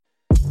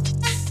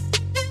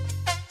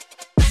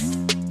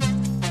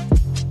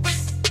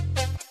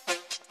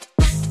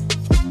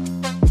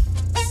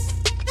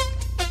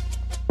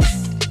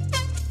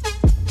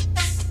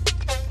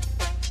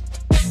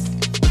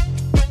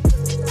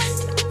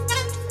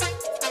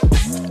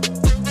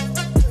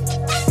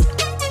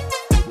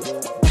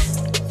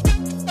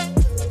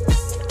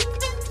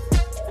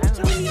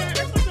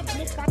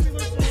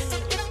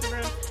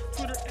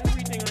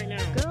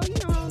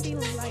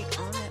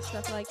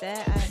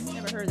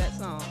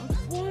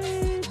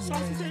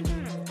Saucy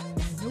Santana?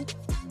 Nope.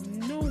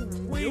 No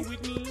way,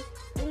 Whitney.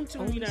 Don't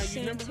tell me that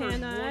you never heard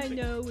Santana I one thing.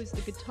 know is the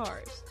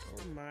guitarist.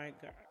 Oh my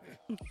God.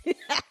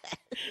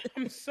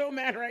 I'm so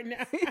mad right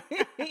now.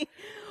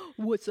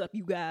 What's up,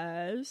 you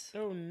guys?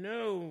 Oh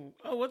no.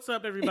 Oh, what's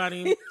up,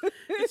 everybody?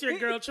 It's your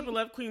girl, Triple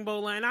F Queen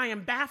Bola, and I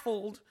am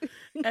baffled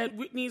at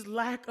Whitney's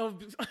lack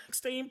of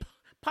staying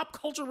pop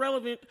culture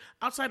relevant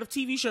outside of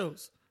TV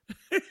shows.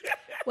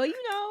 Well,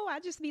 you know, I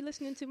just be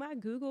listening to my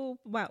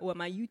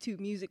my YouTube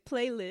music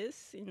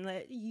playlist and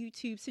let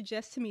YouTube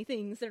suggest to me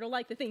things that are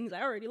like the things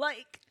I already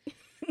like.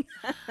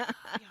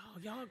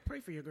 Y'all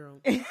pray for your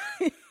girl.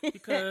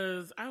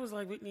 Because I was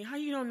like, Whitney, how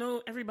you don't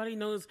know? Everybody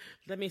knows,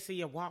 let me see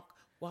you walk.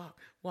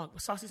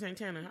 Saucy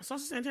Santana.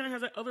 Saucy Santana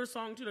has that other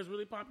song too that's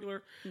really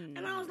popular.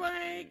 And I was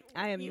like,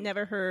 I have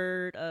never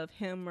heard of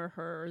him or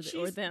her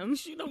or them.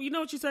 You know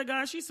what she said,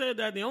 guys? She said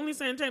that the only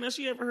Santana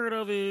she ever heard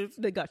of is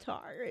the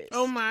guitarist.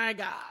 Oh my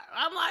God.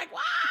 I'm like,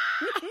 what?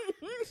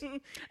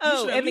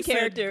 And the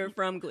character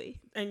from Glee.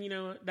 And you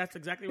know, that's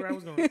exactly where I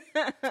was going.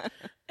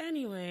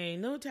 Anyway,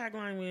 no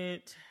tagline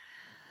with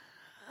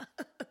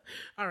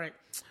all right.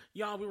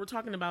 Y'all, we were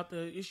talking about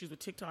the issues with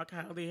TikTok,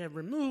 how they have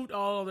removed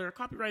all their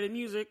copyrighted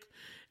music,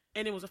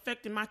 and it was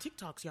affecting my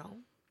TikToks, y'all.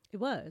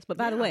 It was. But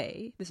by the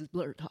way, this is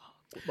Blurred Talk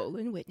with Bola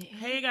and Whitney.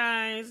 Hey,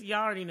 guys.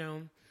 Y'all already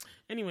know.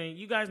 Anyway,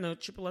 you guys know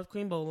Triple F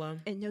Queen Bola.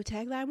 And no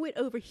tagline Whit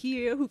over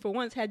here, who for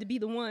once had to be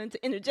the one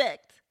to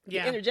interject.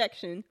 The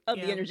interjection of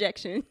the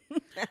interjection.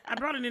 I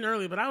brought it in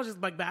early, but I was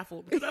just like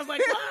baffled. Because I was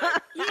like,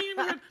 what? You ain't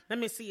even heard? Let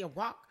me see you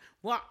walk.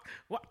 I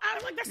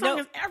was like, that song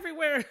is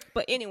everywhere.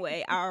 But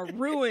anyway, our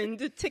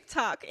ruined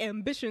TikTok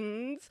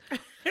ambitions.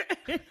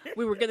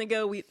 We were gonna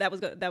go. That was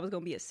gonna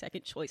be a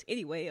second choice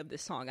anyway of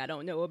this song I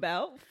don't know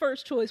about.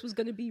 First choice was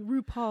gonna be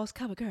RuPaul's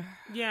Cover Girl.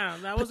 Yeah,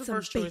 that was the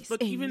first choice.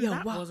 But even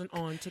that wasn't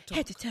on TikTok.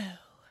 Head to toe,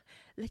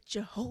 let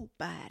your whole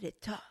body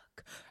talk.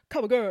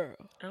 Cover Girl.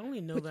 I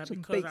only know that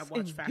because I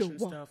watch fashion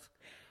stuff.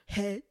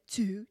 Head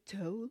to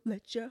toe,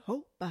 let your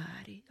whole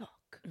body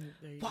talk.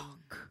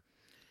 Walk.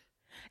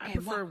 I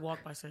prefer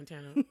Walk by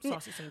Santana,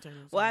 Saucy Santana.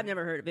 Well, I've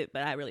never heard of it,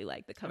 but I really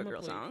like the Cover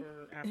Girl song.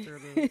 After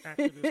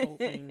this whole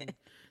thing,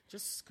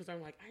 just because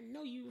I'm like, I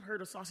know you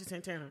heard of Saucy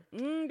Santana.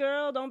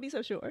 Girl, don't be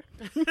so sure.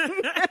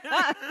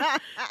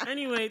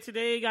 Anyway,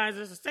 today, guys,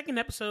 is the second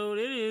episode.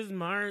 It is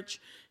March.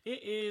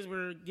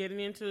 We're getting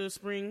into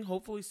spring,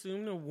 hopefully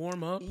soon to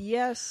warm up.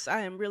 Yes,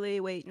 I am really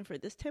waiting for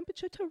this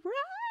temperature to rise.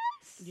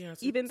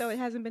 Yes, even though it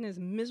hasn't been as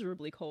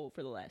miserably cold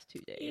for the last 2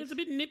 days. Yeah, it's a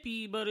bit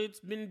nippy, but it's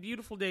been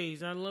beautiful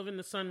days. I'm loving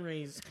the sun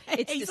rays.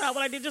 It's you saw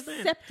what I did just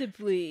then.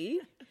 Deceptively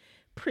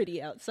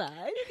pretty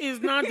outside. It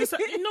is not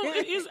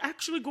it is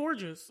actually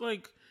gorgeous.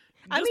 Like,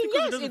 I mean,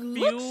 because yes, it doesn't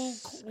feel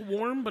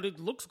warm, but it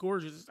looks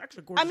gorgeous. It's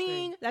actually a gorgeous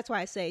thing. That's why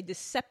I say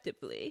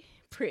deceptively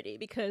pretty,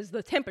 because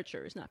the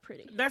temperature is not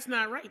pretty. That's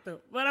not right, though.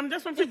 But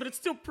that's what I'm saying, but it's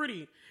still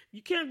pretty.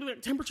 You can't be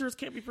like, temperatures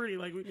can't be pretty.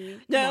 Like,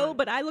 no,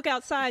 but I look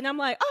outside and I'm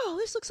like, oh,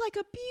 this looks like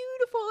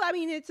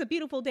it's a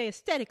beautiful day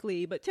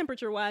aesthetically, but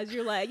temperature-wise,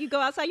 you're like, you go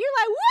outside, you're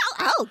like,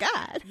 well, oh,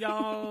 God.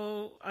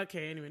 Y'all,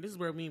 okay, anyway, this is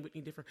where me and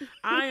Whitney differ.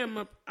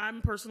 I'm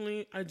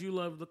personally, I do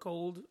love the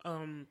cold.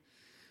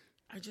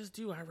 I just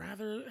do. I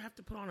rather have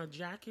to put on a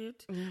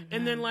jacket. Mm-hmm.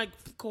 And then, like,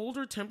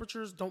 colder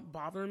temperatures don't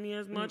bother me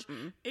as much.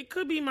 Mm-mm. It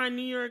could be my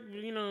New York,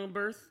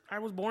 birth. I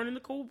was born in the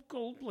cold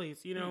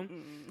place,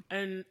 Mm-mm.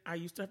 And I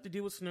used to have to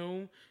deal with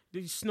snow.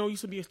 The snow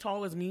used to be as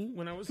tall as me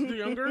when I was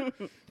younger.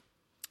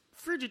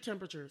 Frigid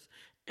temperatures.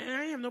 And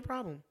I have no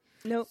problem.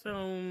 Nope.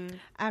 So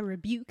I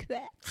rebuke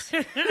that.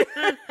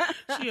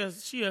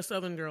 She a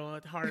Southern girl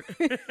at heart.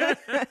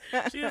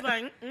 She was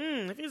like,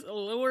 if it's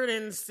lower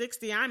than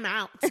 60, I'm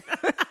out.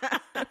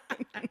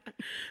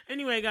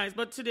 Anyway, guys,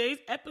 but today's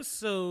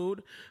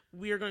episode,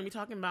 we are going to be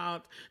talking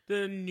about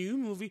the new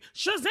movie,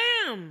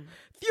 Shazam!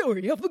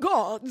 Fury of the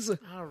Gods.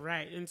 All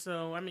right, and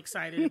so I'm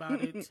excited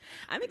about it.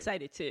 I'm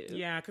excited, too.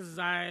 Yeah, because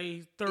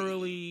I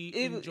thoroughly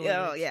enjoyed it.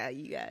 Oh, yeah,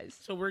 you guys.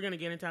 So we're going to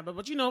get into it.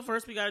 But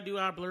first we got to do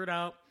our blurred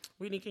out.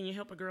 Whitney, can you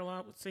help a girl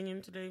out with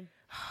singing today?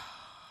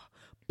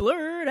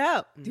 Blurred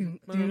out.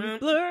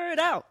 Blurred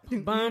out.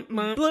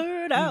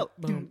 Blurred out.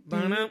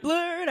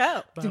 Blurred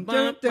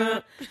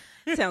out.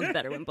 Sounds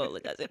better when Bola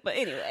does it, but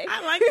anyway.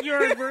 I like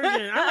your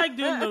version. I like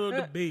doing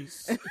the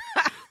bass.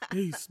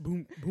 Bass,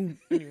 boom, boom.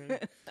 Anyway,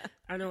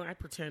 I know I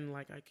pretend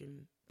like I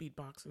can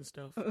beatbox and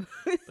stuff,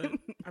 but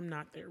I'm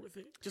not there with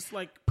it. Just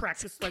like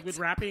practice, like with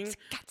rapping.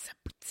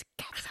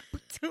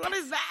 What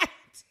is that?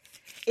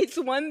 It's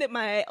one that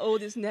my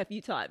oldest nephew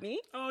taught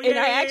me. Oh, yeah, and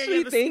I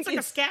actually think it's like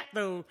a scat,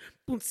 though.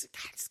 I think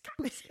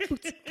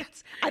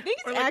it's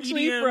like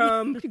actually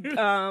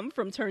EDM.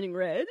 from Turning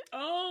Red.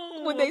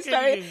 Oh, when they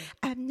started,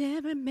 I've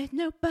never met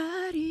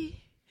nobody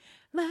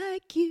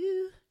like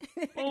you.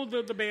 Oh,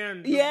 the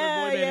band. The boy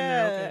band in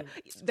there.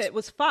 Okay. That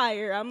was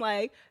fire. I'm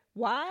like,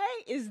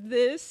 why is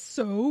this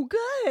so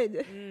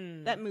good?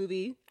 That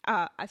movie,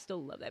 I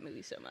still love that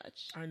movie so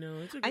much. I know,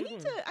 it's a good I need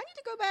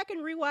to go back and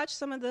rewatch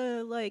some of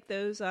the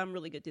those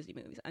really good Disney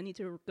movies. I need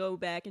to go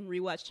back and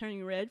rewatch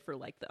Turning Red for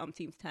like the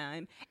umpteenth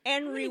time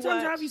and How many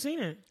times have you seen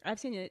it? I've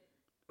seen it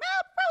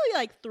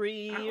Probably like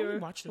 3 I or only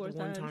watched it 4 the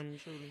one times. time you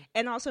showed me.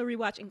 And also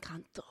rewatch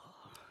Encanto.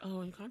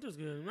 Oh, Encanto's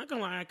good. I'm not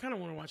gonna lie, I kind of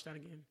want to watch that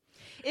again.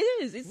 It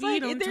is. It's We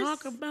like don't there's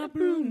talk about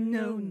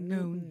Bruno,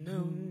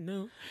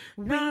 no.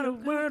 Not a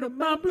word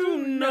about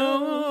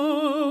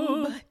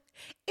Bruno. But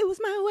it was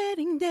my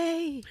wedding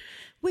day.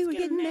 We were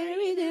getting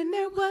married and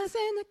there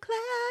wasn't a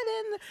cloud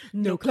in the...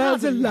 No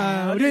clouds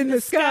allowed in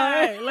the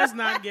sky. Let's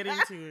not get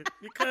into it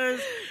because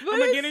But I'm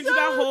gonna it's get into so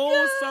that whole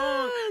good.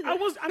 song. I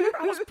remember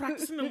I was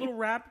practicing a little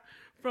rap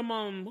from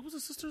what was the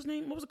sister's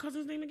name? What was the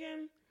cousin's name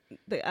again?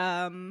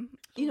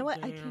 You know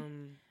what?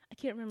 Damn. I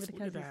can't remember the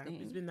Look at cousin's that.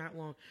 name. It's been that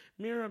long.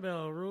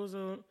 Mirabelle,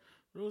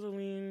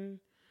 Rosaline,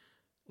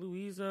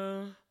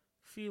 Louisa,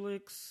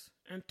 Felix,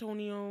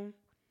 Antonio,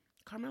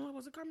 Carmela.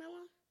 Was it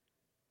Carmela?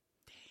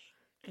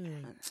 Dang.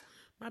 Anyway,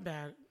 my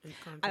bad.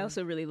 I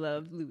also really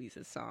love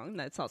Louisa's song.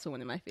 That's also one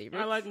of my favorites.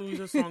 I like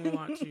Louisa's song a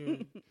lot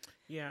too.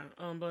 Yeah.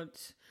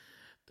 But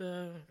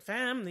the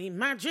family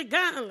magic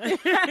guy.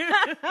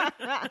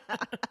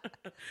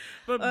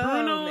 But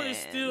Bruno is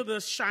still the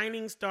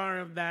shining star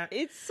of that.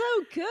 It's so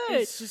good.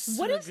 It's just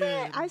What so is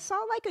that? good. I saw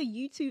like a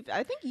YouTube.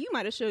 I think you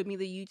might have showed me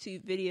the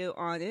YouTube video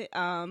on it,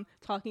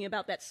 talking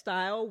about that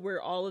style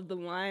where all of the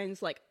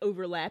lines like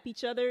overlap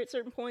each other at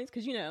certain points.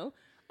 Because the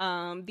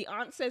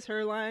aunt says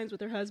her lines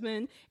with her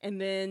husband, and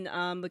then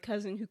the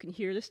cousin who can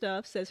hear the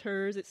stuff says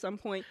hers at some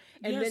point,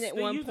 and Yes, then at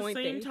they one use point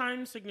the same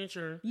time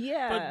signature.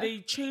 Yeah. But they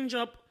change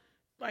up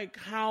like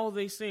how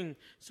they sing.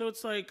 So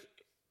it's like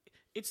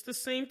it's the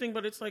same thing,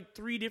 but it's like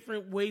 3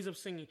 different ways of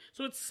singing.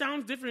 So it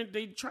sounds different.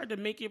 They tried to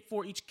make it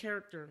for each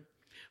character.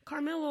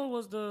 Carmelo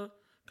was the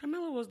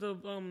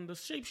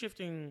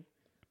shape-shifting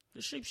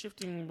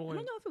boy. I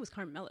don't know if it was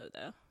Carmelo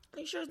though. Are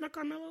you sure it's not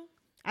Carmelo?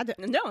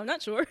 No, I'm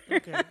not sure.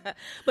 Okay.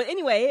 But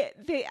anyway,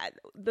 the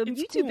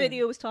It's YouTube cool.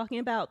 video was talking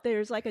about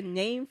there's like a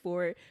name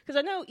for it. Because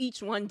I know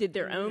each one did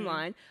their own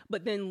line,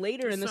 but then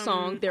later in the Some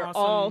song, they're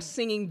awesome- all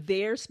singing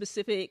their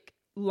specific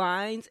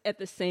lines at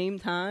the same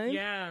time.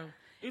 Yeah.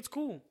 It's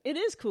cool. It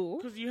is cool.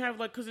 Because you have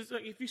because it's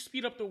like if you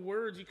speed up the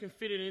words, you can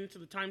fit it into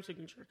the time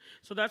signature.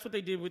 So that's what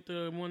they did with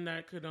the one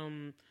that could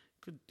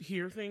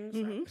hear things.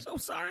 I'm so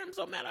sorry. I'm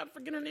so mad. I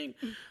forget her name.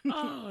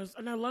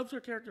 And I loved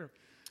her character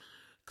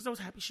because I was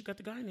happy she got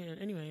the guy in it.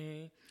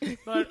 Anyway,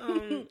 but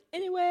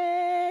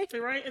Anyway.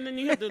 right, and then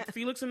you have the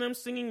Felix and them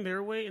singing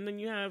their way, and then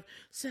you have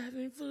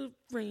 7-foot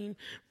rain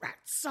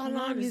rats all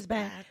on his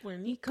back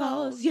when he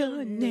calls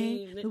your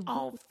name. It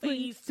all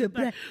fades to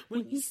black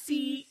when you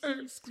see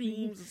earth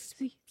screams.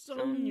 Sleeps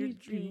on your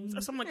dreams,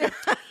 or something like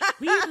that.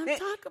 We don't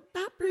talk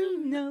about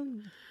Bruno.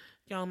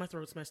 Y'all, my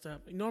throat's messed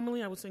up.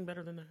 Normally, I would sing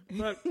better than that,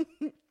 but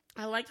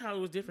I liked how it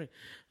was different.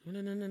 I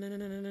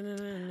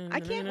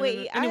can't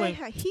wait. Anyway,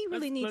 he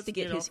really needs let's to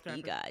get his off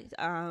topic. feet, guys.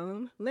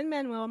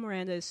 Lin-Manuel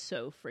Miranda is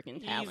so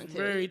freaking talented. He's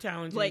very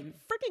talented. Like,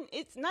 freaking,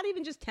 it's not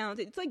even just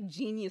talented. It's like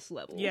genius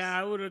levels. Yeah,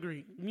 I would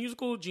agree.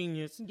 Musical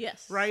genius.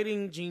 Yes.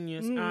 Writing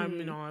genius. I'm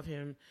in awe of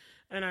him.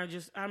 And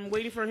I'm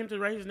waiting for him to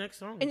write his next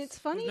song. And it's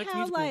funny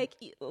how, like,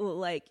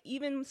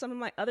 even some of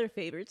my other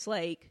favorites,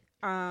 like,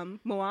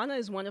 Moana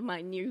is one of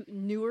my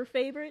newer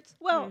favorites.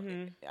 Well,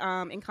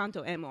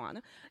 Encanto and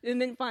Moana.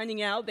 And then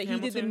finding out that he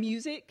did the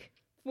music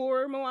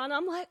for Moana,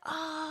 I'm like,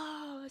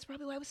 oh, that's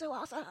probably why it was so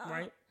awesome.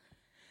 Right.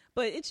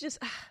 But it's just,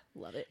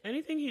 love it.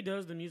 Anything he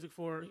does the music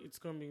for, it's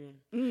going to be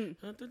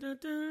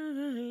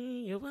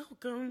you're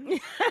welcome.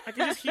 I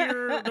can just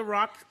hear The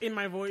Rock in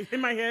my voice,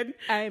 in my head.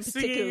 I am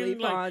particularly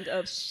singing, fond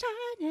of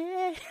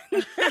Shiny.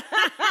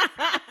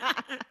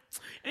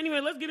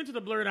 Anyway, let's get into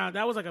the blurred out.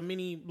 That was like a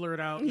mini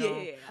blurred out.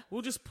 Y'all. Yeah.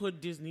 We'll just put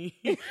Disney.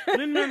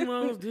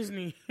 Lin-Manuel's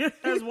Disney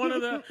as one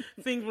of the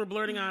things we're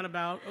blurting out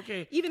about.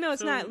 Okay. Even though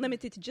it's not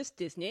limited to just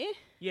Disney.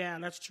 Yeah,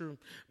 that's true.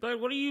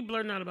 But what are you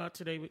blurting out about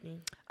today,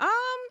 Whitney?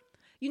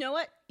 You know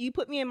what? You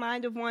put me in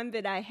mind of one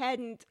that I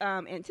hadn't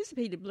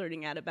anticipated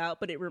blurting out about,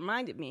 but it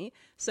reminded me.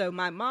 So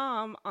my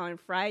mom on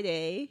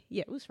Friday,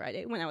 it was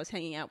Friday, when I was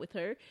hanging out with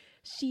her,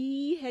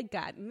 she had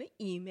gotten the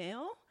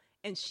email,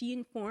 and she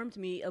informed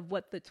me of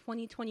what the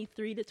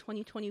 2023 to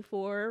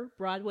 2024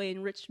 Broadway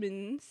and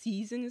Richmond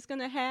season is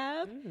going to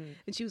have.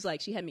 And she was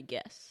like, she had me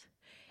guess.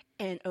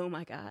 And oh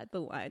my God,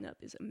 the lineup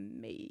is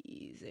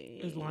amazing.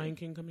 Is Lion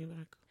King coming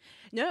back?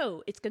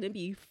 No, it's going to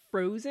be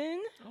Frozen.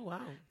 Oh,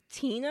 wow.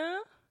 Tina,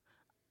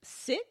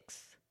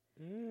 Six,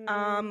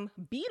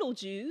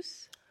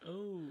 Beetlejuice,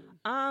 To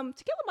Kill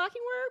a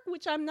Mockingbird,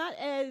 which I'm not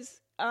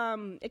as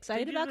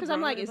excited about because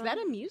I'm like, is that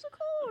a musical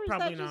or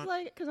Probably is that just not.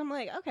 like? Because I'm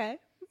like, okay,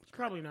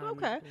 Probably not.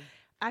 okay.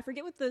 I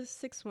forget what the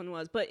sixth one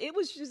was, but it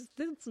was just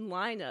this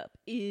lineup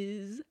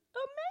is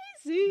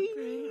amazing.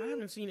 Okay, I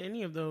haven't seen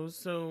any of those,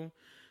 so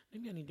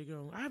maybe I need to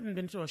go. I haven't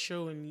been to a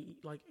show in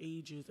like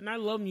ages, and I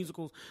love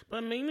musicals,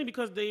 but mainly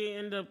because they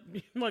end up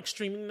like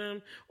streaming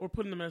them or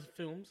putting them as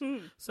films.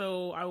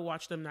 So I will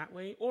watch them that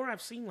way. Or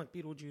I've seen like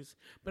Beetlejuice,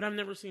 but I've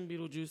never seen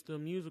Beetlejuice the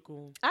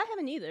musical. I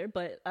haven't either,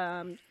 but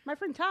my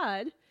friend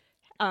Todd,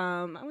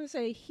 I'm going to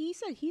say he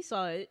said he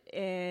saw it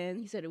and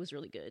he said it was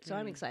really good. So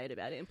I'm excited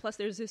about it. And plus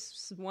there's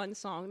this one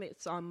song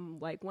that's on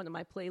like one of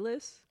my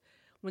playlists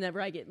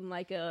whenever I get in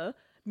like a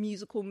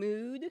musical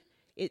mood.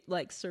 it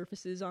like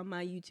surfaces on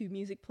my YouTube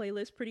music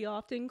playlist pretty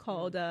often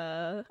called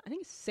I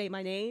think it's Say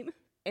My Name,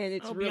 and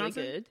it's really Beyonce?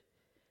 good.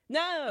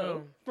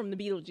 No, from the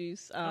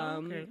Beetlejuice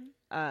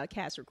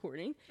cast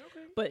recording.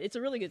 Okay. But it's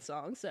a really good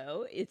song,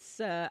 so it's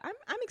I'm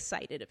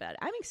excited about it.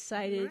 I'm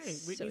excited. Right.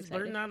 So Whitney's excited.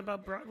 learning out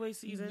about Broadway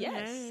season.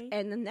 Yes, Yay.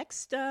 and the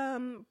next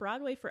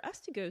Broadway for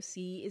us to go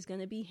see is going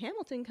to be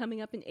Hamilton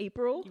coming up in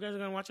April. You guys are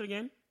gonna watch it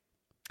again?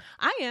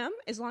 I am,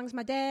 as long as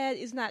my dad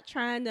is not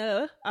trying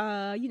to,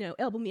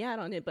 elbow me out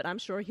on it. But I'm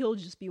sure he'll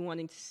just be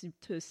wanting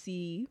to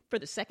see for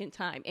the second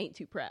time "Ain't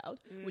Too Proud,"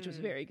 which was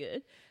very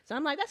good. So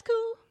I'm like, that's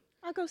cool.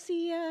 I'll go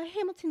see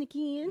Hamilton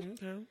again.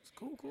 Okay, it's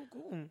cool.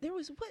 There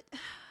was what?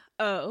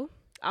 Oh,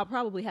 I'll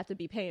probably have to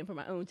be paying for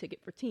my own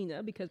ticket for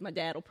Tina because my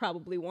dad will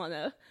probably want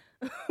to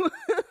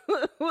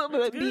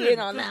be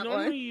in on that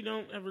normally one. You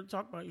don't ever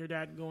talk about your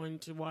dad going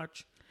to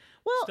watch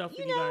Well, stuff with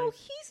you you know, guys.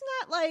 he's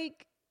not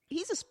like.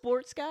 He's a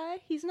sports guy.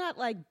 He's not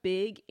like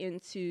big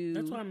into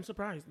That's why I'm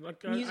surprised.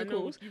 Like I know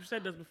musicals. you've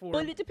said this before,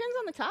 But it depends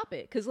on the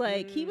topic, because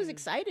like he was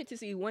excited to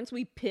see once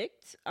we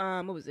picked.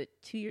 What was it?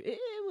 2 years?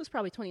 It was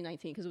probably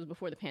 2019 because it was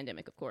before the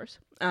pandemic, of course.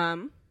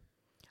 Our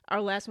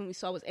last one we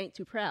saw was "Ain't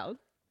Too Proud,"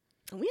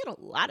 and we had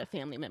a lot of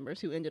family members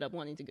who ended up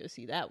wanting to go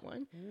see that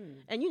one.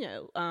 And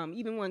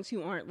even ones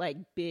who aren't like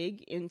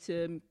big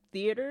into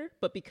theater,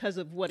 but because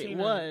of what it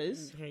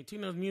was. Hey,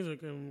 Tina's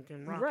music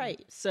can rock.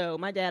 Right. So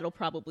my dad will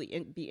probably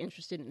be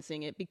interested in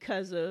seeing it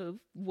because of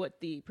what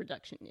the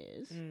production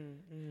is.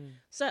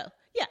 So,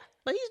 yeah.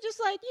 But he's just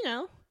like,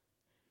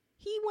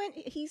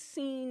 he's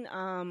seen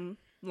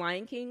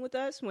Lion King with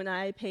us when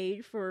I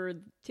paid for,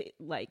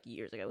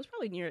 years ago. It was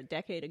probably near a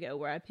decade ago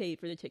where I paid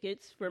for the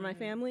tickets for my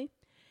family.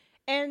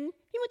 And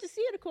he went to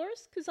see it, of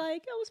course, because I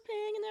was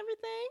paying and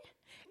everything.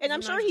 And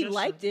I'm sure he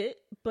liked it,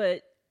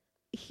 but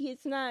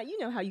it's not, you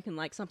know how you can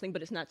like something,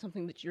 but it's not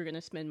something that you're going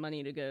to spend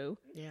money to go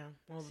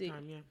all see. the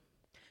time, yeah.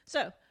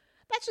 So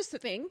that's just the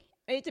thing.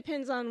 It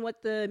depends on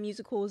what the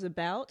musical is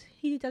about.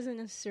 He doesn't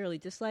necessarily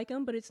dislike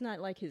them, but it's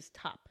not like his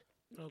top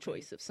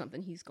choice of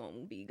something he's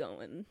going to be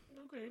going.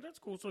 Okay, that's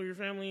cool. So your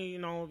family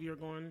and all of you are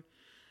going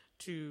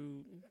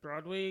to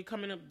Broadway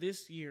coming up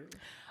this year?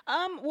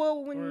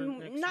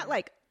 Not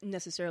like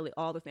necessarily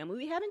all the family.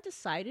 We haven't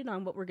decided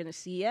on what we're going to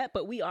see yet,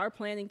 but we are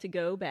planning to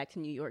go back to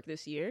New York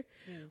this year.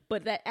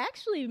 But that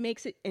actually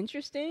makes it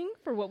interesting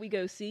for what we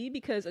go see,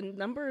 because a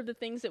number of the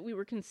things that we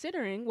were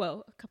considering,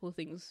 a couple of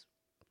things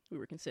we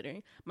were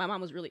considering, my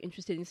mom was really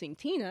interested in seeing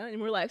Tina,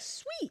 and we're like,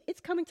 sweet,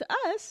 it's coming to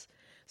us.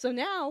 So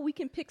now we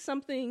can pick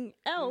something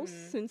else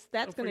since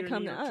that's going to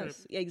come to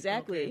us. Yeah,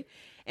 exactly. Okay.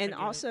 And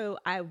also,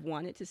 I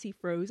wanted to see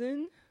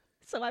Frozen.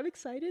 So I'm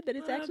excited that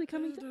it's actually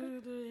coming to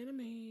us. The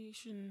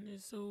animation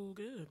is so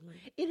good.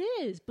 It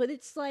is, but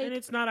it's like... And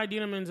it's not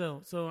Idina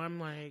Menzel, so I'm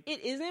like...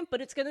 It isn't, but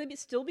it's going to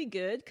still be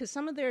good, because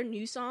some of their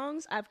new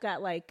songs, I've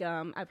got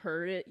I've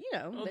heard it,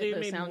 they the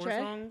made soundtrack. more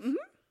songs? Mm-hmm.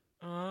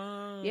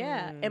 Oh.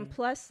 Yeah, and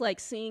plus,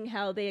 seeing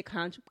how they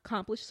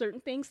accomplish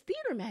certain things,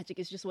 theater magic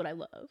is just what I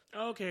love.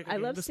 Okay. I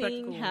love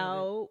seeing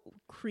how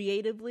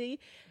creatively,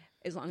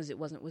 as long as it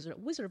wasn't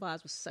Wizard of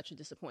Oz was such a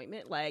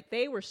disappointment.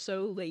 They were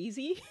so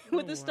lazy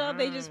with the stuff.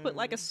 They just put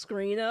a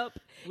screen up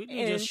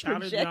Whitney and just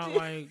shouted projected.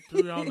 out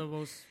through all the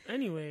most...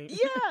 Anyway.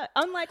 Yeah,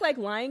 unlike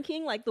Lion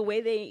King, the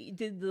way they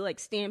did the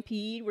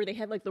stampede where they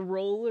had the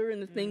roller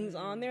and the things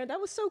on there,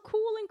 that was so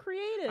cool and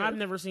creative. I've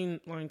never seen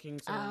Lion King.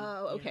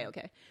 So,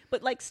 okay.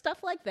 But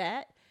stuff like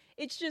that,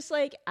 it's just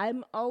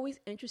I'm always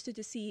interested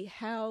to see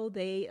how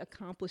they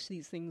accomplish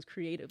these things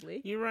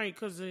creatively. You're right,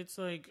 because it's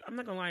I'm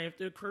not gonna lie, if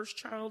the Cursed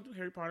Child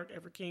Harry Potter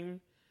ever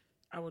came,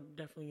 I would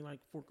definitely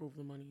fork over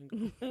the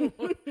money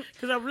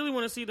because I really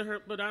want to see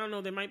but I don't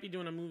know, they might be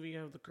doing a movie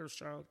of the Cursed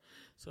Child,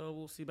 so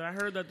we'll see. But I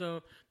heard that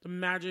the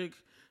magic,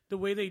 the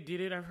way they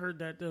did it, I've heard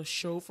that the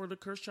show for the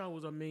Cursed Child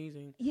was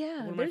amazing.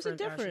 Yeah, there's a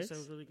difference. Said it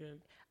was really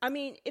good. I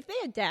mean, if they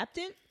adapt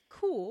it,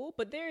 cool,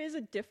 but there is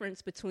a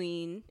difference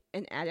between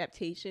an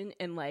adaptation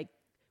and like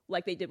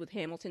they did with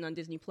Hamilton on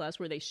Disney Plus,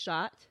 where they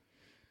shot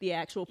the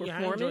actual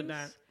performance. Yeah, I enjoyed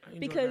that.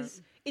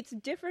 Because it's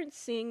different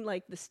seeing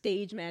the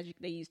stage magic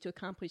they use to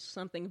accomplish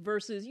something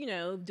versus,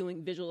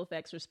 doing visual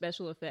effects or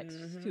special effects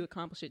to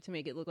accomplish it, to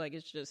make it look like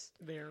it's just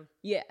there.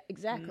 Yeah,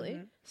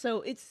 exactly.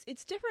 So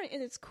it's different,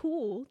 and it's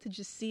cool to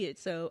just see it.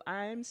 So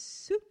I'm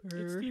super...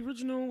 It's the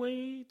original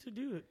way to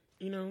do it.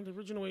 The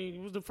original way, it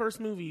was the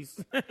first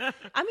movies. I mean,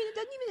 it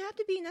doesn't even have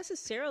to be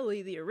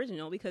necessarily the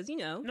original, because,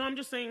 No, I'm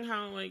just saying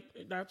how,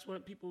 that's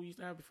what people used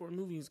to have before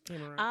movies came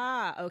around.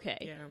 Ah, okay.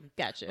 Yeah.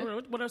 Gotcha. All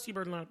right, what else you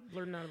learned out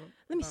about?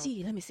 Let me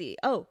see.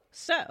 Oh,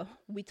 so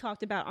we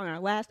talked about on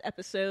our last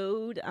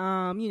episode,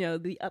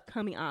 the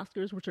upcoming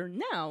Oscars, which are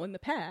now in the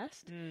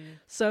past.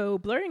 So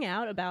blurting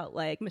out about,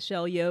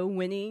 Michelle Yeoh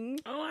winning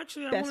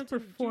actually, I Best wanted to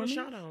Performance. do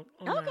a shout out.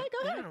 Okay,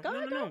 go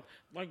ahead. No.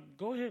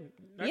 Go ahead.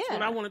 That's Yeah.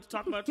 what I wanted to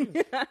talk about, too.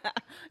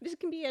 This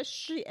can be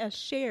a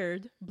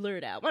shared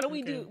blurred out. Why don't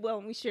we do...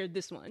 Well, we shared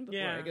this one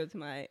before I go to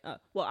my...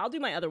 I'll do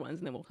my other ones,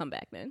 and then we'll come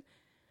back then.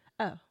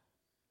 Oh.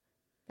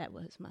 That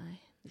was my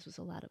This was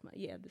a lot of my.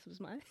 Yeah, this was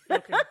my.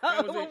 Okay,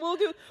 that was it. we'll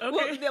do.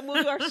 Okay.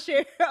 We'll do our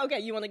share. Okay,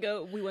 you want to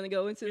go? We want to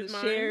go into Is the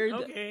mine? shared.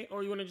 Okay,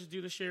 or you want to just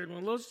do the shared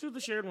one? Let's do the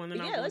shared one. Then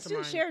I'll Yeah, go let's into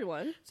do mine. the shared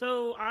one.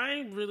 So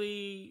I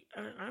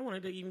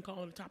wanted to even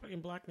call it a topic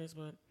in blackness,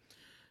 but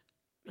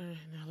no,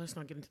 let's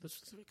not get into the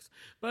specifics.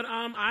 But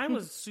I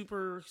was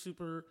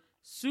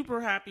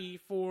super happy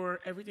for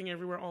Everything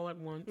Everywhere All at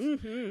Once.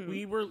 Mm-hmm.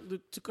 We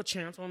took a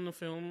chance on the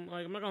film.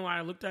 Like, I'm not gonna lie,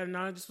 I looked at it and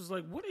I just was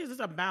like, what is this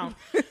about?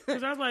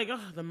 Because I was like, oh,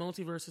 the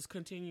multiverse is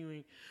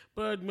continuing.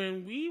 But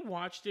when we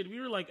watched it, we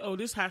were like, oh,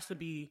 this has to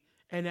be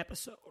an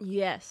episode.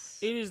 Yes.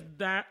 It is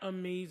that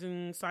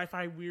amazing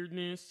sci-fi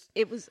weirdness.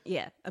 It was,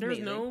 yeah,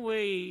 amazing. There's no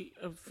way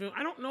of film.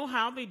 I don't know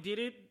how they did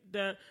it.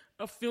 That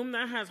a film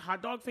that has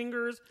hot dog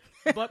fingers,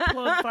 butt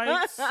plug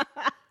fights,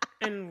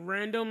 and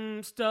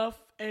random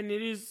stuff, and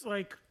it is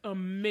like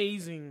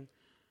amazing.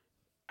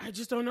 I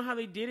just don't know how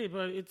they did it,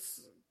 but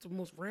it's the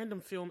most random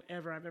film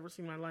ever I've ever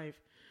seen in my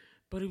life.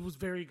 But it was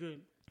very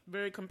good,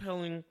 very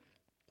compelling.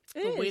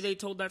 The way they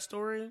told that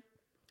story,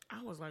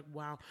 I was like,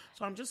 wow.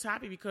 So I'm just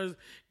happy because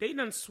they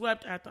done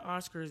swept at the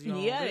Oscars,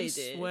 y'all. Yeah, they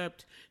did.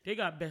 Swept. They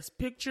got Best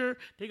Picture.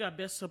 They got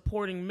Best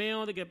Supporting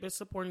Male. They got Best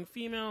Supporting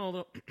Female.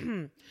 Although,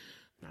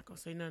 not going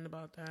to say nothing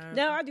about that.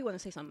 No, I do want to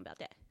say something about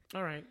that.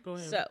 All right, go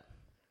ahead. So,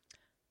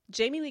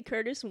 Jamie Lee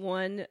Curtis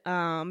won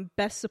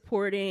Best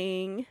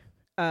Supporting,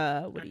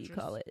 what do you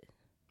call it?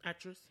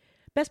 Actress.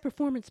 Best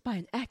Performance by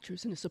an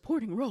Actress in a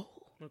Supporting Role.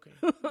 Okay.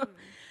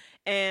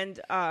 And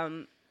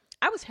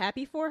I was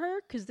happy for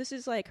her because this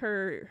is like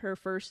her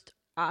first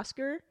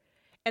Oscar,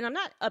 and I'm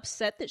not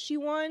upset that she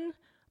won.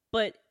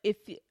 But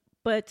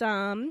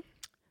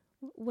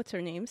what's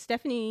her name?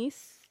 Stephanie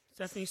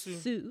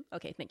Sue.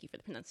 Okay, thank you for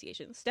the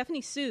pronunciation.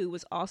 Stephanie Sue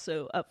was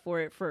also up for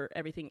it for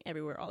Everything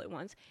Everywhere All at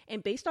Once,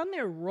 and based on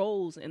their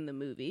roles in the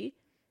movie,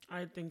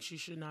 I think she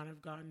should not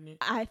have gotten it.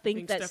 I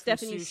think that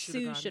Stephanie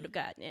Sue should have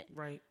gotten it.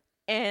 Right.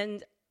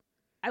 And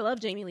I love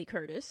Jamie Lee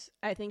Curtis.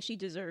 I think she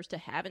deserves to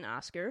have an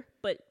Oscar.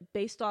 But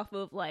based off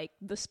of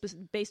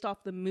based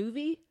off the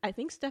movie, I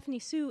think Stephanie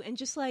Sue, and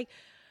just like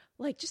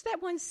just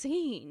that one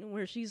scene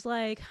where she's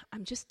like,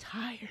 "I'm just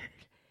tired,"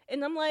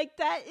 and I'm like,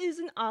 that is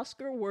an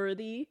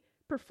Oscar-worthy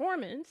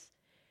performance.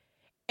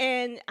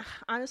 And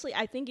honestly,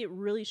 I think it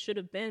really should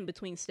have been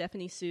between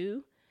Stephanie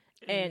Sue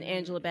and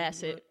Angela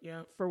Bassett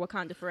for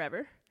Wakanda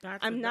Forever.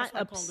 I'm not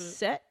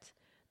upset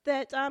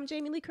that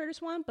Jamie Lee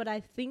Curtis won, but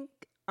I think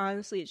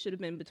honestly it should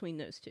have been between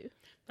those two.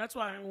 That's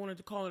why I wanted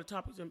to call it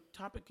a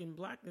topic in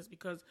blackness,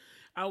 because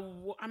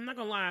I'm not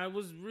gonna lie, I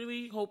was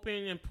really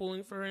hoping and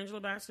pulling for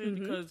Angela Bassett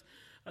because,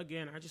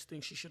 again, I just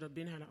think she should have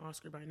had an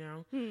Oscar by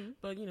now.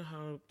 But you know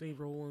how they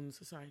roll in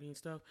society and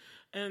stuff.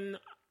 And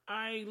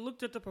I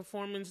looked at the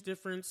performance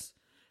difference,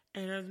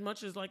 and as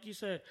much as, like you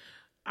said,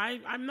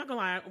 I'm not gonna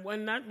lie,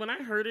 when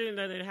I heard it and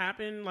that it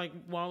happened, like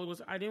while it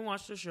was, I didn't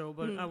watch the show,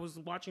 but I was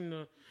watching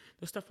the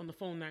stuff on the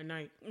phone that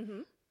night.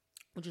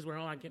 Which is where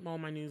I get all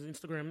my news,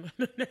 Instagram,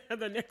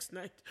 the next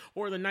night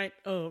or the night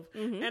of.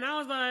 And I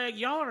was like,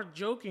 y'all are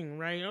joking,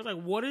 right? I was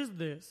like, what is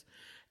this?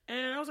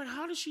 And I was like,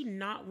 how did she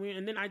not win?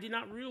 And then I did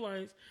not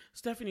realize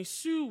Stephanie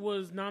Sue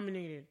was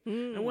nominated.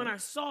 And when I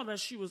saw that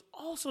she was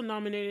also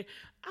nominated,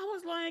 I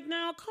was like,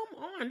 now, come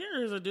on.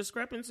 There is a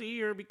discrepancy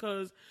here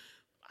because,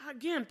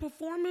 again,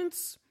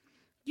 performance,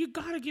 you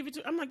got to give it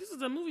to... I'm like, this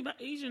is a movie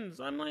about Asians.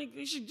 I'm like,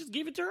 they should just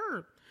give it to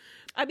her.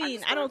 I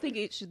mean, I don't think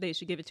they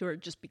should give it to her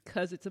just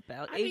because it's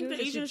about Asians. I think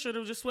the Asians should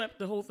have just swept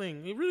the whole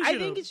thing. It really should. I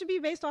think it should be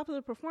based off of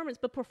the performance,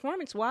 but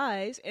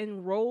performance-wise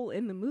and role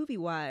in the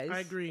movie-wise... I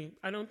agree.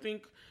 I don't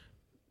think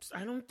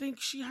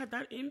she had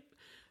that in...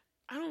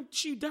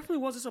 She definitely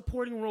was a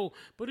supporting role,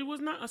 but it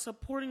was not a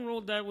supporting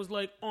role that was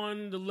like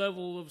on the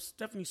level of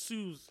Stephanie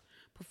Sue's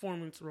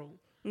performance role.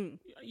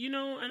 You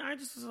know, and I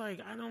just was like,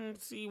 I don't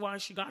see why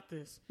she got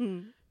this.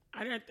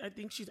 I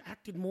think she's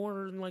acted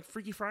more in like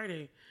Freaky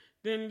Friday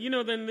than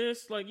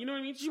this. Like, you know what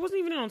I mean? She wasn't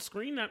even on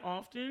screen that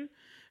often,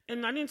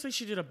 and I didn't say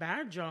she did a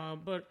bad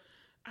job, but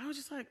I was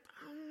just like,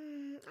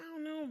 I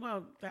don't know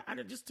about that.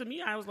 To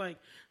me, I was like,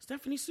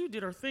 Stephanie Sue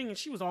did her thing, and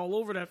she was all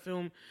over that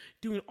film,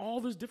 doing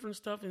all this different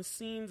stuff and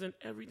scenes and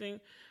everything.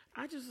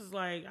 I just was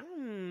like,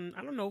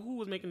 I don't know who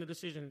was making the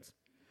decisions.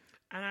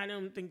 And I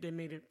don't think they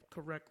made it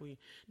correctly.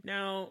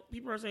 Now,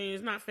 people are saying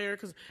it's not fair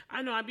because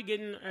I know I be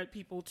getting at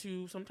people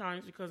too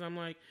sometimes because I'm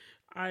like,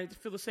 I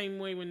feel the same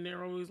way when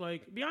they're always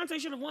like,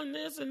 Beyonce should have won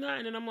this and that.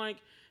 And then I'm like,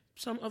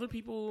 some other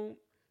people,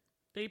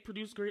 they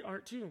produce great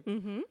art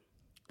too.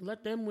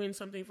 Let them win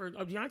something for...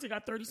 Beyonce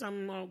got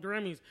 30-something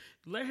Grammys.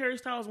 Let Harry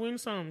Styles win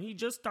some. He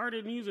just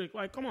started music.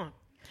 Like, come on.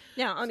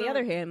 Now, on the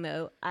other hand,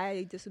 though,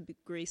 I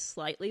disagree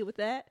slightly with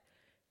that.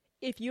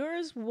 If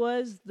yours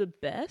was the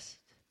best...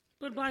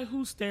 But by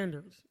whose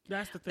standards?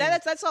 That's the thing.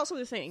 That's also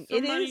the thing.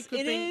 Somebody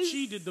could think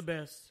she did the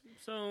best.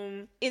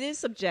 So it is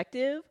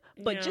subjective,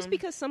 but just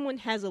because someone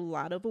has a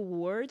lot of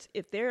awards,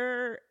 if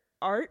their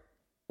art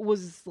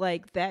was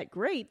like that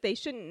great, they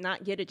shouldn't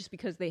not get it just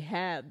because they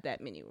have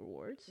that many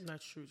awards.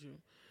 That's true too.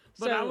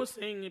 But I was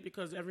saying it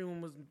because everyone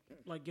was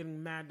like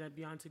getting mad that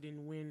Beyonce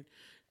didn't win.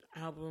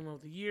 album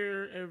of the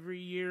year every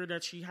year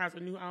that she has a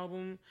new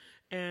album.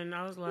 And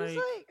I was like,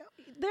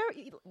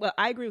 well,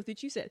 I agree with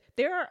what you said.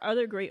 There are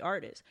other great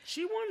artists.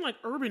 She won like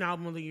urban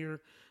album of the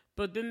year,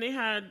 but then they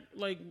had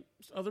like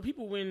other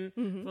people win.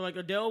 For like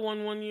Adele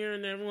won one year,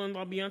 and everyone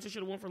thought Beyonce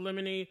should have won for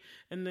Lemonade.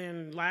 And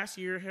then last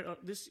year,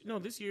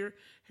 this year,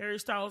 Harry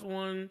Styles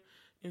won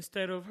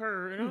instead of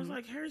her. And I was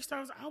like, Harry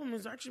Styles' album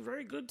is actually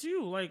very good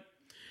too. Like,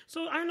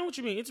 so I know what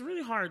you mean. It's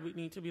really hard,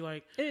 Whitney, to be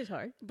like. It is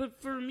hard.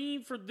 But for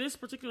me, for this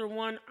particular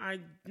one,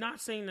 I'm not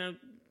saying that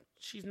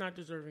she's not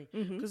deserving,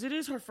 because it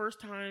is her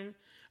first time,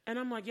 and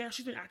I'm like, yeah,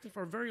 she's been acting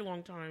for a very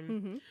long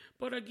time.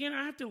 But again,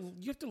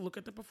 you have to look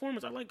at the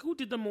performance. I like who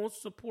did the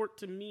most support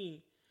to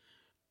me,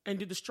 and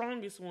did the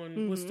strongest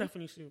one was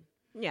Stephanie Sue.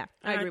 Yeah,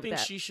 I think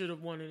she should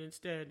have won it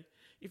instead.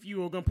 If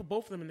you were going to put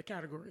both of them in the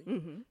category,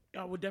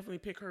 I would definitely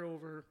pick her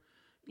over.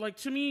 Like,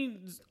 to me,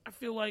 I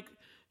feel like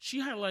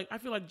she had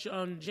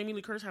Jamie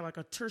Lee Curtis had like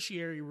a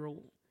tertiary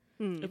role.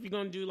 If you're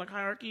going to do like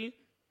hierarchy,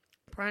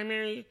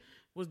 primary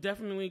was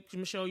definitely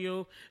Michelle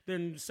Yeoh.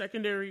 Then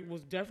secondary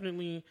was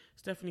definitely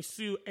Stephanie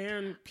Sue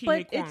and Ki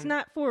Hye Kwan. But it's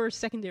not for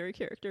secondary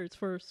character; it's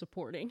for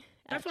supporting.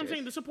 That's what I'm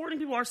saying. The supporting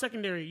people are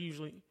secondary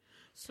usually.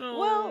 So,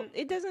 well,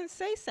 it doesn't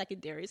say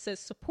secondary; it says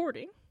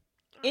supporting.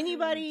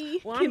 Anybody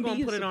can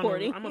be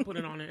supporting. I'm gonna put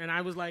it on it, and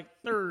I was like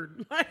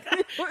third. Like,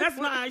 that's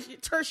not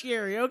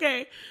tertiary,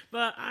 okay?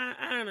 But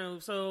I don't know.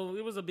 So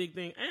it was a big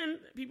thing, and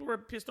people were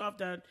pissed off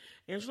that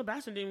Angela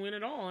Bassett didn't win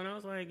at all. And I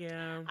was like,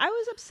 yeah. I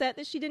was upset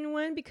that she didn't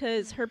win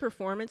because her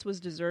performance was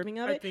deserving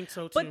of it. I think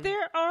so too. But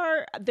there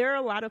are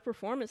a lot of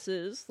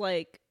performances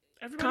like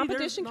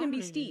competition can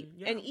be steep,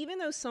 and even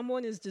though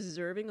someone is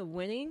deserving of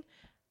winning,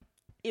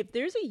 if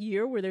there's a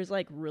year where there's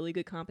like really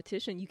good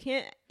competition, you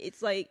can't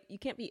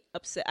be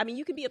upset. I mean,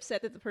 you can be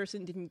upset that the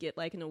person didn't get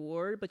like an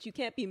award, but you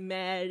can't be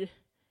mad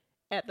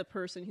at the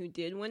person who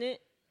did win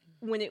it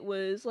when it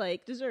was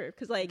like deserved.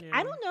 Cause like,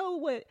 I don't know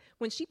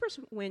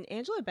when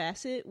Angela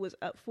Bassett was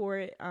up for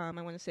it, I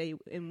want to say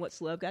in What's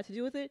Love Got to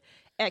Do with It,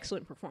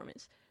 excellent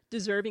performance,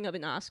 deserving of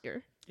an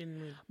Oscar. Didn't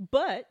win.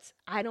 But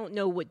I don't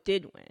know what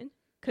did win.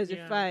 Cause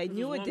if I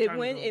knew it did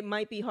win, it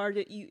might be hard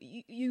to,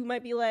 you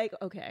might be like,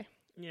 okay.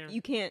 Yeah.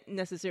 You can't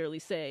necessarily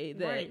say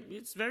that. Right.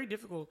 It's very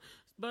difficult.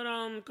 But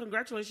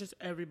congratulations to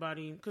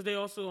everybody, because they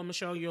also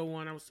Michelle Yeoh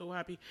won. I was so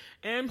happy,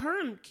 and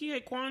her and Ki Hye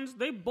Kwan's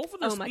both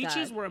of their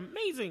speeches were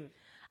amazing.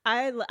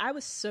 I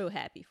was so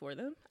happy for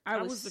them.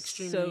 I was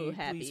extremely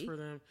pleased for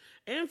them,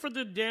 and for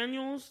the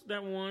Daniels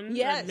that won.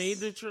 Yes, that made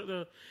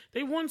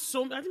they won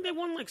so. I think they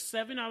won like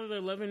 7 out of the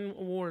 11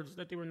 awards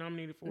that they were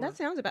nominated for. That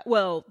sounds about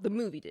well. The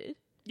movie did.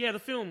 Yeah, the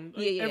film.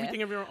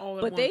 Everything, everywhere, all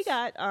at once. But they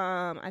got,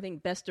 I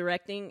think, Best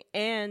Directing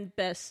and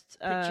Best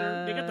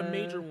Picture. They got the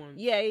major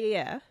ones.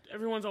 Yeah.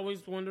 Everyone's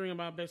always wondering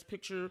about Best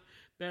Picture,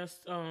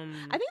 Best.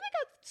 I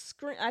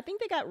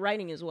think they got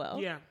Writing as well.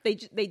 Yeah, they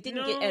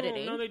didn't get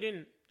Editing. No, they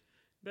didn't.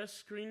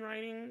 Best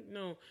Screenwriting,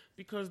 no,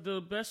 because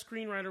the Best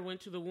Screenwriter went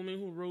to the woman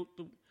who wrote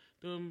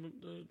the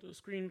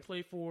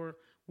screenplay for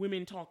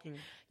Women Talking.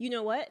 You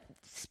know what?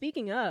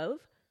 Speaking of.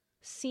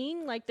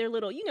 Seeing like their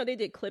little, they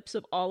did clips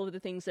of all of the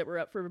things that were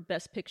up for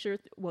Best Picture.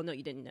 Well, no,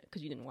 you didn't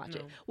because you didn't watch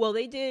it. Well,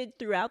 they did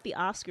throughout the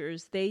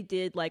Oscars. They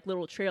did like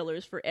little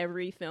trailers for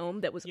every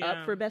film that was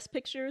up for Best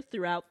Picture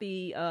throughout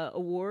the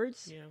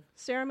awards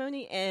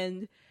ceremony.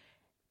 And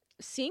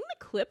seeing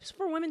the clips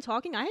for Women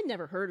Talking, I had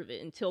never heard of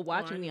it until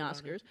watching the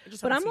Oscars.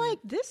 But I'm like,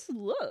 this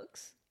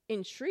looks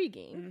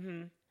intriguing.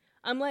 Mm-hmm.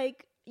 I'm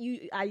like,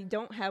 I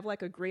don't have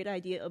like a great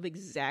idea of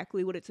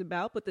exactly what it's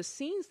about, but the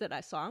scenes that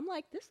I saw, I'm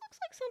like, this looks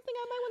like something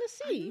I might want to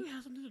see. I knew it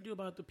had something to do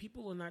about the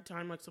people in that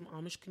time, like some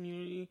Amish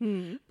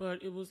community,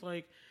 but it was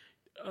like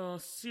a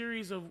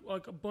series of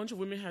like a bunch of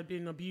women had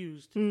been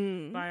abused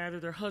by either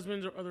their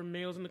husbands or other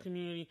males in the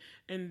community,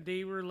 and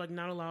they were like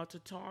not allowed to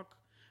talk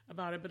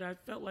about it. But I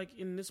felt like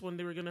in this one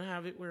they were going to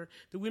have it where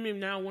the women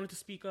now wanted to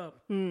speak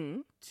up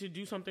to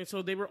do something.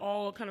 So they were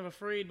all kind of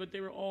afraid, but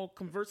they were all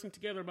conversing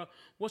together about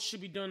what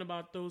should be done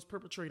about those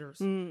perpetrators.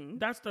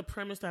 That's the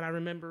premise that I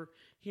remember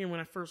hearing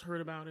when I first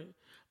heard about it.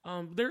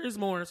 There is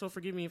more, so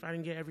forgive me if I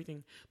didn't get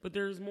everything, but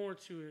there is more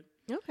to it.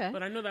 Okay.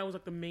 But I know that was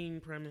like the main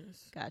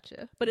premise.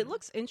 Gotcha. But it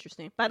looks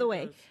interesting. By the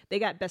way, they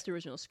got Best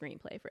Original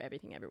Screenplay for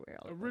Everything Everywhere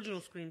All at Once.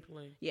 Original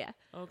Screenplay. Yeah.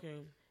 Okay.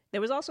 There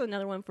was also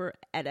another one for,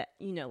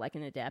 like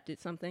an adapted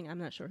something. I'm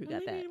not sure who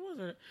got that. Maybe it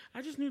wasn't.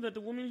 I just knew that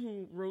the woman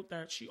who wrote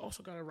that, she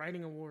also got a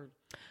writing award.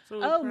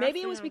 So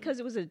maybe it was because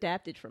it was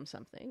adapted from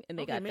something, and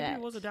they got that. Maybe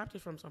it was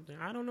adapted from something.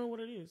 I don't know what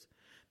it is.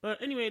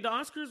 But anyway, the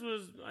Oscars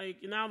was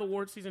like, now the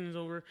award season is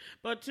over.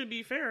 But to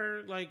be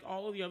fair, like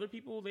all of the other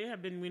people, they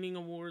have been winning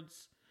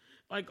awards.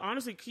 Like,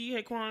 honestly, Ki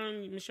Hye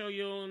Kwan, Michelle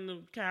Yeoh, and the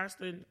cast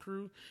and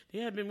crew,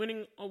 they have been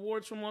winning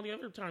awards from all the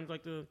other times,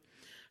 like the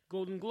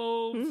Golden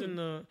Globes and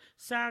the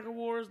SAG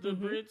Awards, the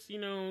Brits,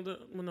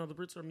 the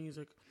Brits are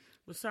music.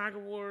 The SAG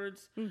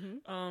Awards,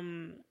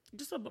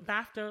 just a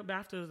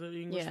BAFTA is the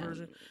English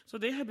version. So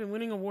they have been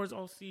winning awards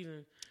all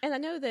season. And I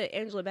know that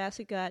Angela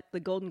Bassett got the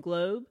Golden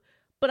Globe,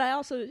 But I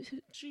also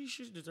she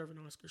deserves an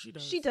Oscar. She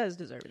does. She does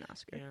deserve an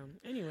Oscar.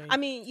 Yeah. Anyway, I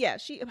mean, yeah,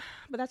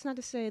 but that's not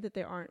to say that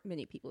there aren't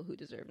many people who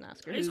deserve an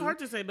Oscar. It's hard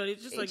to say, but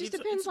it's just like it just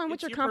depends on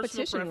what your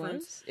competition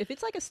was. If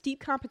it's like a steep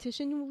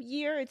competition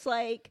year, it's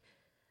like,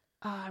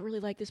 I really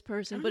like this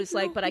person, but it's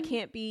like, but I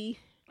can't be.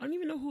 I don't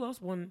even know who else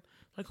won.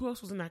 Like, who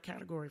else was in that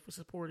category for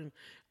supporting?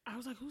 I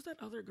was like, who's that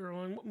other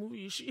girl and what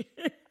movie is she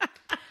in?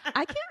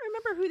 I can't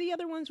remember who the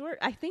other ones were.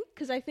 I think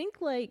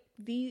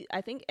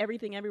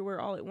Everything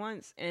Everywhere All at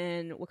Once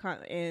and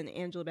Wakanda and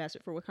Angela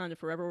Bassett for Wakanda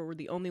Forever were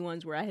the only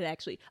ones where I had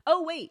actually.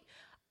 Oh wait,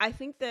 I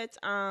think that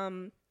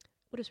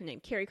what is her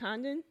name? Carrie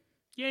Condon.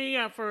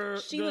 Yeah. For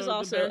she was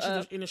also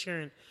in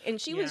Sharon,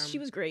 and she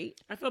was great.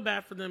 I feel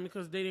bad for them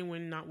because they didn't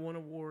win not one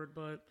award,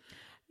 but.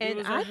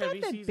 And I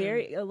thought that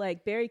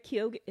Barry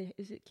Keoghan,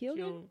 is it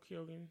Keoghan?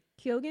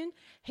 Keoghan,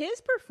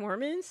 his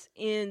performance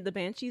in The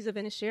Banshees of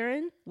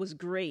Inisherin was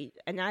great,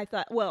 and I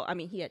thought, well, I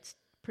mean, he had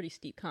pretty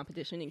steep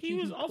competition. He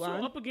was also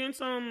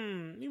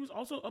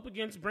up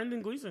against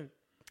Brendan Gleeson.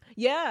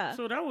 Yeah,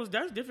 so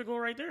that's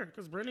difficult right there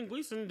because Brendan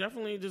Gleeson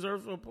definitely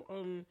deserves a.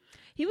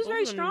 He was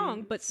very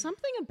strong, but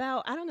something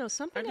about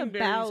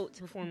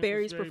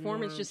Barry's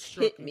performance just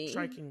hit me.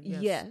 Striking,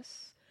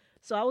 yes.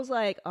 So I was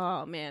like,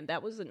 oh, man,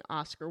 that was an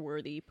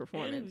Oscar-worthy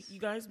performance. And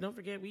you guys, don't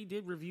forget, we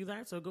did review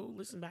that, so go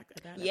listen back to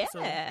that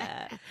episode.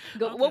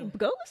 Go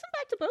listen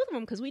back to both of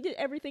them, because we did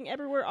Everything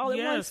Everywhere All at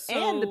Once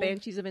and The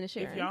Banshees of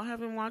Inisherin. If y'all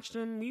haven't watched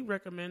them, we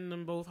recommend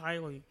them both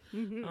highly.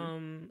 Mm-hmm.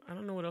 I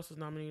don't know what else was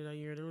nominated that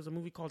year. There was a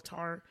movie called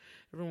Tar,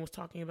 everyone was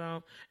talking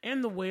about,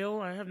 and The Whale.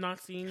 I have not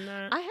seen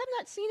that. I have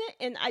not seen it,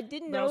 and I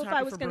didn't know if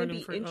I was going to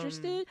be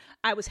interested.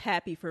 I was so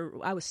happy for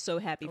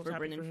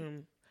Brendan. For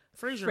him.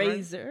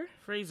 Fraser.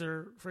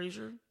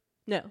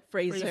 No,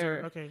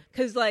 Fraser. Okay.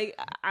 Because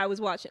I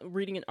was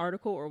reading an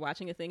article or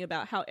watching a thing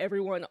about how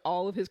everyone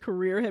all of his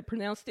career had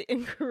pronounced it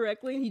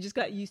incorrectly, and he just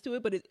got used to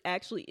it. But it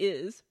actually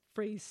is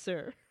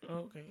Fraser.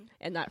 Okay.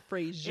 And not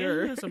Fraser.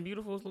 And he has some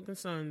beautiful looking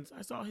sons.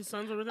 I saw his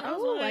sons over there.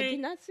 I did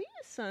not see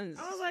his sons.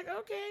 I was like,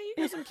 okay, you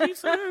got some cute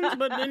sons.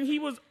 But then he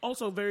was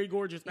also very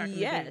gorgeous back in the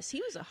day. Yes,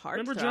 he was a heartthrob.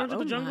 Remember George of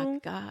the Jungle? My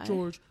God.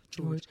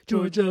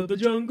 George of the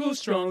Jungle,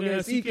 strong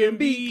as he can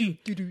be.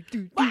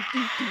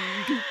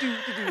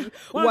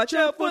 Watch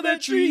out for that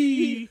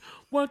tree.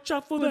 Watch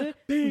out for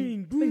that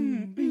bang,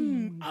 boom,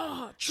 boom.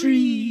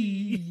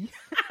 Tree.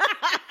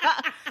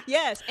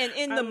 Yes, and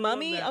in The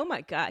Mummy, oh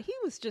my God, he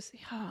was just.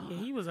 Yeah,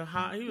 he was a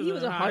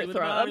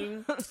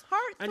heartthrob. Heartthrob.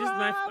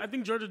 I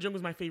think George of the Jungle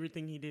was my favorite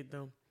thing he did,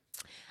 though.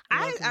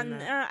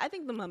 I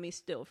think The Mummy's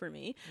still for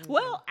me. Okay.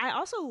 Well, I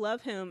also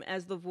love him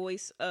as the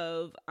voice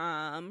of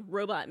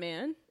Robot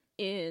Man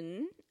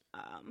in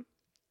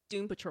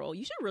Doom Patrol.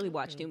 You should really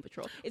watch Doom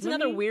Patrol. It's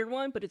another weird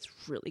one, but it's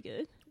really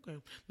good. Okay.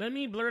 Let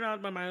me blurt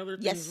out my other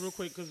things real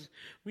quick because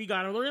we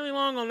got really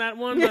long on that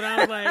one, but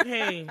I was like,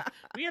 hey,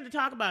 we had to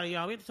talk about it,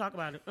 y'all. We had to talk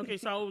about it. Okay,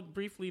 so I'll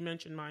briefly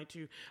mention mine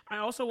too. I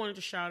also wanted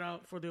to shout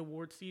out for the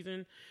award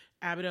season,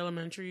 Abbott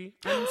Elementary.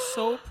 I'm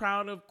so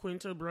proud of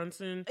Quinta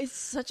Brunson. It's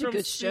such a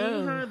good show.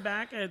 Seeing her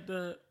back at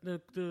the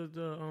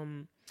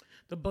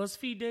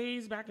BuzzFeed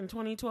days back in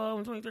 2012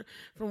 and 2013,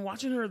 from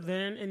watching her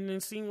then and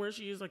then seeing where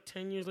she is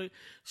 10 years later,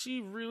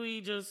 she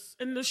really just,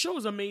 and the show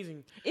is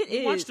amazing.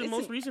 We watched the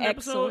most recent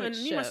episode and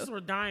me and my sister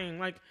were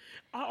dying.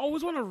 I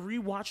always want to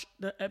rewatch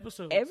the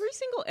episodes. Every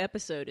single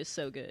episode is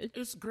so good.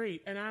 It's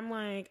great. And I'm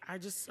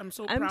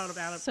so proud of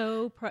Abbott.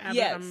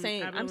 Yeah,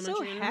 same. I'm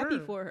so happy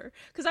for her.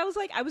 Because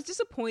I was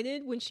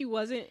disappointed when she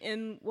wasn't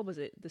in, what was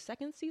it, the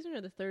second season or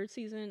the third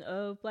season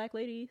of Black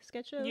Lady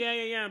Sketch Show?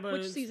 Yeah. But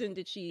which season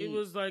did she? It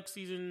was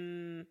season.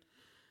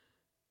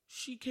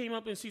 She came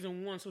up in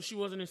season 1, so she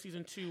wasn't in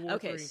season 2 or 3.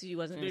 Okay, so she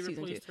wasn't in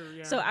season 2. Her,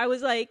 yeah. So I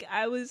was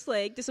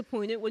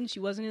disappointed when she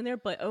wasn't in there,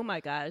 but oh my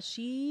gosh,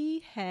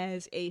 she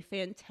has a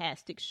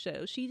fantastic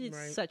show. She did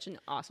such an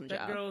awesome job.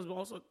 That girl is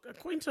also,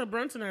 Quinta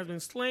Brunson has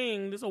been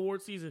slaying this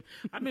award season.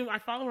 I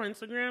follow her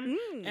Instagram,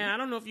 and I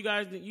don't know if you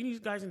guys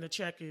need to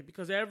check it,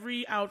 because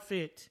every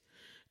outfit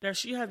that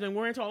she has been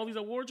wearing to all these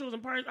award shows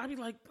and parties, I'd be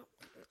like,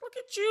 look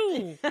at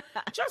you,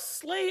 just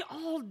slay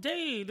all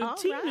day. The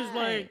team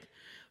is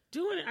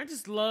doing it. I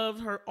just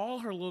love all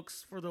her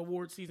looks for the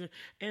award season,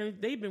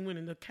 and they've been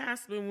winning. The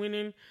cast's been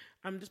winning.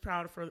 I'm just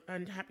proud of her.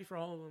 I'm happy for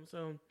all of them.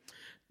 So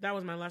that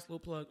was my last little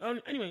plug.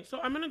 Anyway, so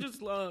I'm gonna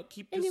just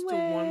keep this to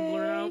one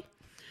blur out.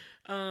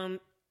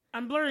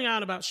 I'm blurring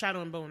out about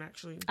Shadow and Bone,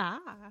 actually.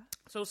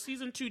 So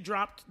season 2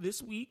 dropped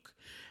this week,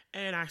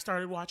 and I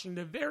started watching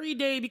the very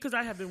day because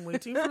I have been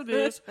waiting for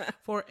this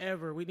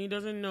forever. Whitney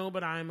doesn't know,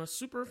 but I'm a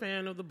super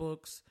fan of the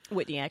books.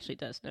 Whitney actually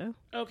does know.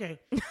 Okay.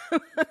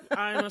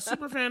 I'm a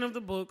super fan of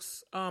the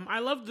books. I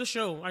love the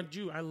show. I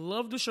do. I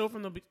love the show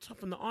from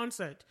the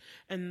onset.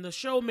 And the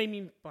show made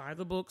me buy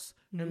the books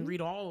and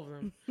read all of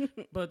them.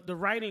 But the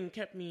writing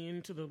kept me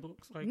into the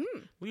books.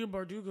 Leah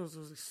Bardugo is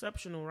an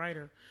exceptional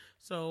writer.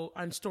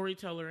 And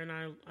storyteller, and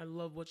I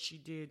love what she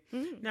did.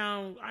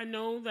 Now, I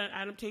know that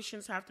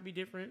adaptations have to be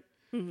different.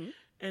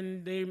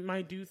 And they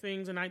might do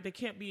things, and they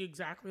can't be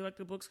exactly like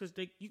the books because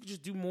you could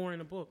just do more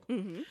in a book.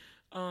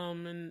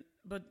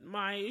 But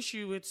my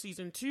issue with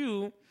season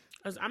 2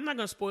 I'm not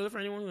going to spoil it for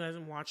anyone who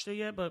hasn't watched it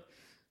yet, but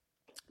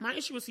my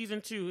issue with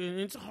season 2, and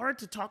it's hard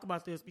to talk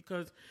about this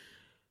because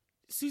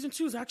season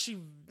 2 is actually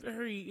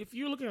very, if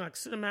you're looking like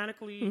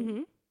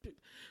cinematically,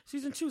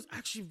 season 2 is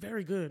actually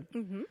very good.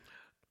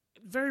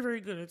 Very, very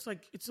good.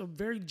 It's a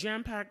very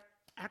jam-packed,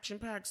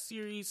 action-packed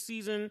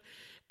season,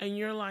 and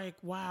you're like,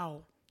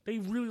 wow, they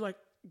really like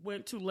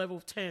went to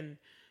level 10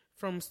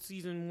 from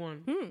season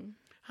 1.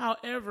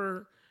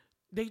 However,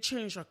 they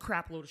changed a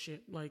crap load of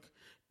shit. Like,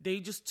 they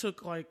just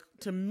took, like,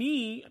 to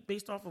me,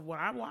 based off of what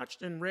I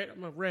watched and read,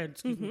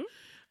 excuse me,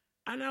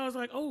 and I was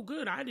like, oh,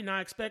 good. I did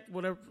not expect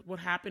what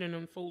happened and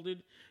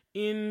unfolded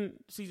in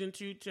season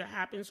 2 to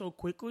happen so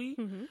quickly.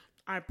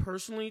 I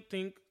personally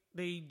think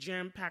they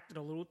jam-packed it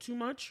a little too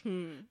much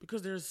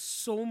because there's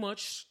so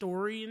much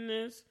story in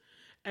this.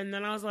 And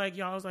then I was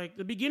like,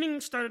 the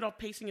beginning started off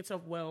pacing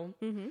itself well,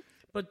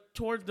 but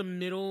towards the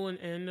middle and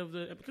end of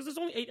because there's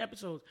only 8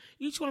 episodes.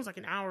 Each one's like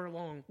an hour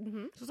long.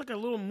 So it's like a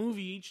little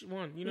movie each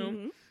one, you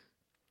know?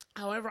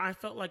 However, I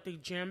felt like they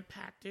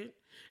jam-packed it,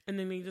 and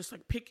then they just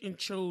like pick and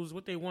chose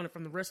what they wanted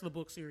from the rest of the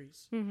book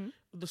series.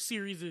 The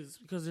series is,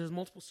 because there's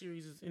multiple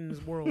series in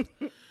this world.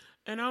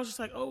 And I was just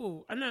like,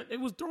 oh, and it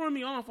was throwing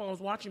me off while I was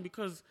watching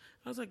because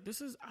I was like,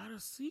 this is out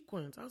of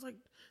sequence. I was like,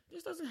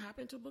 this doesn't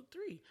happen until book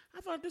 3.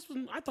 I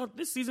thought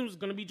this season was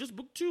going to be just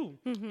book 2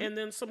 and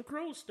then some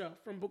Crow stuff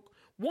from book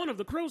 1 of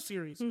the Crow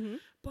series.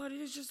 But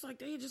it's just like,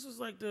 they just was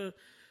like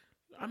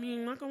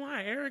not gonna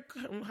lie, Eric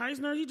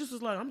Heisner, he just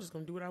was like, I'm just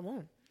going to do what I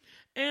want.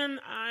 And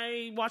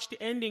I watched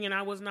the ending and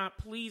I was not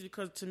pleased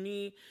because to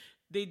me,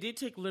 they did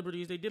take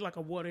liberties. They did like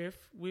a what if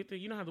with it.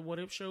 You know how the what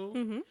if show?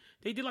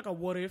 They did like a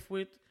what if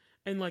with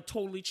and like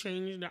totally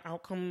changed the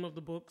outcome of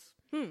the books.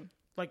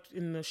 Like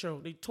in the show,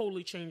 they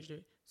totally changed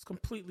it. It's a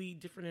completely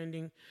different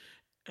ending.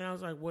 And I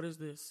was like, what is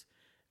this?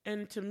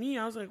 And to me,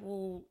 I was like,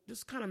 well,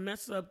 this kind of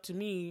messes up to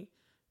me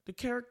the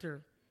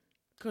character.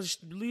 Because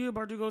Leah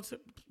Bardugo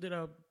did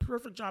a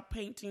perfect job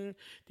painting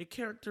the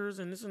characters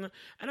and this and that.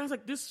 And I was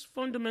like, this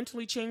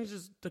fundamentally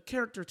changes the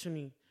character to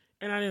me.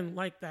 And I didn't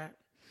like that.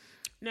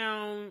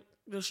 Now,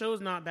 the show is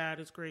not bad.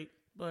 It's great.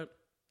 But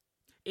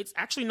it's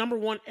actually number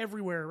 1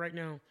 everywhere right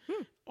now.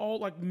 All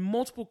like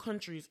multiple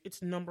countries,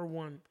 it's number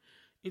 1.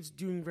 It's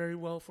doing very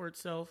well for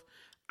itself.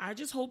 I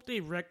just hope they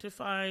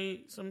rectify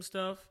some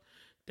stuff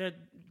that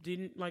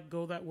didn't like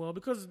go that well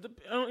because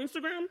on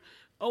Instagram,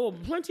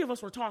 plenty of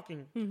us were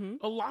talking.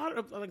 A lot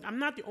of like, I'm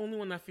not the only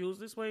one that feels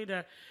this way.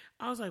 That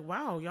I was like,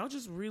 wow, y'all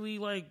just really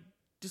like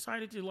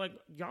decided to like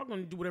y'all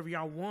gonna do whatever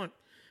y'all want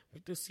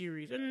with this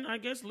series. And I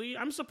guess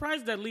I'm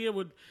surprised that Leah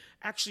would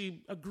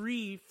actually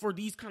agree for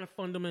these kind of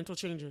fundamental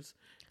changes.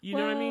 You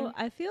know what I mean?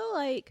 I feel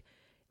like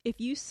if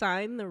you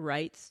sign the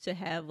rights to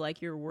have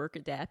like your work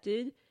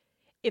adapted,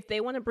 if they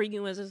want to bring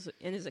you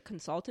in as a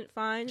consultant,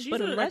 fine. She's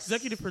an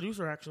executive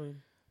producer, actually.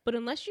 But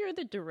unless you're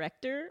the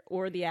director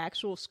or the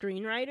actual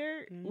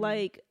screenwriter,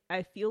 like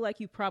I feel like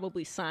you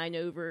probably sign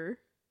over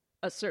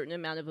a certain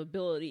amount of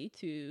ability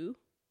to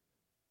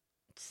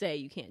say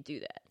you can't do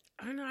that.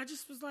 I know. I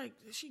just was like,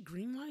 did she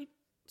greenlight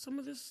some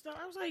of this stuff?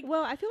 I was like,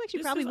 well, I feel like she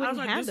probably wouldn't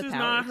have the power. This is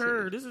not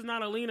her. This is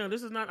not Alina.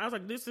 This is not. I was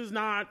like, this is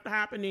not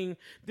happening.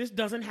 This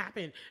doesn't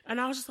happen.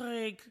 And I was just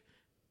like,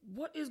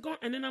 what is going?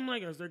 And then I'm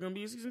like, is there going to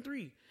be a season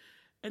 3?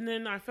 And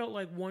then I felt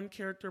like one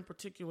character in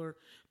particular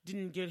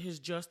didn't get his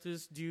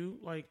justice due.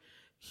 Like,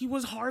 he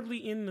was hardly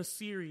in the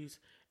series.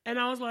 And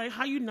I was like,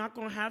 how you not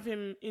going to have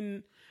him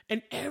in,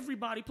 and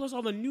everybody, plus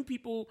all the new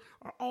people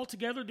are all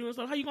together doing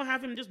stuff. How you going to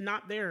have him just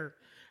not there?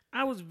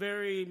 I was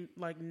very,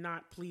 like,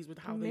 not pleased with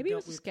how they dealt with it. Maybe it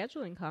was a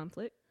scheduling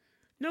conflict.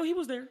 No, he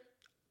was there.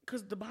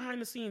 Because the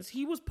behind the scenes,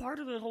 he was part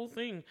of the whole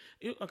thing.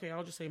 Okay,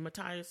 I'll just say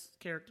Matthias'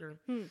 character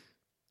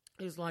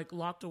is like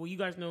locked away. You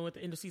guys know at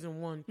the end of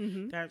season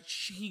 1 that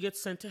he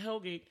gets sent to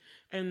Hellgate,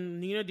 and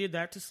Nina did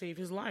that to save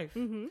his life.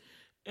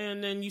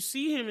 And then you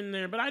see him in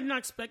there, but I did not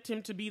expect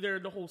him to be there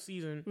the whole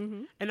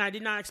season, and I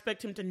did not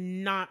expect him to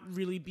not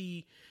really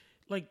be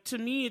like. To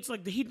me, it's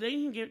like they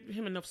didn't give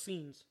him enough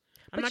scenes.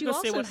 I'm but not you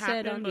say also what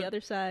said happened, on the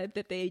other side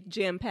that they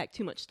jam-packed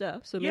too much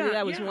stuff. So maybe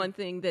that was one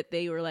thing that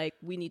they were like,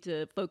 we need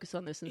to focus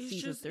on this in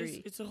season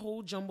 3. It's a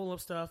whole jumble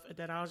of stuff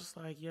that I was just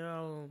like,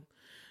 yo,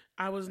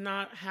 I was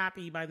not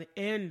happy by the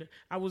end.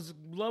 I was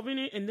loving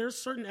it. And there's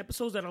certain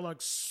episodes that are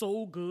like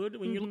so good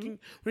when you're looking,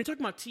 when you're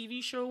talking about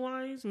TV show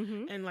wise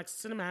and like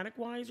cinematic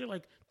wise, you're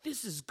like,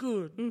 this is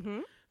good.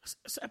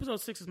 Episode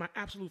 6 is my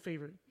absolute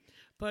favorite.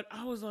 But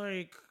I was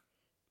like,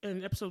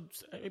 and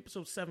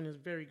episode 7 is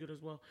very good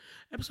as well.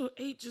 Episode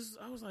 8,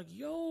 I was like,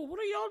 yo, what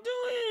are y'all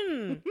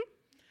doing?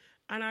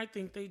 And I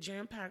think they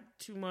jam-packed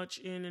too much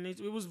in, and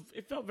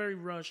it felt very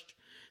rushed.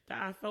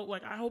 That I felt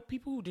like, I hope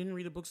people who didn't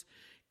read the books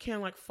can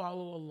like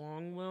follow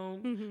along well,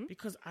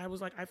 because I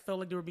felt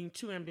like they were being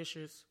too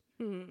ambitious.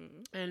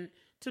 And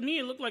to me,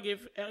 it looked like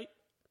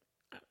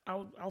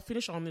I'll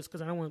finish on this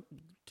because I don't want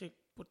to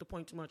put the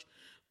point too much.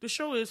 The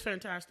show is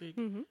fantastic.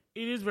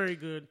 It is very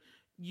good.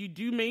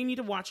 You may need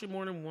to watch it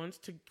more than once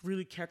to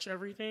really catch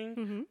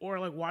everything, or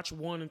like watch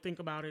one and think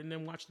about it, and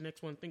then watch the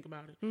next one and think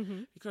about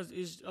it, because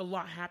a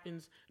lot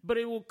happens. But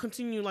it will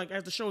continue, like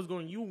as the show is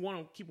going, you want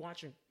to keep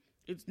watching.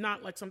 It's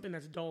not like something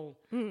that's dull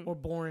or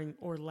boring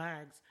or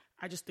lags.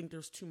 I just think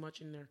there's too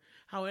much in there.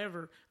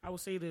 However, I will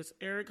say this.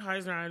 Eric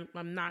Heisner,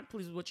 I'm not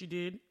pleased with what you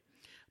did.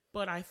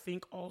 But I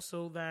think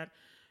also that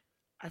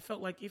I felt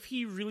like if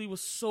he really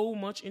was so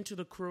much into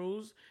the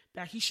Crows,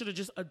 that he should have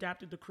just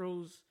adapted the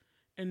Crows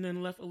and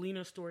then left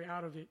Alina's story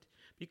out of it.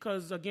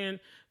 Because, again,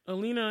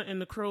 Alina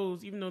and the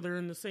Crows, even though they're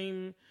in the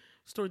same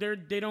story,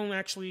 they don't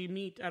actually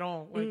meet at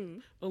all. Like,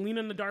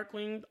 Alina and the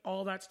Darkling,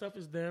 all that stuff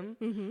is them.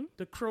 Mm-hmm.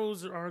 The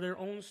Crows are their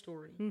own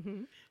story.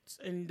 Mm-hmm.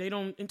 And they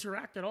don't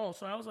interact at all.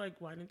 So I was like,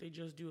 why didn't they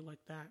just do it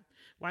like that?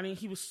 Why didn't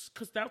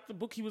because that's the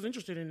book he was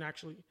interested in,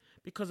 actually,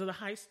 because of the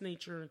heist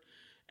nature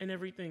and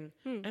everything.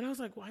 And I was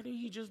like, why didn't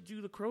he just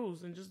do the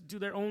Crows and just do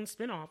their own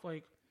spinoff?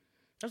 Like,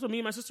 that's what me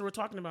and my sister were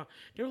talking about.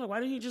 They were like, why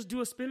didn't he just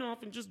do a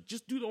spinoff and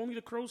just do only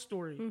the Crow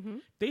story? Mm-hmm.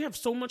 They have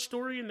so much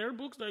story in their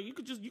books that you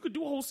could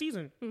do a whole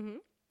season. Mm-hmm.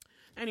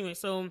 Anyway,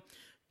 so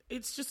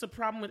it's just a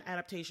problem with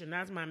adaptation.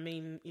 That's my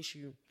main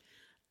issue.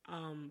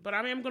 But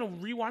I am going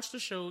to rewatch the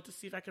show to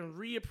see if I can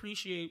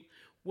reappreciate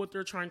what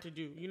they're trying to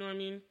do. You know what I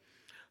mean?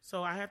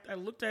 So I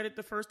looked at it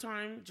the first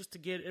time just to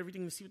get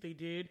everything to see what they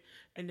did,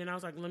 and then I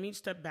was like, let me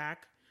step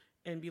back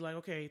and be like,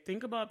 okay,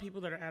 think about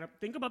people that are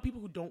think about people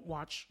who don't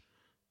watch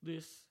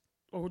this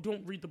or who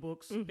don't read the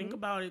books. Mm-hmm. Think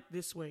about it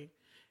this way.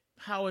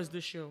 How is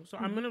this show? So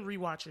I'm going to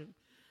rewatch it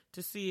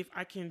to see if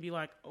I can be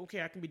like,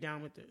 okay, I can be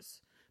down with this.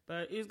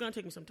 But it's going to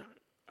take me some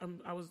time.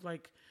 I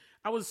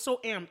was so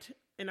amped,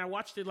 and I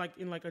watched it like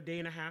in like a day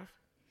and a half.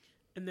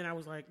 And then I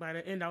was like, by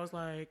the end, I was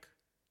like,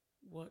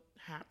 what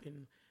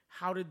happened?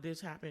 How did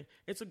this happen?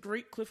 It's a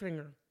great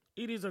cliffhanger.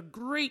 It is a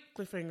great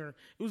cliffhanger.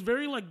 It was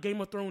very like Game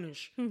of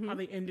Thrones-ish how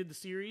they ended the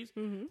series.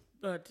 Mm-hmm.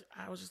 But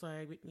I was just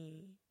like,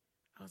 Whitney,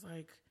 I was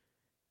like,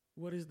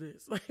 what is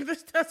this? Like,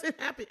 this doesn't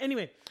happen.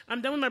 Anyway,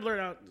 I'm done with my blurt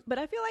out. But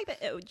I feel like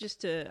that,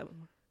 just to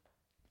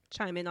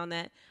chime in on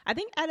that, I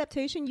think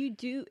adaptation,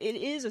 it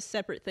is a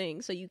separate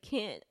thing. So you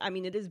can't, I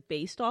mean, it is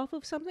based off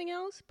of something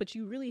else, but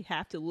you really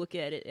have to look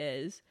at it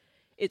as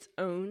its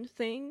own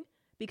thing,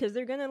 because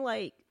they're going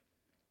to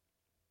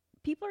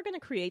people are going to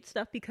create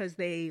stuff because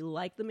they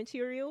like the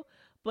material,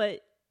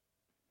 but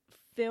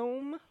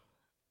film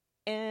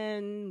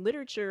and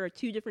literature are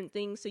two different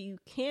things, so you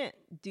can't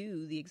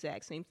do the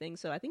exact same thing.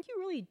 So I think you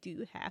really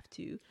do have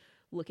to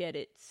look at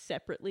it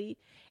separately.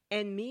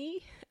 And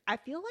I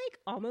feel like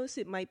almost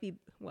it might be,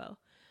 well,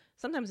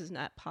 sometimes it's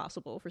not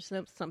possible for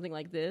something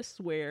like this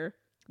where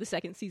the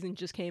second season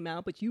just came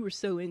out, but you were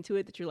so into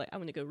it that you're like, I'm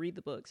going to go read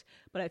the books.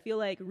 But I feel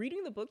like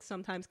reading the books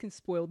sometimes can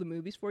spoil the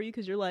movies for you,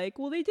 because you're like,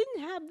 well, they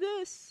didn't have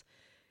this.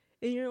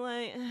 And you're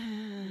like,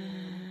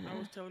 I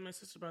was telling my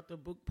sister about the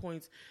book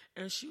points,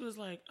 and she was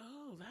like,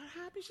 oh,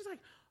 that happened? She's like,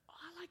 oh,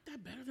 I like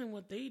that better than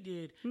what they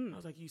did. I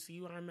was like, you see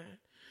what I'm at?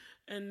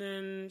 And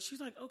then she's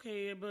like,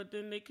 okay, but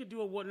then they could do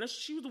a what? And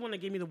she was the one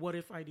that gave me the what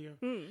if idea.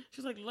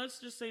 She's like, let's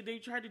just say they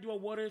tried to do a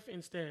what if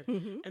instead.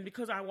 And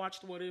because I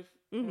watched What If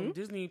on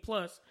Disney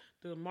Plus,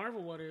 the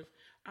Marvel What If,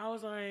 I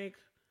was like,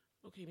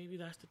 okay, maybe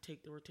that's the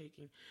take that we're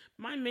taking.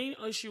 My main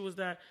issue was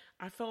that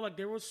I felt like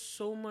there was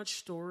so much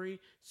story,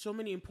 so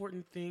many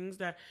important things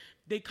that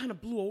they kind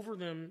of blew over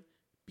them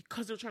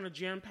because they're trying to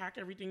jam-pack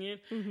everything in.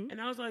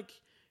 And I was like,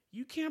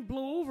 you can't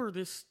blow over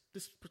this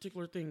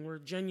particular thing, or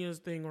Jenya's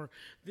thing, or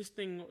this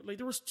thing. Like,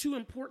 there was too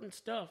important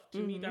stuff to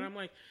me that I'm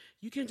like,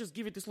 you can't just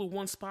give it this little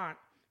one spot.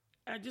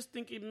 I just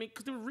think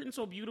because they were written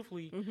so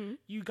beautifully,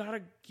 you got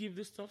to give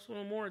this stuff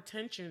some more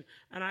attention.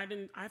 And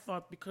I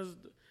thought because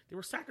they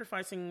were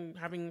sacrificing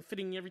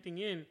fitting everything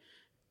in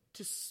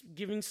to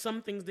giving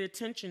some things the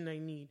attention they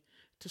need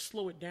to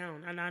slow it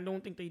down. And I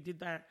don't think they did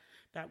that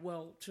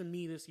well to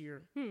me this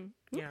year.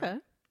 Yeah. Okay.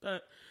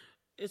 But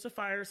it's a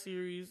fire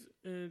series.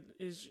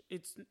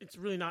 It's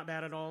really not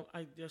bad at all.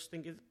 I just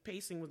think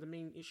pacing was the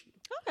main issue.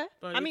 Okay.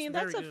 But I mean,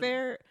 that's a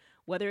fair,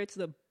 whether it's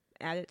the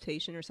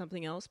adaptation or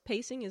something else,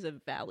 pacing is a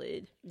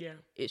valid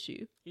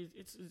issue.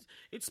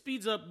 It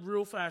speeds up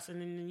real fast,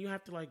 and then you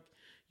have to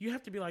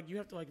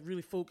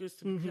really focus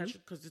to catch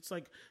it, because it's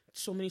like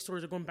so many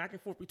stories are going back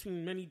and forth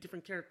between many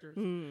different characters.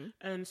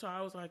 And so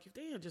I was like, if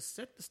they had just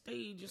set the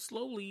stage just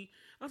slowly,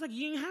 I was like,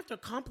 you didn't have to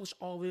accomplish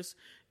all this.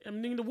 I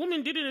mean, the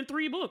woman did it in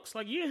 3 books.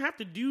 Like, you didn't have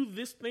to do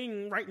this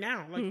thing right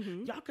now. Like,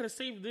 y'all could have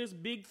saved this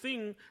big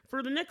thing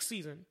for the next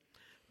season.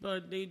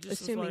 But they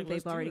just assuming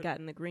they've already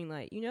gotten the green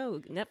light. You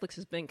know, Netflix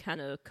has been kind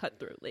of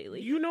cutthroat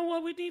lately. You know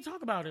what? We need to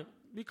talk about it,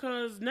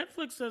 because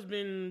Netflix has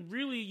been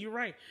really. You're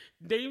right.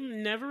 They've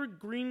never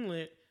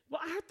greenlit.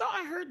 Well,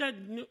 I heard that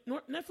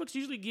Netflix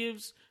usually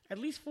gives at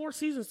least 4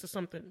 seasons to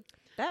something.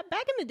 That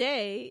back in the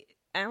day,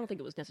 I don't think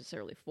it was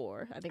necessarily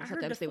 4. I think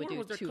sometimes they would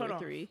do 2 or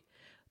 3.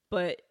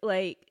 But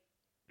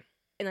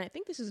and I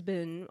think this has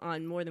been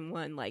on more than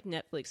one, like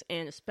Netflix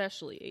and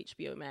especially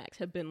HBO Max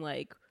have been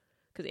like.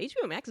 Because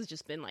HBO Max has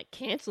just been, like,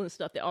 canceling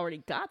stuff that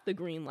already got the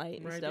green light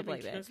and stuff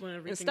like that.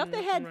 And stuff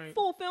that had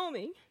full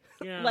filming.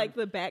 Yeah. Like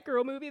the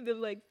Batgirl movie, they're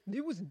like,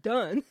 it was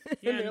done.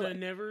 Yeah, and the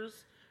Nevers,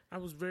 I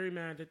was very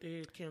mad that they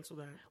had canceled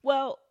that.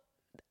 Well,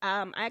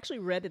 I actually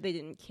read that they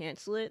didn't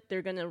cancel it.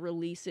 They're going to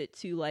release it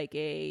to, like,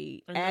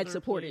 a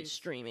ad-supported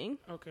streaming.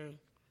 Okay.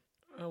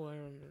 Oh, I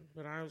remember.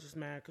 But I was just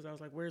mad because I was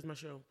like, "Where's my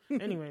show?"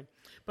 Anyway,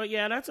 but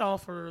yeah, that's all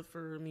for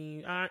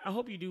me. I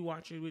hope you do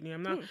watch it, Whitney.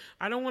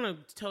 I don't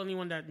want to tell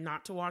anyone that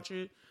not to watch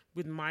it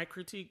with my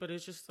critique, but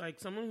it's just like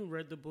someone who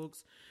read the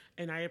books,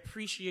 and I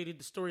appreciated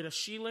the story that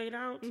she laid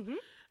out.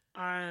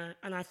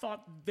 I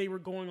thought they were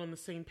going on the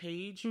same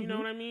page. You know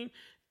what I mean?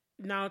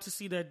 Now to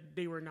see that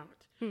they were not.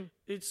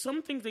 It's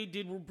some things they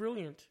did were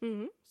brilliant.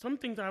 Some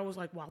things I was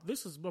like, wow,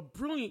 this is a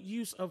brilliant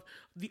use of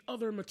the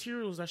other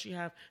materials that she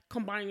have,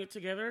 combining it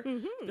together.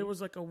 There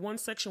was like one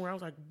section where I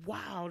was like,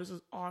 wow, this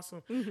is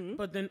awesome.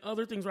 But then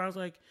other things where I was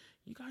like,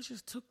 you guys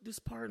just took this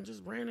part and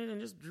just ran it and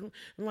just drew,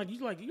 and like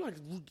you I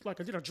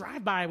did a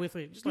drive by with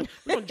it, just like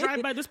we're gonna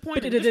drive by this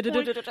point and this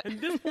point and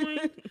this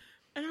point,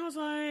 and I was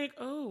like,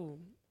 oh,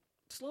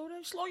 slow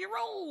your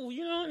roll,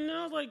 you know. And then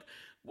I was like,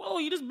 whoa,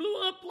 you just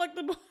blew up like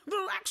the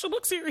actual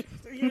book series.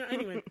 You know,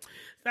 anyway,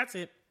 that's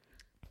it.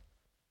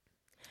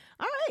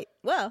 All right.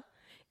 Well,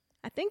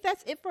 I think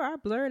that's it for our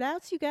blurred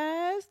outs, you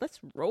guys. Let's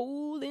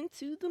roll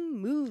into the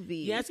movie.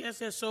 Yes.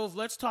 So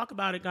let's talk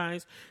about it,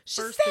 guys.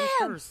 Shazam! First things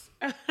first.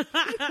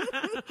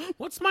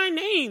 What's my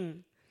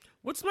name?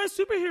 What's my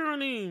superhero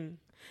name?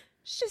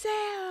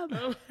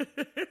 Shazam!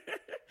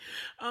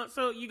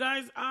 So you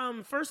guys,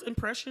 first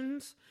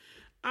impressions.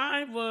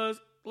 I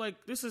was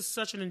like, this is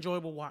such an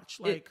enjoyable watch.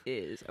 Like, it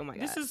is. Oh my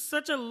god. This is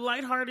such a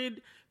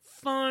lighthearted,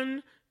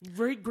 fun,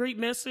 great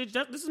message.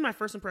 This is my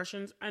first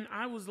impressions, and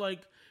I was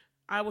like,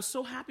 I was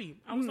so happy.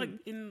 I was like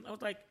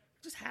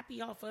just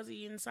happy, all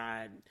fuzzy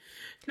inside.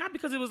 Not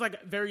because it was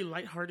like very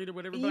lighthearted or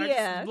whatever, but I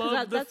just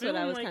loved the that's film.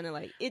 what I was kind of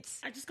like.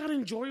 I just got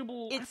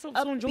enjoyable. I felt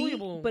upbeat, so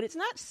enjoyable. but it's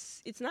not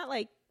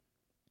like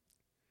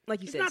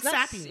you said, it's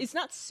not sappy. It's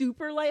not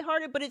super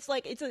lighthearted, but it's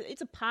like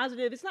it's a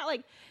positive. It's not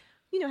like,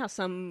 you know how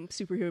some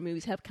superhero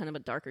movies have kind of a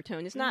darker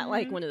tone. It's not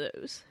like one of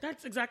those.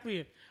 That's exactly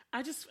it.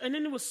 And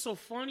then it was so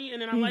funny,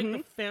 and then I like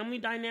the family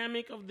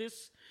dynamic of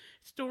this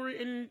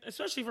story, and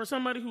especially for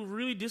somebody who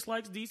really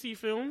dislikes DC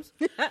films,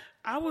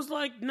 I was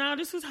like, nah,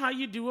 this is how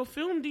you do a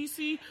film,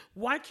 DC.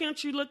 Why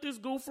can't you let this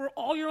go for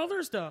all your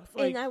other stuff?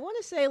 Like, and I want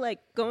to say, like,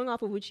 going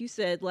off of what you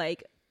said,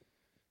 like,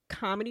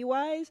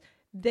 comedy-wise,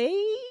 they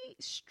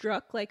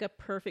struck, like, a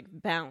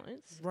perfect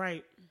balance.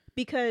 Right.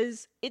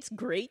 Because it's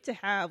great to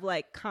have,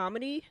 like,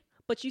 comedy,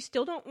 but you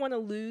still don't want to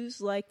lose,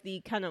 like,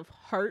 the kind of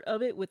heart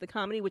of it with the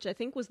comedy, which I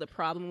think was the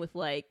problem with,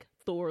 like,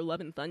 Thor Love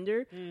and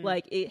Thunder.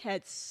 Like, it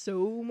had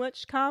so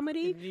much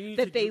comedy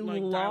that they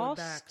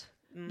lost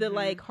the,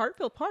 like,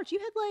 heartfelt parts. You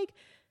had, like,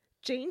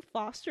 Jane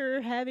Foster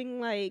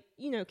having, like,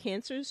 you know,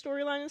 cancer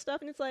storyline and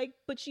stuff, and it's like,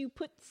 but you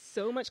put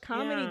so much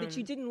comedy that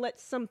you didn't let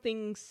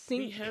something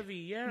sink. Be heavy,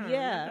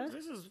 yeah.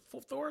 This is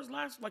Thor's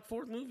last, like,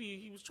 fourth movie.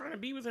 He was trying to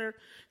be with her.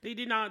 They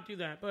did not do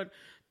that. But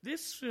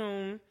this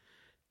film,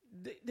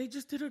 they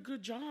just did a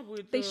good job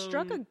with... They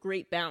struck a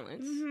great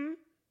balance.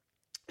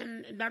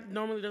 And that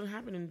normally doesn't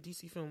happen in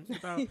DC films,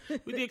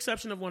 with the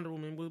exception of Wonder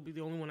Woman, will be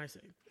the only one I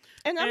say.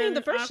 And I mean,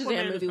 the first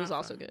Shazam movie was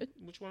also good.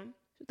 Which one?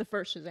 The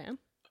first Shazam.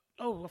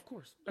 Oh, of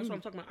course. That's what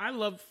I'm talking about. I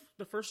love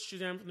the first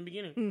Shazam from the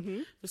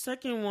beginning. The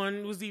second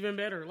one was even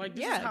better. Like,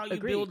 this is how you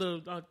build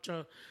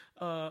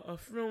a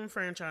film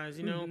franchise,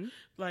 you know?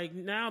 Like,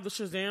 now the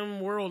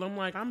Shazam world, I'm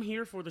like, I'm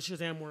here for the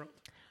Shazam world.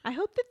 I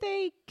hope that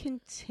they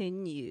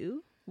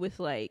continue with,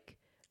 like,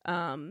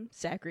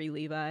 Zachary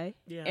Levi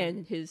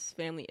and his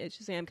family at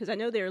Shazam, because I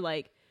know they're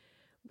like,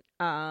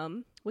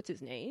 what's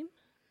his name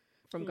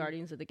from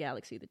Guardians of the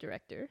Galaxy, the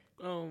director?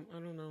 Oh, I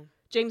don't know.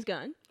 James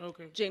Gunn.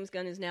 Okay. James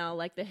Gunn is now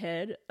like the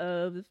head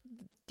of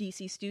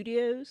DC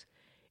Studios,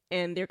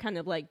 and they're kind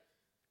of like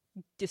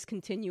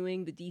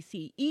discontinuing the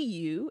DC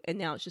EU, and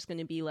now it's just going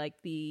to be like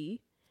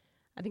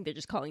I think they're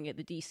just calling it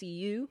the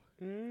DCU.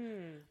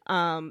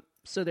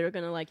 So they're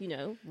going to, like, you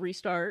know,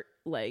 restart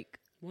like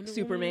Wonder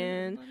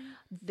Superman.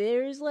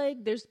 There's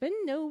been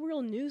no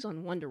real news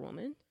on Wonder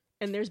Woman,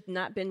 and there's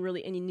not been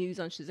really any news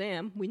on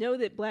Shazam. We know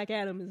that Black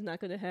Adam is not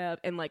going to have,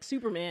 and like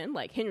Superman,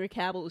 like Henry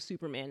Cavill as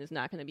Superman is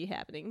not going to be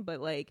happening,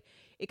 but like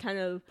it kind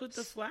of... But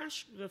the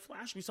Flash,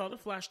 we saw the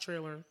Flash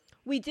trailer.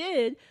 We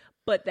did,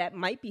 but that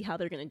might be how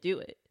they're going to do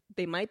it.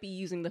 They might be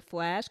using the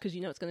Flash, because,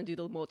 you know, it's going to do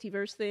the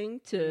multiverse thing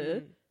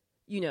to...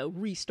 you know,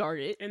 restart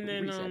it. And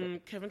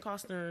then Kevin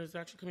Costner is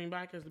actually coming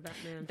back as the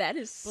Batman. That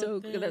is so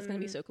good. That's going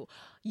to be so cool.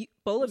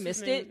 Bola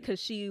missed it because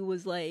she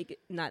was, like,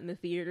 not in the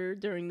theater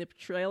during the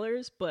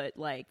trailers, but,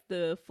 like,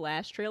 the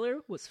Flash trailer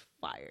was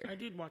fire. I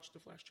did watch the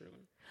Flash trailer.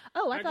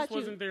 Oh, I thought just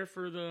wasn't there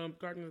for the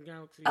Guardians of the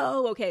Galaxy.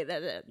 Oh, okay.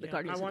 The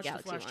Guardians of the Galaxy I watched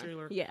the Flash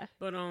trailer. Yeah.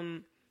 But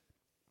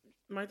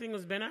my thing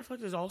was Ben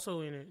Affleck is also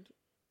in it,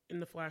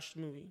 in the Flash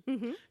movie.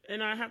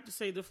 And I have to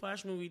say the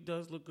Flash movie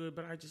does look good,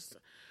 but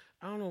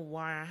I don't know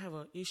why I have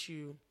an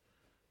issue,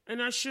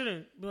 and I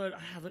shouldn't, but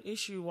I have an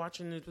issue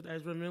watching this with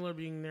Ezra Miller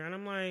being there, and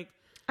I'm like,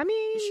 I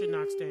mean, he should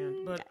not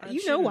stand. But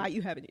you know why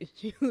you have an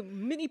issue.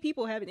 Many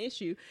people have an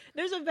issue.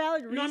 There's a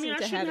valid reason to have an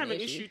issue. I shouldn't have an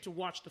issue to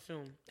watch the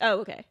film. Oh,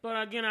 okay. But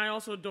again, I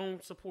also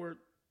don't support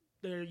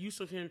their use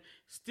of him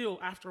still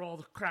after all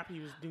the crap he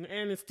was doing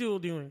and is still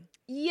doing.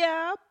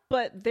 Yeah,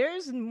 but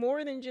there's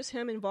more than just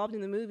him involved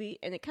in the movie,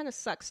 and it kind of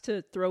sucks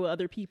to throw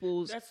other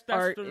people's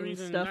art and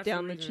stuff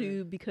down the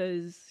tube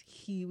because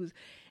he was,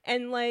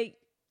 and like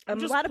a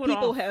lot of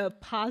people have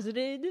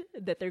posited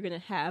that they're gonna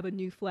have a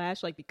new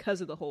Flash, like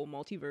because of the whole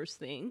multiverse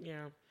thing.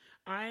 Yeah.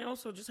 I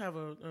also just have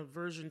a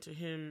aversion to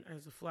him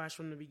as the Flash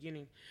from the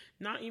beginning.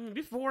 Not even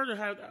before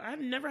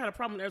I've never had a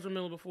problem with Ezra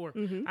Miller before.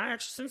 Mm-hmm. I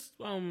actually, since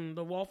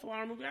the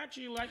Wallflower movie, I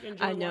actually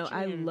enjoyed watching him.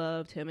 I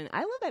loved him, and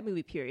I love that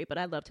movie. Period, but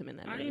I loved him in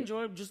that movie.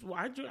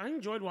 I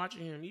enjoyed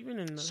watching him, even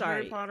in the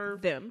Harry Potter.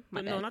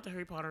 No, not the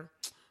Harry Potter.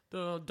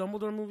 The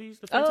Dumbledore movies,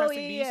 the Fantastic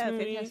Beasts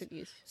movies. Fantastic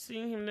Beasts.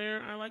 Seeing him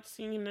there, I liked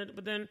seeing him there.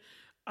 But then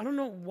I don't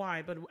know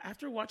why, but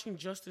after watching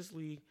Justice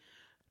League,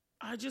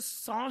 I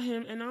just saw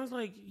him, and I was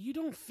like, "You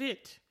don't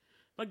fit."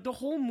 Like, the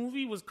whole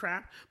movie was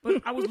crap,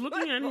 but I was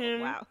looking at him.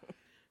 Wow.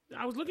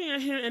 I was looking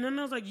at him, and then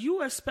I was like,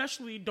 you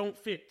especially don't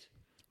fit.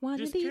 One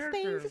of these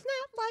things is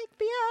not like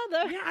the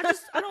other.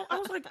 Yeah, I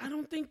was like, I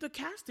don't think the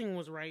casting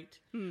was right.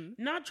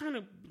 Not trying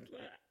to,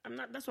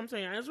 that's what I'm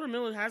saying. Ezra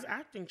Miller has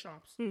acting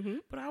chops. Mm-hmm.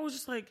 But I was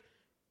just like,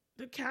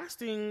 the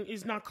casting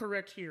is not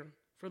correct here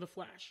for the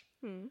Flash.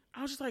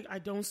 I was just like, I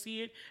don't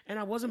see it, and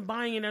I wasn't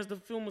buying it as the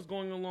film was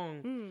going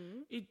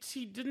along.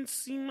 He didn't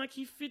seem like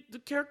he fit the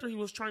character he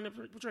was trying to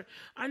portray.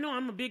 I know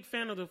I'm a big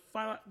fan of the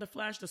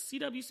Flash, the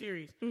CW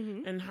series,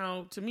 and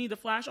how, to me, the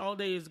Flash all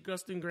day is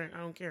Gustin Grant. I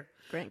don't care.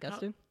 Grant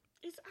Gustin?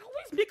 I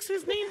always mix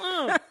his name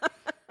up.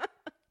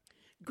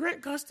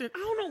 Grant Gustin. I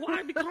don't know why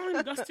I be calling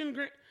him Gustin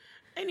Grant.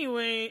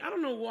 Anyway, I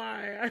don't know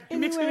why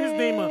I'm mixing his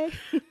name up,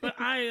 but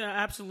I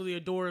absolutely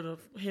adore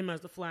him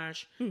as the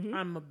Flash. Mm-hmm.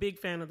 I'm a big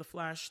fan of the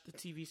Flash, the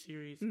TV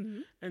series,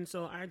 and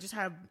so I just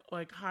have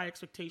like high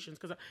expectations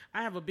because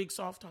I have a big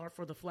soft heart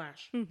for the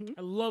Flash. Mm-hmm.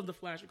 I love the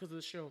Flash because of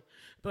the show,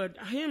 but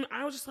him,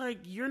 I was just like,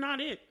 you're not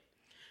it,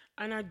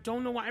 and I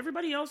don't know why.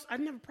 Everybody else, I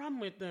didn't have a problem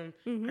with them.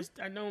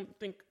 Mm-hmm. I don't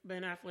think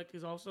Ben Affleck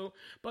is also,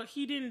 but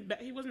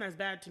he wasn't as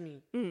bad to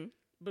me. Mm-hmm.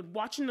 But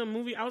watching the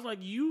movie, I was like,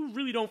 you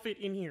really don't fit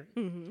in here.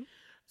 Mm-hmm.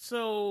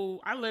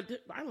 So I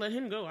let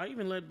him go. I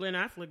even let Ben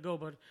Affleck go,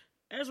 but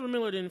Ezra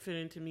Miller didn't fit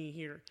into me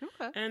here.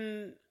 Okay.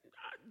 And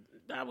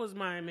that was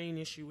my main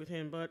issue with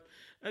him. But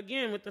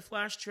again, with the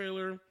Flash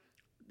trailer,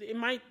 they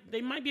might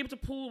be able to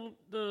pull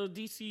the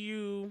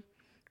DCU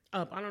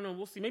up. I don't know.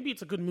 We'll see. Maybe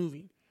it's a good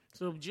movie.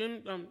 So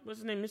Jim, what's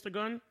his name, Mr.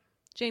 Gunn?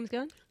 James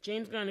Gunn.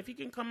 James Gunn. If he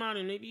can come out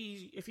and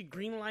maybe if he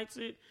greenlights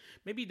it,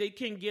 maybe they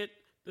can get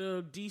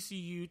the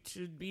DCU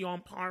to be on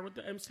par with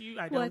the MCU.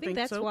 I think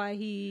that's so. I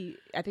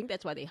think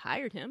that's why they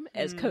hired him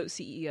as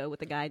co-CEO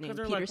with a guy named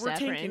Peter Safran. We're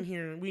tanking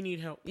here. We need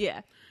help. Yeah.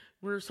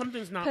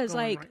 Something's not going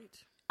right.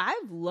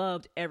 I've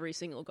loved every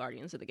single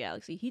Guardians of the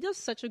Galaxy. He does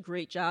such a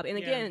great job. And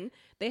again,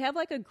 they have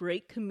like a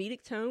great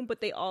comedic tone, but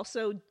they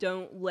also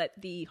don't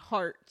let the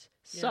heart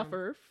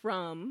suffer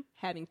from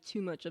having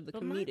too much of the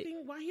comedic. My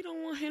thing, why he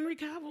don't want Henry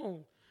Cavill?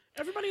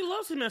 Everybody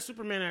loves him as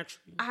Superman,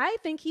 actually. I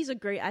think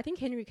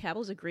Henry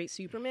Cavill's a great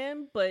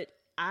Superman, but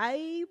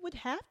I would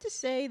have to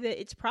say that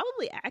it's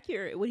probably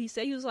accurate what he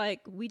said. He was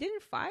like, we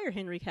didn't fire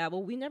Henry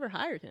Cavill. We never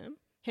hired him.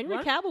 Henry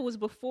Cavill was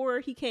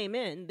before he came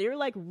in. They're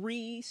like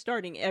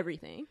restarting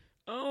everything.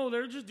 Oh,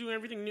 they're just doing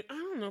everything new. I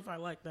don't know if I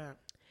like that.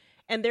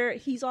 And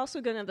he's also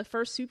going to, the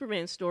first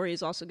Superman story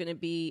is also going to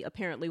be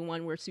apparently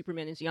one where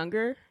Superman is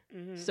younger.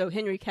 Mm-hmm. So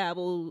Henry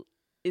Cavill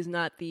is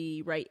not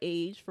the right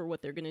age for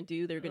what they're going to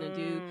do. They're going to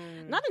do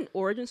not an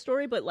origin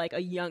story, but like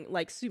a young,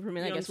 like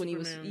Superman, I guess, when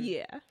Superman. He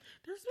was,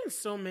 There's been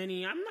so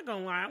many. I'm not going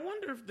to lie. I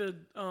wonder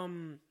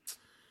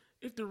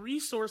if the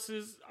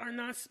resources are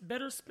not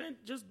better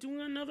spent just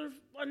doing another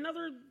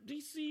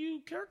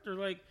DCU character.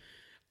 Like,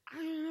 I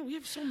don't know. We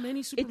have so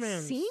many Supermans.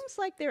 It seems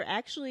like they're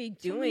actually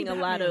doing a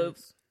lot of,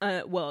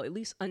 at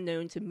least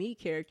unknown to me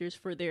characters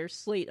for their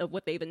slate of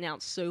what they've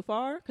announced so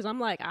far. Because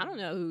I'm like, I don't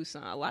know who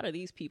a lot of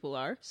these people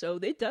are. So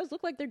it does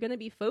look like they're going to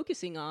be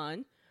focusing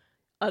on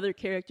other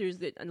characters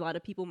that a lot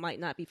of people might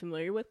not be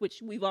familiar with,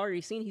 which we've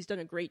already seen he's done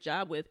a great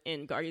job with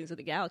in Guardians of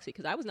the Galaxy.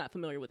 Because I was not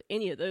familiar with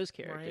any of those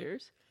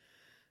characters.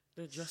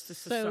 Right. The Justice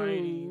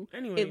Society.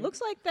 Anyway, it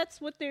looks like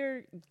that's what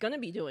they're going to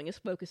be doing, is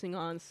focusing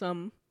on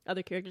some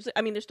other characters.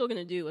 I mean, they're still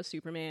going to do a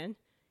Superman,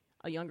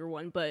 a younger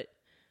one, but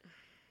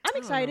I'm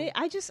excited.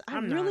 I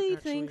really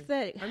think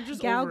that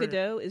Gal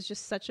Gadot is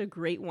just such a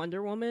great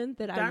Wonder Woman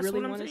that I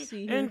really want to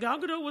see her. And Gal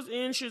Gadot was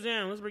in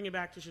Shazam. Let's bring it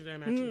back to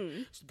Shazam,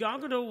 actually. Gal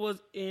Gadot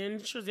was in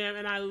Shazam,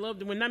 and I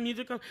loved it. When that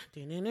music comes...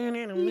 I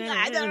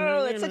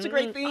know, it's such a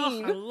great theme.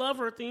 Oh, I love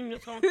her theme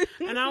song.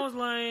 And I was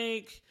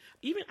like...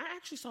 I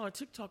actually saw a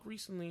TikTok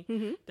recently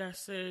that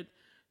said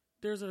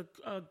there's a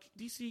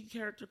DC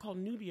character called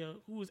Nubia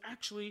who is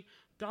actually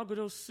Gal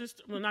Gadot's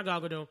sister. Well, not Gal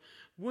Gadot.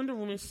 Wonder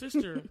Woman's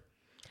sister.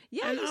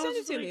 Yeah, you sent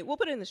it to me. We'll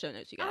put it in the show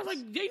notes, you guys. I was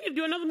like, they need to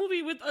do another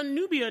movie with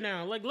Nubia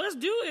now. Like, let's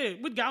do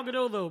it with Gal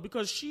Gadot, though,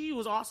 because she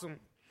was awesome.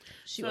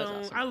 She was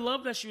awesome. I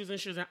love that she was in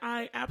Shazam.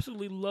 I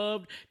absolutely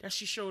loved that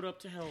she showed up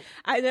to help.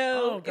 I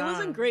know. It was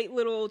a great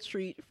little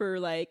treat for,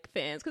 like,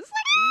 fans. Because it's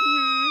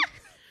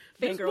like,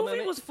 This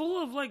movie was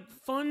full of like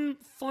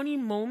funny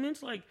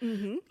moments. Like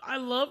I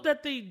love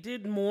that they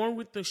did more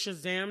with the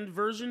Shazam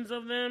versions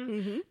of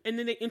them, and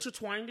then they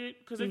intertwined it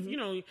because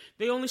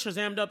they only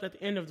Shazammed up at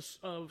the end of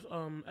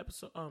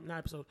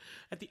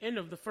at the end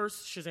of the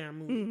first Shazam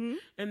movie,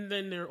 and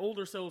then their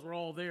older selves were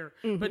all there.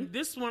 But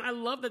this one, I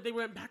love that they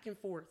went back and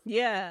forth.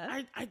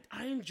 Yeah,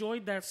 I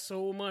enjoyed that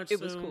so much. It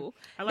was cool.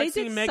 I like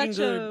seeing Megan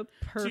Good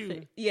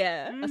too.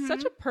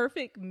 Such a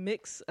perfect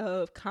mix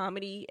of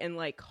comedy and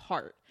like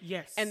heart.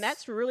 Yes. And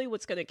that's really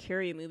what's going to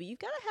carry a movie. You've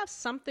got to have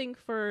something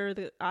for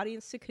the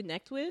audience to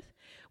connect with,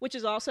 which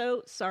is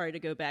also, sorry to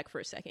go back for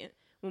a second,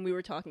 when we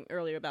were talking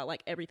earlier about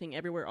like everything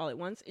everywhere all at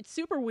once. It's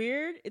super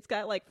weird. It's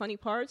got like funny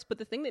parts, but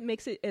the thing that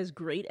makes it as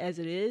great as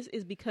it is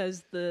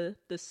because the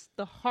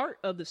heart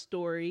of the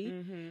story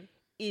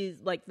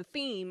is like, the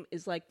theme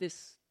is like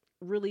this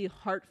really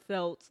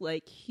heartfelt,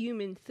 like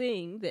human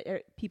thing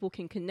that people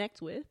can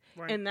connect with.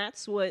 Right. And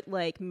that's what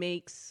like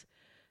makes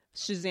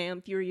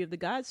Shazam! Fury of the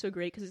Gods so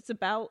great, because it's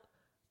about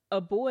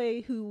a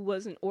boy who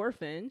was an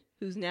orphan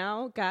who's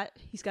now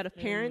he's got a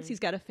parents, he's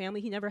got a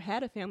family. He never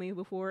had a family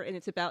before, and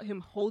it's about him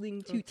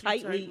holding too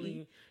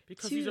tightly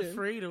because he's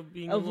afraid of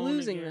being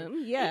losing again.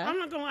 them. Yeah, I'm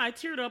not gonna lie, I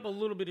teared up a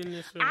little bit in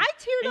this film. I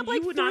teared up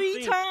like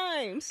 3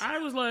 times. I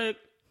was like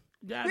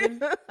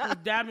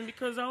dabbing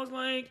because I was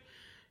like,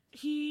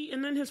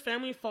 and then his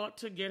family fought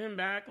to get him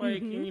back,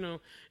 like and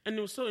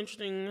it was so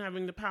interesting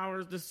having the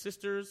powers, the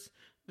sisters,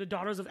 the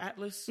daughters of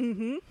Atlas.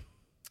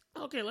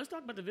 Okay, let's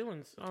talk about the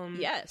villains.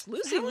 Yes,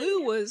 Lucy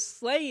Liu was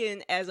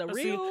slaying as a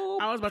real...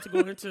 I was about to go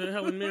into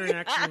Helen Mirren,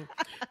 actually.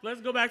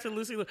 Let's go back to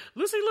Lucy Liu.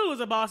 Lucy Liu was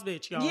a boss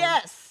bitch, y'all.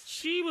 Yes.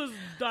 She was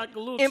like a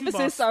little emphasis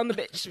too boss. on the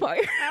bitch part.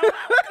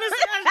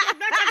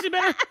 That's actually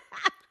better.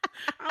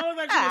 I was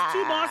like, she was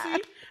too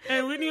bossy,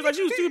 and Whitney was like,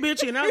 she was too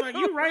bitchy, and I was like,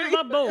 you right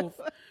about both.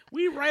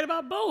 We right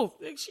about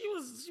both. Like, she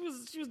was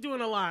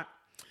doing a lot.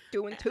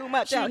 Doing too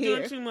much out here.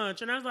 Doing too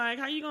much. And I was like,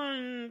 how you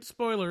going,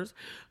 spoilers,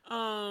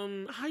 how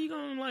you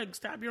going to like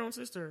stab your own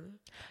sister?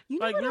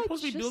 Like, we're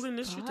supposed to be building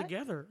this shit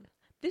together.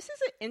 This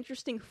is an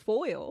interesting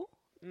foil.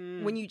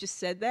 When you just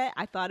said that,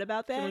 I thought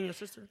about that.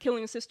 Killing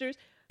your sisters.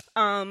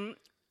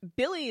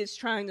 Billy is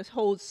trying to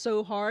hold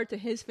so hard to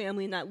his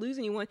family and not lose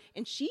anyone,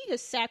 and she has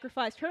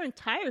sacrificed her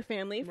entire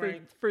family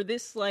for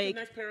this, like...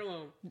 Nice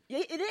parallel.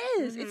 It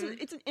is.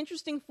 It's an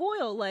interesting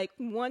foil, like,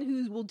 one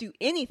who will do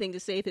anything to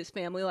save his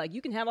family. Like,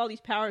 you can have all these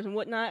powers and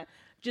whatnot,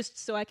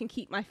 just so I can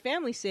keep my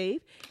family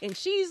safe. And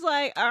she's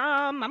like,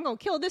 I'm going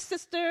to kill this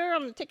sister.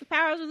 I'm going to take the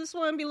powers of this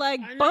one and be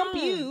like, bump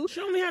you. She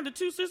only had the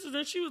 2 sisters,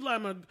 and she was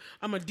like,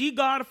 I'm going to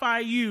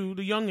de-godify you,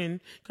 the youngin',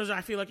 because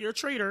I feel like you're a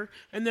traitor,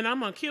 and then I'm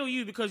going to kill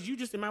you because you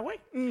just in my way.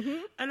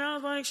 And I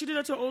was like, she did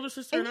that to her older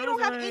sister. And you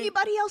don't have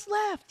anybody else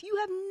left. You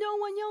have no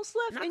one else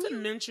left. Not to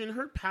mention,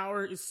 her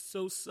power is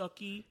so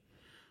sucky.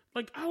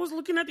 Like, I was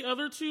looking at the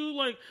other 2,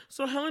 like,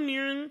 so Helen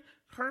Mirren,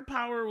 her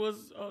power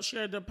was, she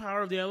had the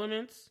power of the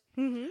elements.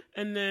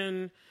 And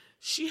then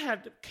she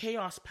had the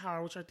chaos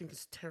power, which I think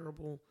is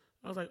terrible.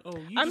 I was like, oh,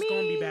 you just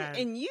gonna be bad.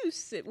 In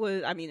use, it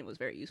was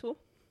very useful.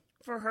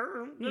 For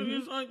her. It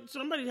was like,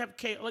 somebody have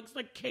it's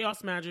like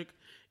chaos magic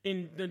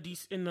in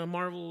the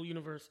Marvel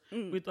universe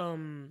with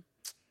our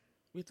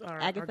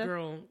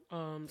girl,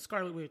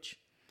 Scarlet Witch.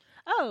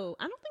 Oh,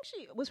 I don't think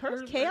she was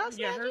hers chaos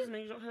magic?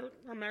 Yeah,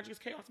 her magic is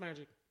chaos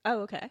magic.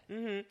 Oh, okay.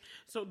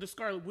 So the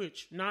Scarlet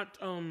Witch, not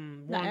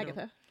Wanda.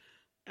 Agatha.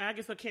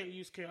 Agatha can't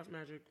use chaos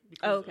magic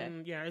because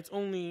it's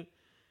only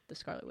the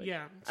Scarlet Witch.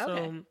 Yeah.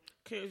 So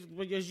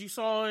as you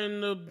saw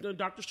in the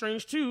Doctor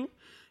Strange 2,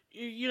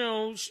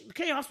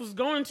 chaos was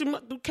going too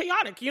much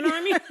chaotic. You know what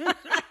I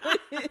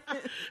mean?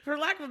 For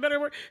lack of a better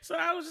word. So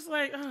I was just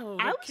like, oh.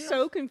 I was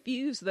so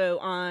confused though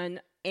on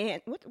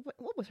Anne.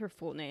 What was her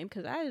full name?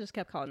 Because I just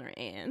kept calling her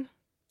Anne.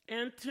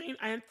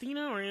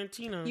 Anthena or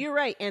Antina? You're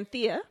right,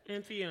 Anthea.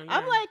 Anthea, yeah.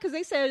 I'm like, because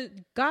they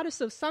said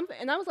goddess of something,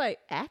 and I was like,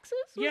 Axis?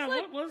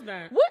 What was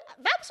that? What?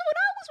 That's what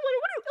I was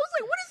wondering. It was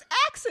like, what is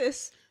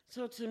Axis?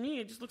 So to me,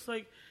 it just looks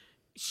like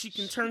she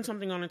can turn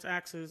something on its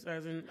axis,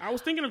 as in, I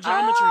was thinking of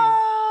geometry.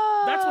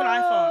 That's what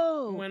I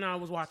thought when I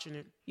was watching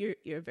it.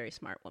 You're a very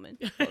smart woman.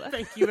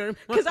 Thank you very much.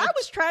 Because I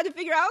was trying to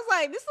figure out, I was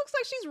like, this looks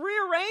like she's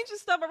rearranging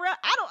stuff around.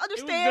 I don't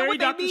understand what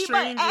they mean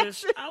by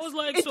axis. I was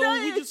like,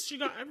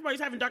 everybody's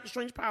having Doctor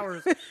Strange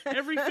powers.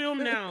 Every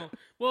film now.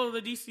 Well,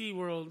 the DC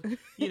world,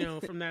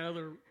 from that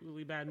other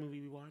really bad movie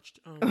we watched,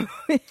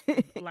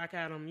 Black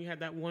Adam, you had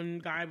that one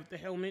guy with the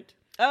helmet.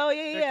 Oh,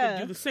 yeah. That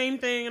could do the same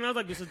thing, and I was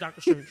like, this is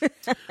Doctor Strange.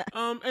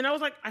 And I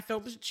was like, I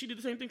felt that she did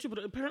the same thing too,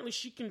 but apparently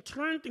she can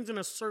turn things in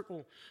a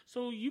circle.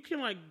 So you can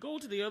like go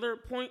to the other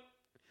point,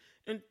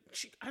 and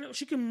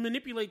she can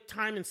manipulate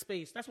time and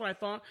space. That's what I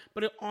thought,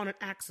 but on an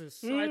axis.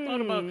 So I thought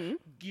about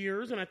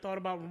gears, and I thought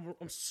about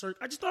I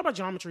just thought about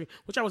geometry,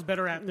 which I was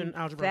better at than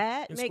algebra.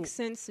 That makes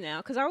sense now,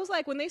 because I was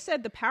like, when they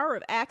said the power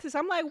of axis,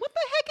 I'm like, what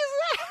the heck is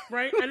that?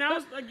 Right, and I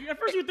was like, at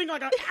first you would think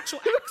like an actual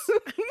axe,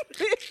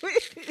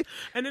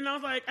 and then I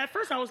was like, at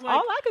first I was like,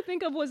 all I could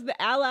think of was the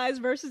Allies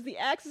versus the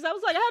Axis. I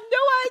was like, I have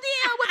no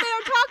idea what they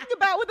are talking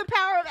about with the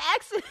power of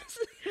axis.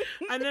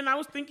 And then I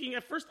was thinking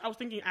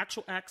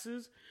actual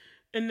axes.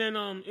 And then,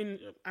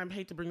 I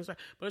hate to bring this back,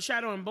 but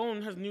Shadow and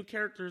Bone has new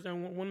characters,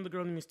 and one of the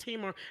girls' name is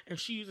Tamar, and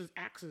she uses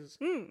axes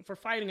for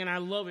fighting, and I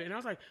love it. And I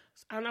was like,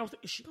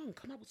 is she going to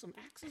come up with some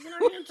axes in her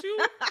hand too?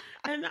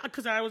 And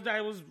because I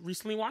was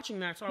recently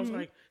watching that, so I was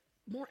like,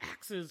 more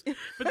axes.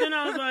 But then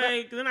I was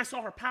like, then I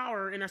saw her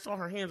power, and I saw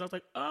her hands. I was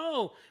like,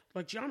 oh,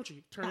 like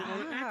geometry, turn it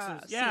on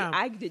axes. Yeah, see,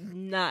 I did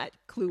not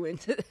clue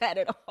into that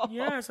at all.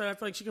 Yeah, so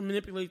that's like she can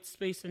manipulate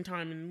space and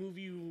time and move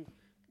you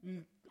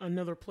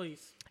another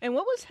place. And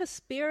what was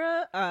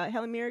Hespera?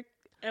 Helimere?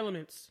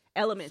 Elements.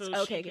 So she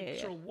okay, can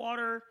control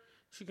water.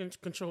 She can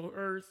control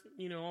earth.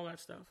 All that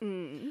stuff.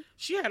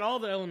 She had all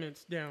the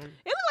elements down. It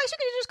looked like she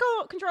could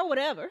just control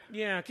whatever.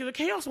 Yeah, because the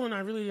chaos one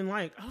I really didn't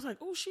like. I was like,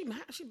 oh, she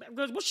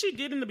because what she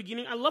did in the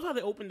beginning. I love how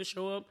they opened the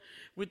show up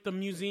with the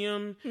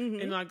museum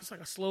and like it's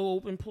like a slow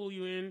open, pull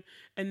you in,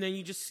 and then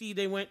you just see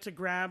they went to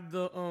grab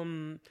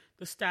the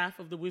staff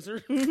of the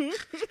wizard,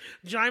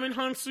 Jaimin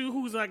Hansu,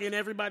 who's like in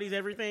everybody's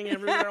everything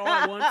everywhere all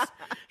at once.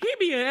 He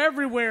be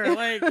everywhere,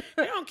 like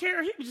they don't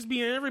care. He just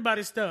be in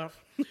everybody's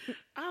stuff.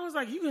 I was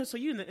like, you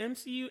in the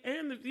MCU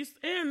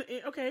and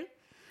okay,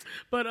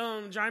 but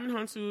Jaimin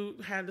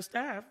Hansu had the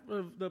staff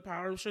of the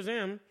power of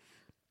Shazam.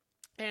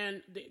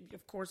 And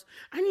of course,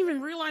 I didn't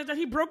even realize that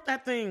he broke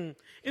that thing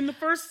in the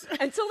first.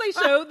 Until they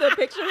showed the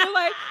picture, they're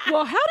like,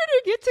 "Well, how did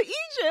it get to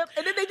Egypt?"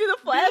 And then they do the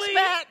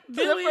flashback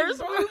to the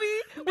first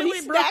movie when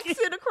he stacks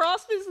it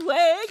across his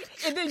leg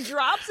and then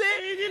drops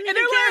it. And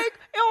they're like,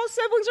 all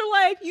siblings are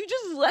like, "You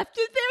just left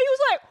it there." He was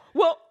like,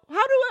 "Well, how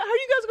are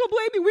you guys gonna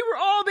blame me? We were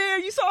all there.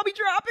 You saw me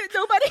drop it.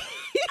 Nobody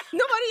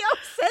else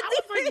said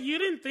anything." I was like, you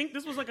didn't think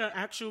this was like an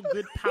actual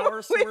good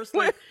power source?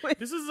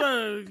 This is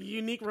a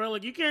unique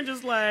relic. You can't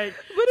just like.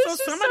 So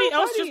somebody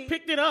else just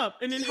picked it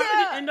up, and then how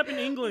did it end up in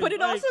England? But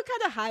it also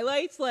kind of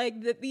highlights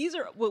like that these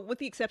are, well, with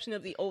the exception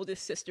of the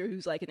oldest sister,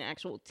 who's like an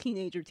actual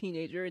teenager,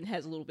 and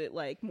has a little bit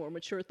like more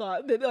mature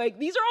thought. But like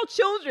these are all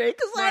children,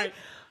 because like.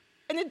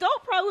 An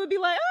adult probably would be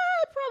like,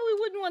 I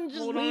probably wouldn't want to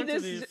just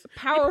leave this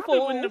powerful. He probably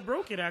wouldn't have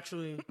broke it,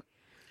 actually.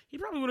 He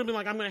probably would have been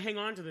like, I'm going to hang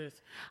on to this.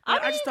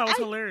 I just thought it was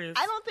hilarious.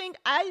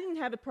 I didn't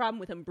have a problem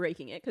with him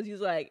breaking it, because he's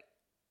like,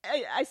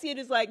 I see it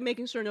as like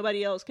making sure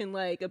nobody else can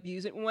like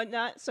abuse it and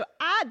whatnot. So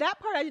that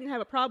part I didn't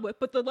have a problem with,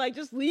 but the like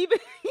just leave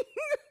it.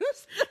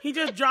 He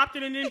just dropped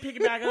it and didn't pick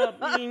it back up.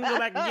 He didn't go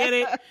back and get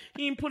it.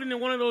 He didn't put it in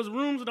one of those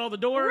rooms with all the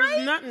doors.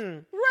 Right?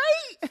 Nothing.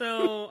 Right.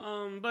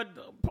 So,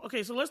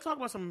 okay, so let's talk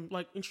about some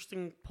like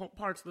interesting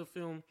parts of the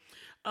film.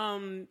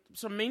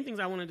 Some main things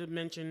I wanted to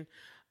mention.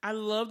 I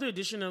love the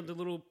addition of the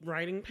little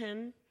writing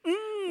pen.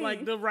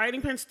 Like the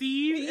writing pen,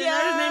 Steve.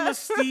 Yeah. His name is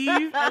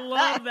Steve. I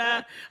love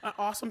that.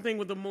 Awesome thing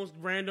with the most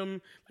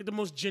random, like the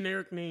most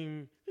generic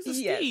name. This is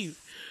Steve.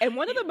 And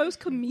one of the most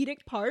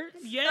comedic parts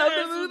of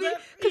the movie,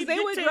 because they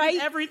would write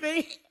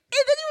everything. And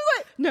then he was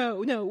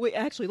like, no, wait,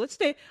 actually, let's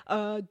say,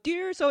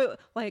 dear, so,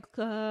 like,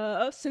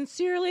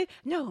 sincerely,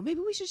 no, maybe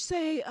we should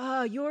say,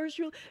 yours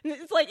really, and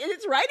it's like, and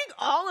it's writing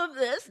all of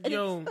this, and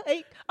it's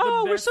like,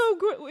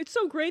 it's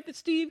so great that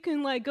Steve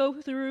can, like,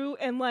 go through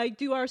and, like,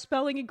 do our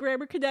spelling and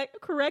grammar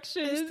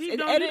corrections. And Steve and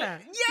don't edit. Do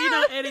that. Yeah. Steve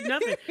don't edit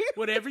nothing.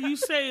 Whatever you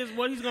say is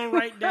what he's going to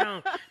write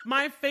down.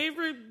 My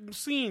favorite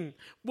scene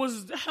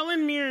was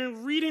Helen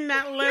Mirren reading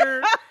that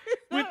letter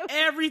with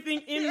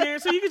everything in there,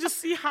 so you could just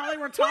see how they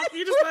were talking.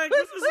 You're just like,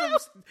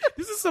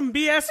 this is some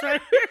BS right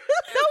here.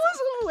 That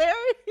was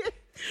hilarious.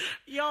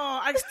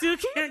 Y'all, I still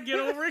can't get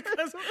over it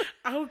because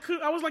I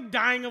was like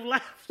dying of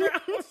laughter.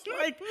 I was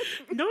like,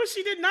 no,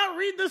 she did not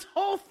read this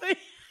whole thing.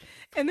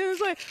 And then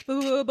it's like,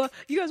 blah, blah, blah.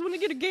 You guys want to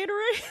get a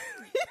Gatorade?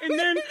 And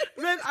then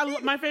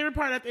my favorite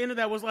part at the end of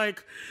that was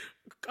like,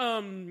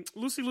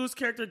 Lucy Liu's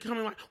character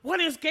coming like, what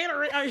is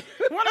Gatorade?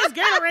 What is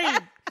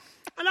Gatorade?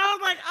 And I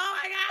was like, oh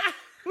my God,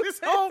 this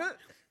whole.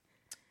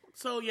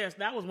 So yes,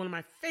 that was one of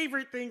my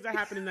favorite things that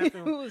happened in that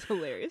film. It was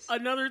hilarious.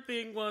 Another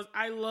thing was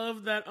I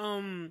love that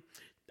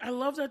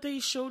they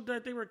showed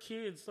that they were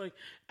kids. Like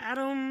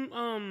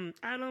Adam,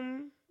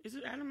 is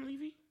it Adam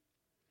Levy?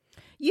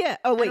 Yeah.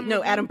 Oh wait,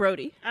 Adam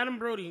Brody. Adam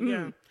Brody,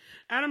 yeah.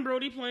 Adam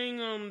Brody playing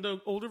the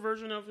older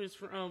version of his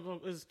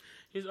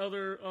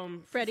other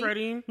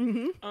Freddie.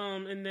 Mm-hmm.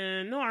 And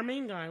then our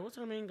main guy. What's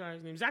our main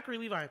guy's name? Zachary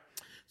Levi.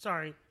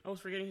 Sorry, I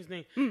was forgetting his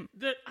name.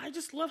 I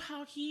just love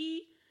how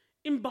he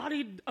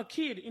embodied a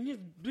kid in his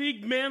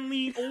big,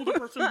 manly, older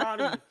person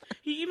body.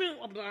 He even,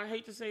 I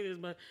hate to say this,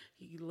 but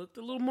he looked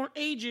a little more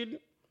aged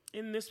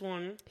in this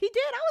one. He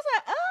did. I was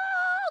like,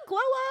 oh, glow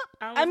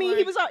up. I mean,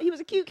 like, he was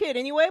a cute kid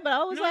anyway, but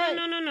I was like...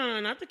 No,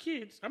 not the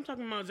kids. I'm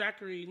talking about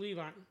Zachary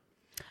Levi.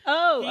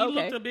 Oh, he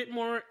looked a bit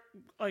more,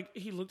 like,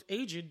 he looked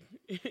aged.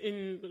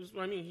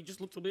 He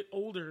just looked a bit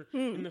older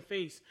in the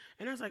face.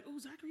 And I was like, oh,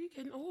 Zachary, you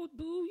getting old,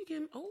 boo, you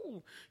getting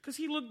old. Because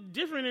he looked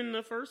different in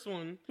the first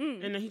one.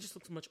 And then he just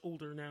looks much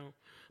older now.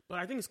 But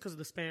I think it's because of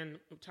the span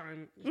of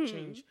time has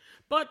changed.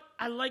 But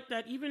I like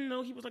that even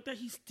though he was like that,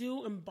 he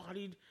still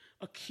embodied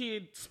a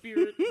kid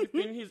spirit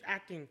within his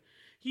acting.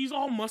 He's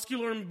all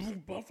muscular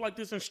and buff like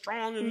this and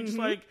strong and just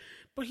like,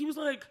 but he was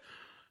like,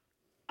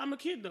 I'm a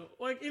kid though.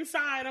 Like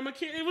inside, I'm a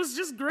kid. It was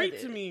just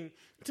great to me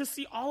to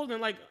see all of them.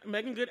 Like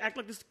Megan Good act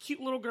like this cute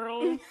little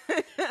girl.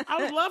 I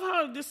would love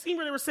how this scene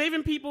where they were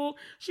saving people.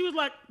 She was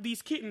like,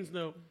 "These kittens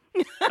though.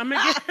 I mean,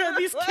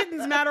 these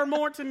kittens matter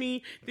more to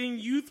me than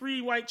you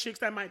 3 white chicks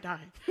that might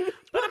die.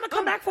 But I'm gonna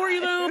come back for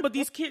you though. But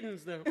these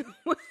kittens though."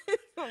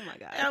 Oh my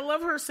god! I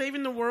love her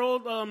saving the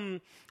world.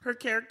 Her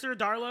character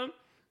Darla.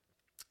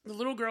 The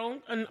little girl,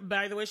 and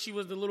by the way, she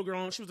was the little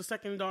girl. She was the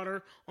second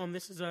daughter on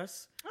This Is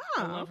Us. Oh,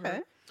 I love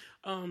okay.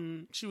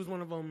 her. She was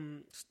one of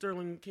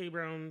Sterling K.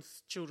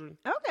 Brown's children.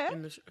 Okay.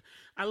 In the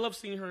I love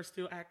seeing her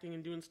still acting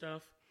and doing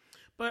stuff.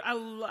 But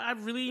I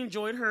really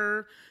enjoyed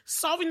her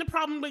solving the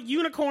problem with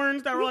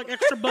unicorns that were like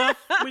extra buff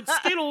with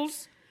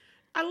Skittles.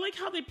 I like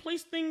how they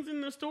placed things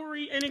in the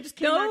story, and it just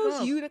came back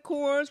Those up.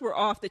 unicorns were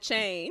off the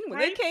chain when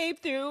they came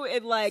through.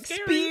 It like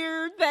Scary.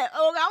 speared that.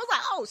 Oh, I was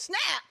like, oh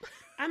snap!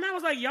 And I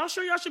was like, y'all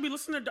sure y'all should be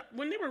listening to...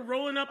 When they were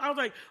rolling up, I was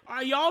like,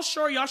 are y'all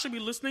sure y'all should be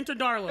listening to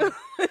Darla?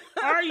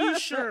 Are you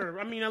sure?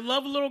 I mean, I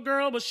love a little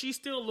girl, but she's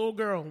still a little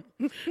girl.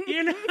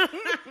 You know?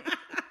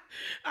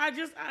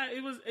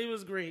 It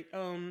was great.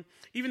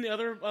 Even the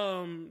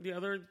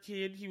other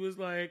kid, he was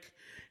like...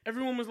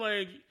 Everyone was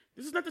like,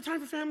 this is not the time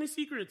for family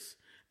secrets.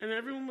 And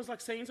everyone was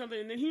like saying something,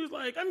 and then he was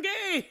like, I'm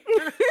gay.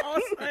 And I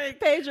was like...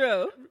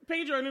 Pedro.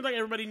 And it was like,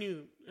 everybody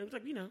knew. And it was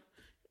like, you know.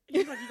 He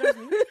was like, you guys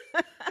knew?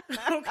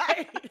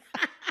 Okay.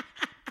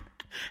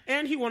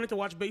 And he wanted to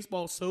watch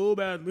baseball so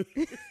badly.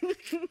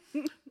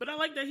 But I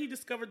like that he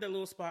discovered that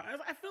little spot.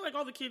 I feel like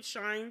all the kids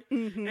shined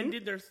and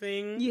did their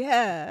thing.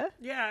 Yeah.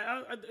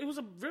 Yeah, it was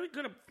a really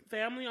good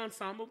family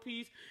ensemble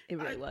piece. It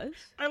really was.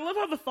 I love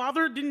how the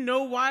father didn't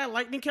know why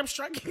lightning kept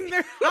striking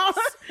their house.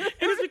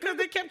 It was because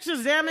they kept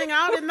Shazamming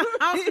out in the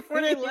house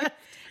before they left.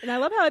 And I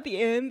love how at the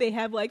end they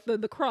have like the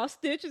cross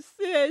stitch. It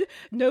said,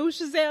 no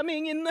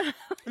Shazamming in the house.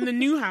 In the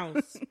new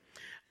house.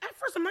 At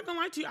first, I'm not gonna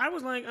lie to you. I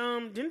was like,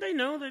 didn't they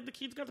know that the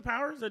kids got the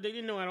powers? Or they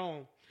didn't know at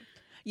all?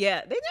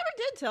 Yeah, they never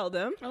did tell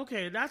them.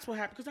 Okay, that's what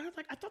happened. Because I was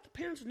like, I thought the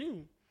parents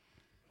knew.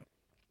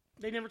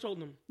 They never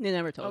told them. They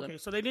never told them. Okay,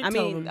 so they didn't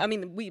tell them. I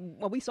mean,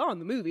 we saw in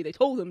the movie. They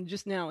told them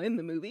just now in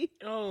the movie.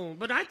 Oh,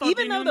 but I thought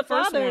even they though knew the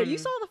first father, one. you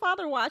saw the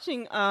father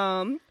watching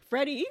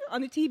Freddie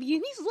on the TV,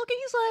 and he's looking.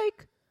 He's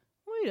like,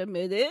 wait a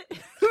minute.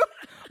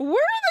 Where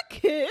are the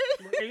kids?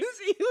 Right?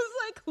 He was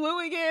like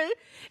cluing in,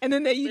 and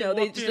then they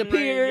just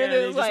appeared. And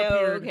it was like,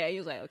 oh, okay. He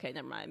was like, okay,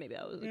 never mind. Maybe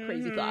that was a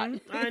crazy thought.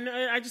 I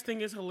know. I just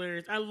think it's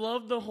hilarious. I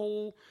love the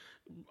whole.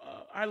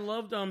 I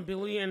loved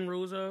Billy and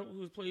Rosa,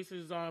 who plays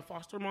his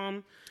foster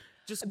mom,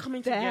 just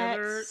coming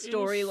together. That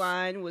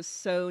storyline was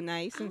so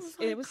nice, and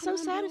it was so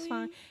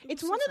satisfying.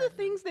 It's one of the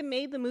things that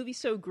made the movie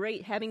so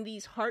great, having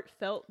these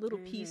heartfelt little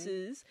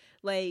pieces,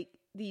 like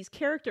these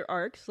character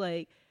arcs,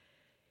 like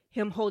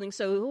him holding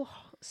so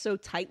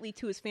tightly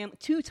to his family,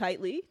 too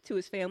tightly to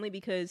his family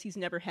because he's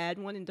never had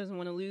one and doesn't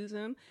want to lose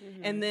him.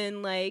 And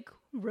then like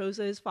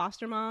Rosa is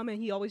foster mom, and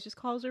he always just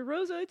calls her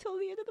Rosa until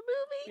the end of the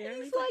movie. Yeah,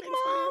 and he's like,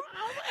 Mom.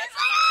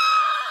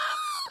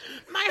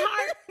 My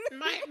heart,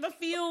 the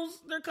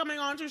feels, they're coming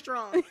on too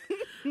strong.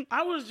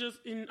 I was just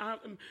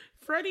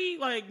Freddie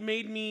like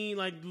made me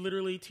like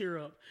literally tear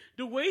up.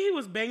 The way he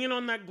was banging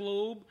on that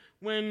globe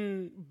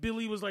when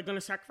Billy was like going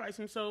to sacrifice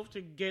himself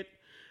to get,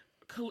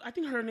 I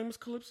think her name was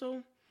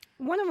Calypso.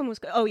 One of them was,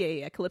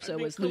 Calypso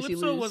was Lucy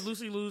Liu's. Calypso was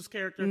Lucy Liu's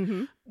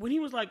character. When he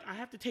was like, I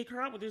have to take her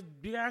out with this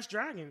big-ass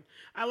dragon.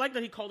 I like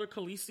that he called her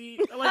Khaleesi.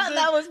 Like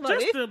that was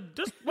funny.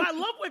 I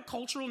love when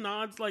cultural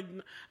nods, like,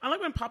 I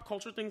like when pop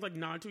culture things, like,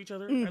 nod to each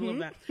other. I love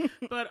that.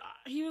 But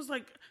he was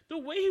like, the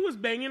way he was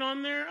banging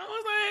on there, I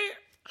was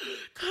like,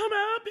 come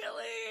out,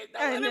 Billy.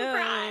 Don't let him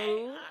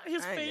cry.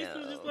 His face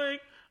was just like,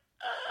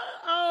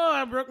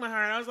 I broke my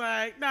heart. I was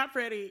like, not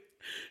Freddie.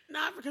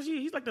 Not because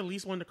he's like the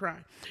least one to cry,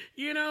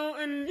 you know,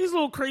 and his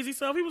little crazy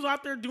self. He was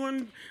out there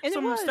doing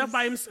some stuff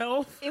by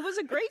himself. It was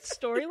a great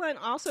storyline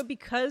also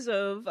because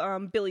of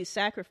Billy's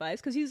sacrifice,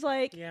 because he's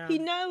like, he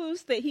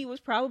knows that he was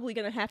probably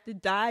going to have to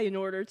die in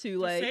order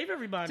to save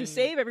everybody, to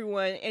save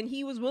everyone, and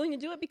he was willing to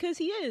do it because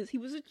he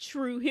was a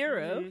true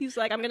hero. He's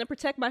like, I'm going to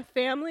protect my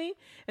family,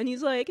 and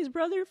he's like, his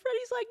brother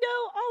Freddie's like,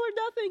 no, all or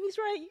nothing. He's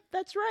right.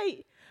 That's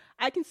right.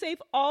 I can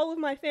save all of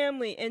my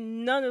family,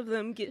 and none of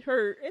them get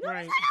hurt. And I was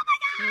like, oh my God.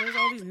 And there's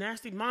all these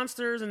nasty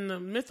monsters, and the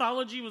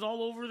mythology was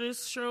all over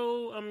this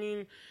show. I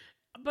mean,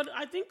 but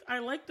I think I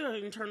like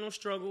the internal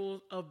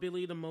struggle of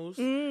Billy the most,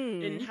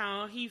 and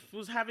how he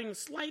was having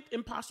slight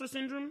imposter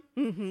syndrome,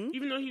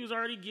 even though he was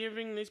already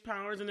giving these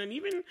powers, and then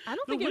even I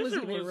don't think it was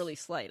even really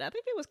slight. I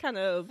think it was kind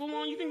of full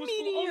on. You think it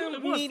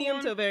was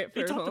medium to very.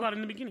 They talked about it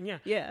in the beginning,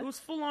 yeah. It was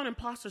full on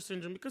imposter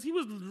syndrome because he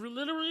was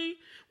literally,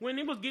 when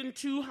it was getting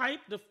too hyped,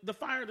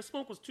 the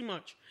smoke was too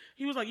much.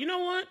 He was like, you know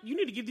what? You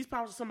need to give these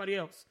powers to somebody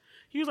else.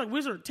 He was like,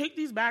 Wizard, take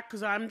these back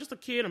because I'm just a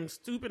kid. I'm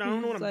stupid. I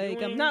don't know what I'm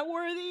doing. I'm not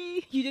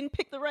worthy. You didn't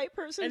pick the right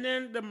person. And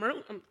then the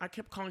Merlin, I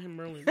kept calling him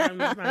Merlin. That's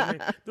not his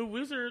name. The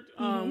Wizard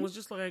was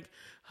just like,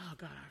 oh,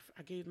 God,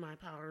 I gave my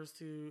powers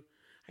to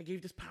I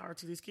gave this power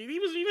to this kid. He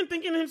was even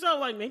thinking to himself,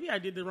 like, maybe I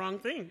did the wrong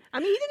thing. I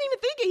mean, he didn't even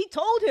think it. He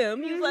told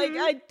him. He was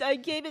like, I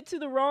gave it to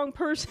the wrong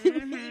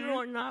person. You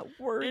are not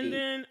worthy. And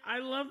then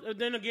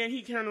then again,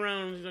 he turned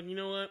around and he's like, you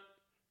know what?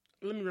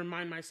 Let me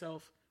remind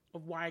myself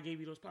of why I gave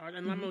you those powers.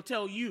 And I'm going to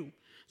tell you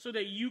so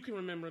that you can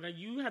remember that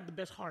you had the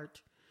best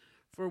heart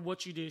for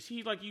what you did.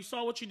 He, like, you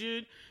saw what you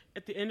did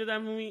at the end of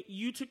that movie.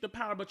 You took the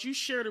power, but you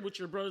shared it with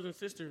your brothers and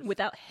sisters.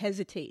 Without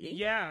hesitating.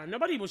 Yeah.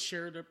 Nobody would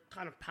share the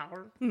kind of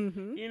power,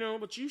 you know,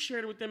 but you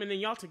shared it with them, and then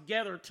y'all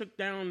together took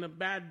down the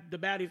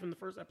baddie from the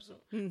first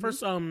episode.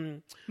 First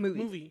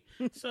movie.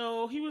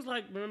 So he was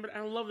like, remember,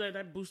 I love that.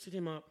 That boosted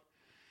him up.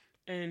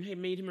 And it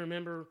made him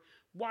remember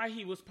why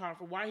he was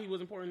powerful, why he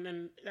was important,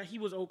 and that he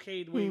was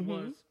okay the way he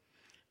was.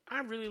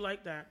 I really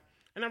like that.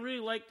 And I really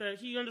like that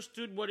he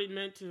understood what it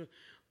meant to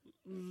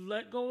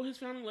let go of his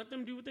family, let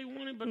them do what they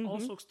wanted, but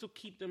also still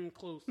keep them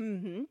close.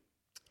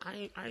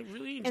 I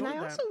really enjoyed that. And I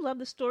also love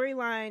the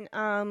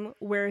storyline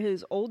where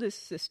his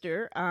oldest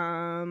sister,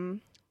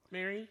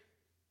 Mary.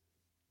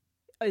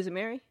 Oh, is it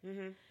Mary?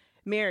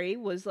 Mary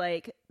was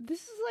like,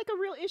 this is like a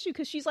real issue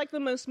because she's like the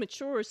most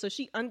mature, so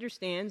she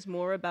understands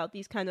more about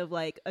these kind of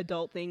like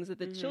adult things that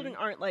the children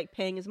aren't like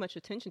paying as much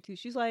attention to.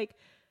 She's like,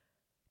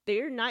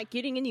 they're not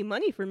getting any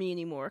money from me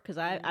anymore because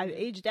I've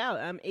aged out.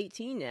 I'm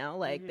 18 now.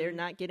 Like, they're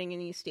not getting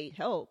any state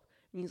help.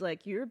 And he's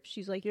like,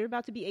 she's like, you're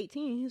about to be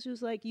 18. He's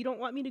just like, you don't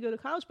want me to go to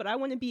college, but I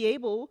want to be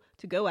able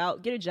to go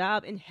out, get a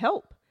job, and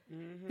help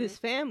this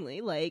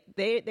family. Like,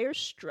 they're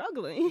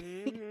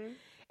struggling.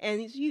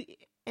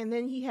 And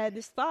then he had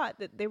this thought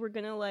that they were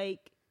going to,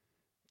 like,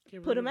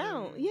 put him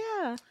out.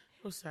 Yeah.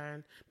 So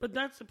sad. But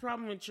that's the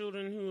problem with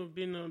children who have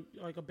been,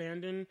 like,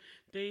 abandoned.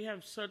 They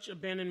have such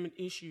abandonment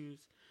issues.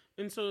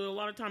 And so a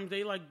lot of times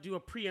they like do a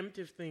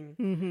preemptive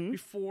thing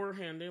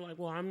beforehand. They're like,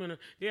 well,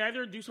 they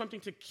either do something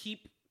to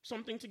keep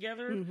something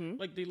together,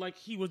 like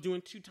he was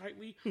doing too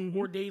tightly,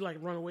 or they like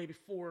run away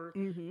before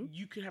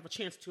you could have a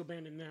chance to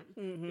abandon them.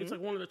 It's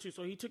like one of the two.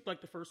 So he took like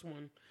the first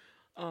one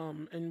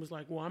and was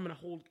like, well, I'm going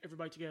to hold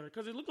everybody together.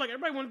 Because it looked like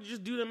everybody wanted to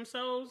just do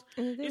themselves.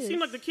 It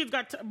seemed like the kids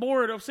got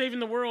bored of saving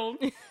the world.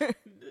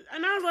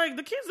 And I was like,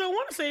 the kids don't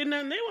want to save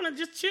nothing. They want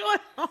to just chill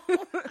at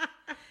home.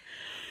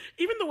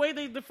 Even the way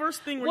the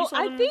first thing where you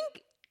saw them... I think,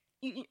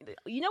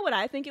 you know what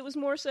I think it was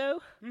more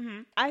so?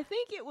 I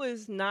think it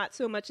was not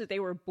so much that they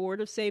were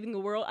bored of saving the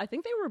world. I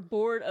think they were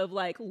bored of,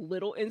 like,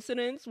 little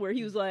incidents where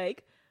he was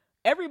like,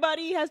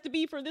 everybody has to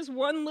be for this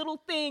one little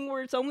thing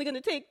where it's only going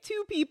to take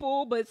 2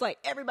 people, but it's like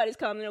everybody's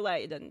coming. They're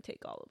like, it doesn't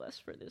take all of us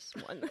for this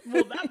one.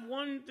 Well, that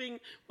one thing,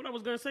 what I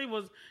was going to say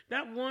was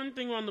that one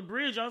thing on the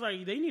bridge, I was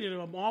like, they needed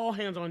all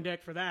hands on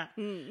deck for that.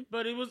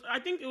 But I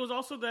think it was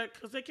also that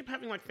because they kept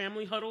having like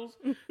family huddles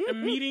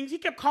and meetings. He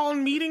kept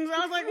calling meetings.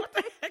 I was like, what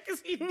the heck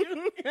is he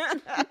doing?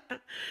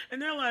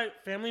 And they're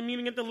like, family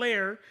meeting at the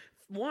lair.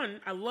 One,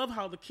 I love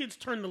how the kids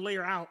turned the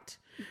lair out.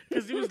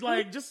 Because it was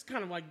like just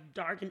kind of like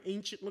dark and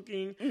ancient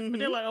looking. But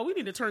they're like, oh, we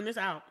need to turn this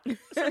out.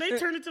 So they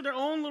turned it to their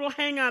own little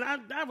hangout.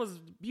 That was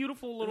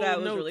beautiful little That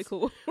was notes. really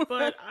cool.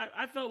 But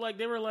I felt like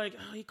they were like,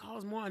 oh, he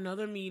calls more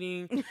another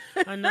meeting,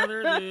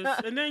 another this.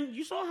 And then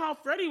you saw how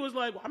Freddie was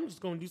like, well, I'm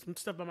just going to do some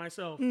stuff by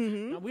myself.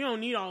 Now, we don't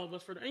need all of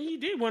us for that. And he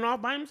did, went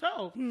off by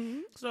himself.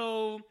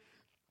 So...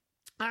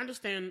 I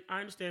understand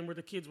where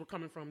the kids were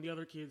coming from, the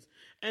other kids.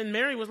 And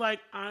Mary was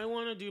like, I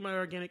want to do my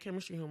organic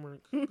chemistry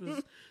homework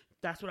because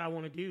that's what I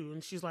want to do.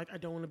 And she's like, I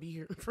don't want to be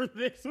here for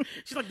this.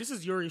 She's like, this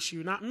is your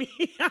issue, not me.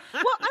 Well,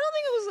 I don't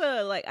think it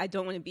was like, I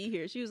don't want to be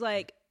here. She was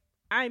like,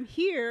 I'm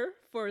here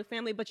for the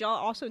family, but y'all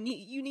also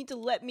need to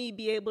let me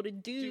be able to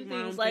do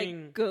things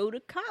like go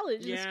to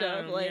college and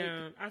stuff. Like,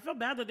 I felt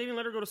bad that they didn't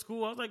let her go to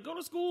school. I was like, go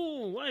to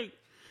school. Like,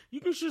 you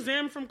can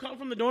Shazam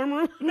from the dorm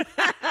room.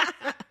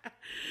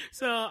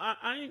 So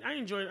I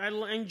enjoyed it.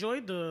 I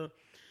enjoyed the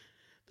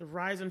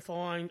rise and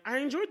fall. I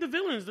enjoyed the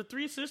villains, the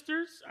 3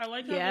 sisters. I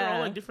like how they're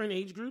all like different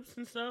age groups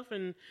and stuff.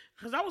 And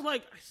because I was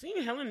like,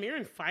 seeing Helen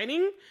Mirren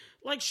fighting,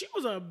 like she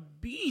was a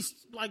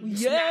beast. Like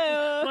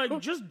like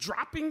just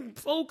dropping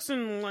folks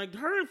and like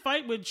her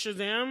fight with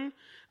Shazam.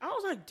 I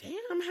was like,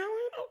 damn,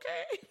 Helen,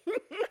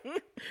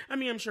 okay. I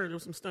mean, I'm sure there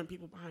was some stunt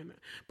people behind that.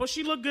 But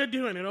she looked good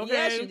doing it, okay?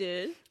 Yeah, she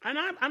did. And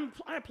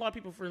I applaud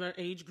people for that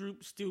age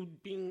group still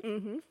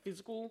being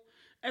physical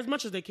as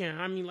much as they can.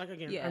 I mean, like,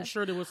 again, I'm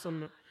sure there was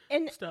some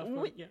stuff.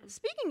 But,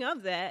 speaking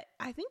of that,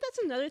 I think that's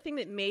another thing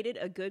that made it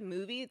a good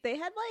movie. They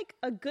had, like,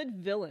 a good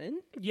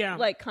villain. Yeah.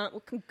 Like,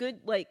 good,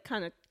 like,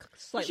 kind of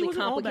slightly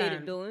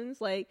complicated villains.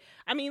 Like,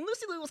 I mean,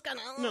 Lucy Liu was kind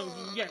of... No,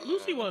 yeah,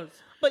 Lucy was.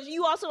 But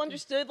you also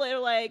understood,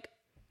 like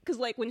because,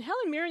 like, when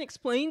Helen Mirren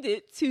explained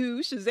it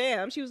to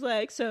Shazam, she was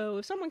like, so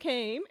if someone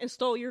came and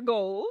stole your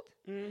gold,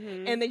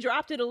 and they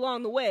dropped it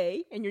along the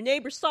way, and your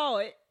neighbor saw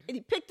it, and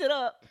he picked it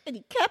up, and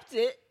he kept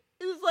it,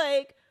 it was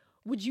like,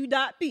 would you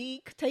not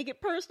take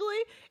it personally?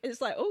 And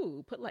it's like,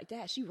 oh, put it like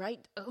that, she right.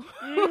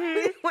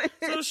 Oh.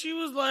 So she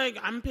was like,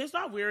 I'm pissed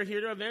off. We're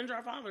here to avenge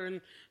our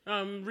father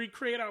and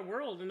recreate our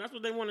world, and that's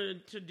what they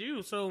wanted to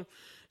do. So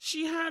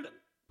she had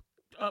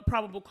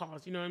probable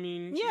cause. You know what I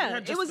mean? Yeah,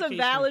 it was a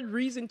valid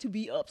reason to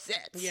be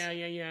upset. Yeah.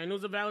 And it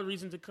was a valid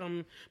reason to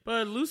come.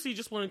 But Lucy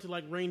just wanted to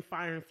like rain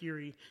fire and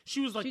fury.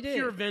 She was like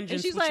pure vengeance,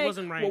 and she's which like,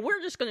 wasn't right. Well,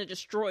 we're just going to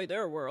destroy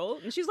their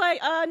world. And she's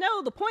like,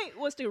 no, the point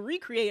was to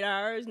recreate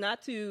ours,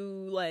 not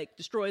to like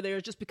destroy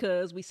theirs just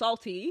because we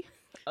salty.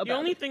 The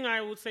only thing I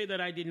would say that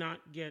I did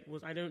not get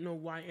was I don't know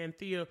why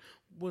Anthea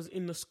was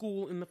in the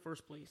school in the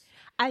first place.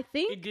 I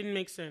think it didn't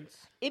make sense.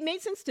 It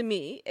made sense to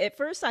me. At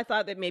first, I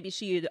thought that maybe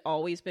she had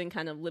always been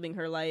kind of living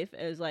her life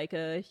as like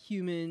a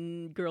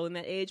human girl in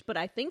that age. But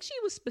I think she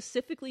was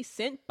specifically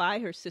sent by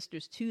her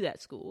sisters to that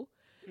school.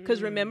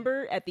 Because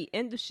remember, at the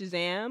end of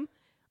Shazam,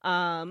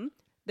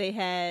 they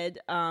had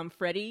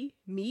Freddy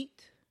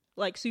meet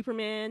like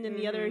Superman and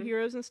the other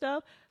heroes and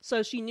stuff.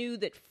 So she knew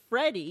that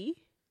Freddy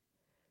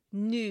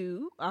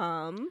knew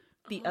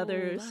the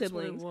other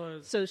siblings,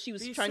 so she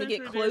was trying to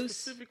get close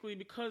specifically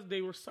because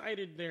they were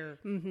sighted there.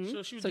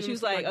 So she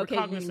was like, okay,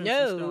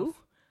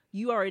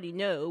 you already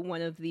know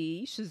one of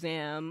the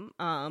Shazam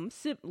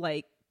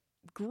like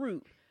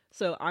group,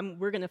 so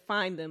we're gonna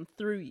find them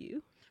through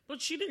you.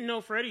 But she didn't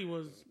know Freddy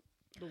was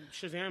the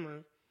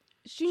Shazammer.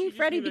 She knew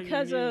Freddy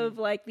because of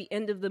like the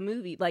end of the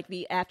movie, like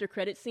the after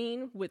credit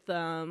scene with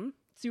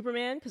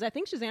Superman, because I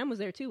think Shazam was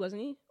there too,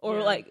 wasn't he?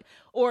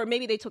 Or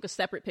maybe they took a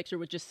separate picture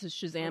with just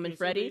Shazam and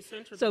Freddy.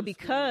 So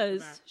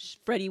because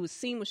Freddy was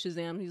seen with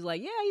Shazam, he's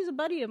like, yeah, he's a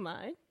buddy of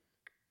mine.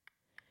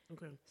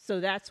 Okay. So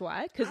that's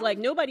why, because like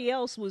nobody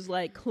else was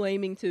like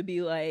claiming to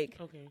be like,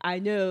 I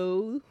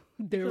know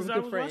they're good friends. Because I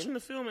was watching the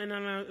film, and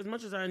as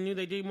much as I knew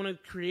they did want to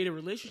create a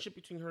relationship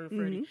between her and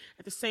Freddy,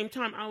 at the same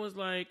time I was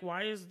like,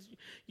 why is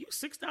you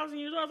 6,000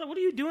 years old? I was like, what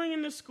are you doing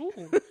in this school?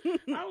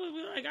 I was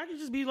like, I could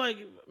just be like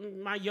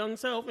my young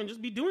self and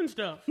just be doing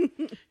stuff,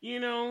 you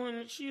know.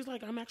 And she's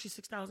like, I'm actually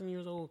 6,000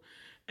 years old.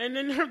 And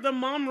then the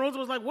mom Rosa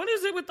was like, what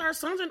is it with our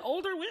sons and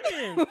older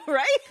women?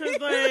 Right? Because,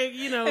 like,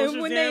 you know,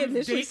 and when they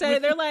initially said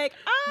it, they're like,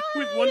 I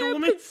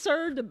am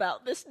concerned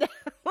about this now.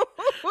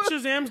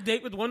 Shazam's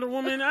date with Wonder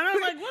Woman. And I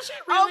was like, was she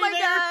really Oh my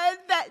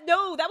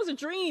God. That was a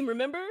dream,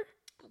 remember?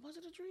 Was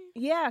it a dream?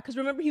 Yeah, because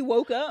remember he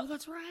woke up. Oh,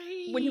 that's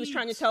right. When he was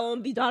trying to tell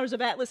him the Daughters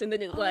of Atlas, and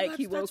then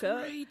he woke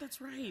up. That's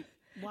right.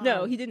 Wow.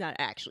 No, he did not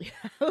actually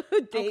have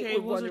a date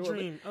with Wonder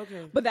Woman.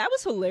 Okay. But that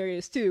was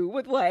hilarious too,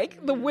 with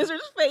like the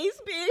wizard's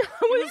face being it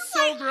was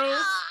so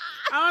gross.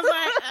 I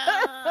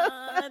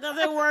was like, it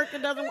doesn't work.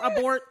 It doesn't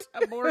abort.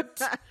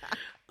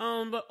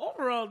 But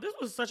overall, this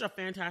was such a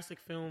fantastic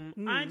film.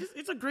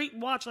 It's a great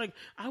watch. Like,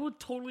 I would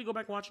totally go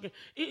back and watch it again.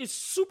 It is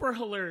super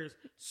hilarious,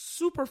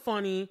 super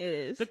funny. It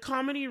is. The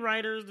comedy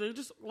writers, they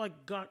just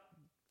like got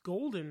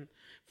golden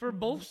for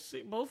both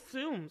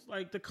films.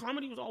 Like, the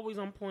comedy was always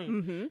on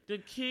point. The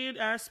kid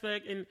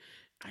aspect, and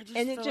I just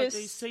felt like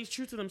they stayed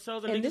true to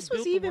themselves. And this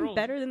was even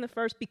better than the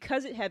first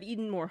because it had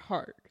even more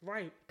heart.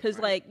 Right. Because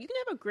like you can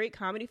have a great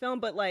comedy film,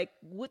 but like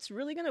what's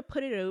really gonna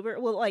put it over?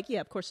 Well, like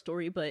of course,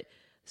 story, but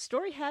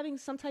story having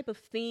some type of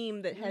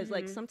theme that has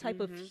like some type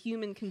of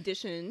human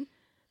condition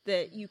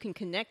that you can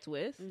connect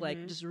with,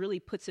 like just really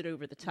puts it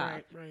over the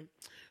top. Right.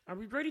 Are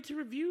we ready to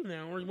review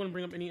now, or you want to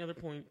bring up any other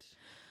points?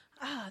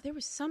 There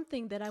was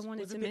something that I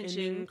wanted to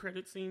mention. The ending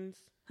credit scenes?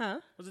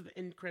 Huh? Was it the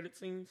end credit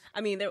scenes?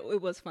 I mean,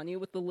 it was funny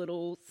with the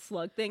little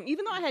slug thing,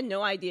 even though I had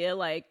no idea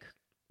like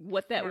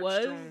what that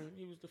was. Strong.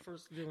 He was the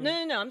first villain.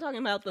 No. I'm talking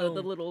about the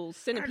little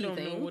centipede thing. I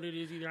don't know what it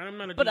is either. I'm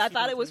not a But I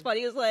thought it was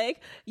funny. It's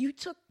like, you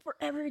took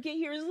forever to get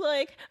here. It's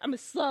like, I'm a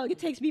slug. It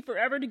takes me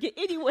forever to get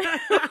anywhere.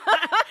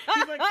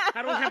 He's like,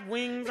 I don't have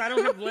wings. I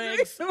don't have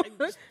legs.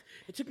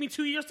 It took me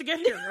 2 years to get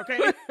here,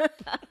 okay?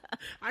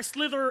 I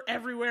slither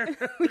everywhere.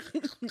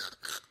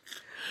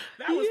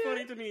 That was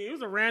funny to me. It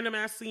was a random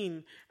ass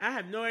scene. I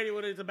had no idea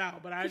what it's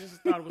about, but I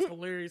just thought it was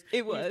hilarious.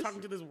 It was. He was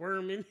talking to this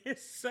worm in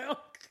his cell.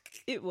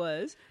 It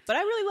was. But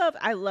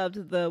I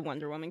loved the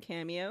Wonder Woman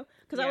cameo.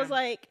 Because I was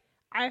like,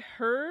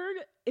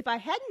 if I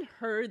hadn't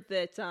heard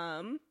that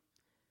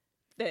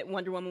that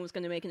Wonder Woman was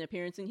going to make an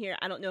appearance in here,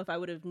 I don't know if I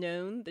would have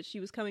known that she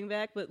was coming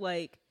back, but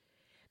like,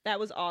 that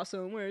was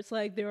awesome, where it's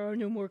like, there are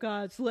no more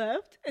gods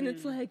left, and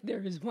it's like, there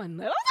is one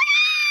left.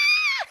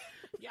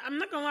 Yeah, I'm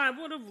not gonna lie, I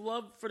would have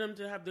loved for them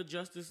to have the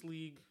Justice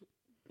League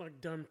like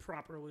done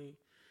properly.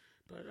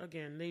 But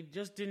again, they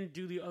just didn't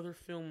do the other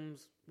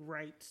films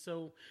right.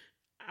 So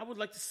I would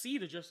like to see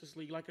the Justice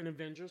League, like an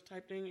Avengers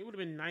type thing. It would have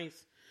been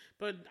nice.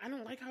 But I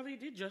don't like how they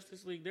did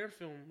Justice League, their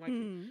film. Like,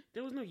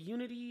 there was no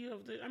unity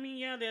of the... I mean,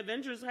 yeah, the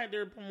Avengers had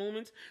their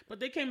moments, but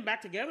they came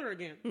back together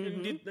again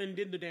and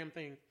did the damn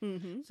thing.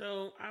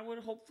 So I would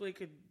hope they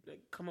could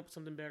come up with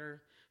something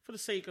better for the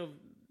sake of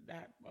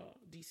that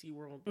DC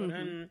world. But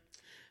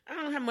I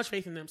don't have much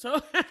faith in them.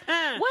 So,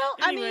 well,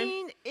 anyway. I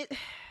mean,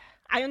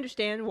 I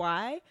understand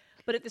why.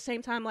 But at the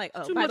same time, like,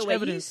 Too by much the way,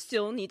 evidence. you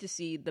still need to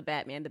see The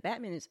Batman. The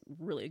Batman is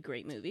really a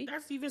great movie.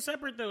 That's even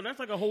separate, though. That's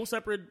like a whole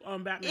separate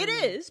Batman It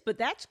movie. is, but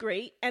that's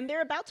great. And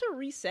they're about to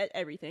reset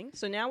everything.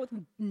 So now with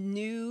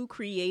new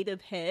creative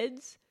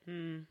heads,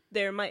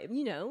 There might,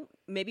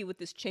 maybe with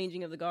this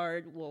changing of the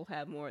guard,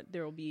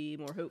 there will be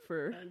more hope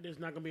for. There's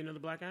not going to be another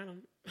Black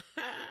Adam.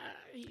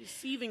 He's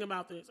seething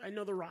about this. I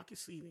know The Rock is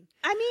seething.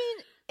 I mean,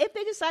 if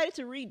they decided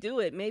to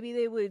redo it, maybe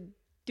they would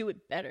do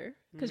it better.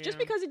 Because just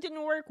because it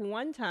didn't work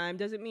one time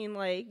doesn't mean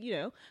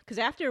because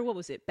after, what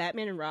was it,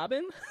 Batman and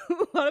Robin? A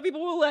lot of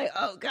people were like,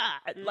 oh God,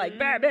 like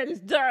Batman is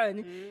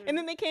done. And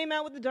then they came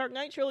out with the Dark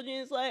Knight trilogy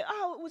and it's like,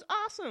 oh, it was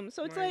awesome.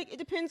 So it's like, it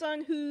depends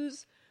on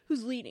who's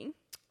leading.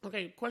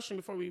 Okay, question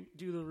before we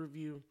do the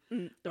review.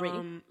 The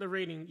rating? The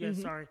rating,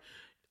 yes, sorry.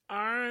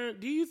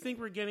 Do you think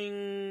we're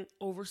getting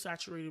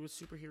oversaturated with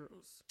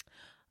superheroes?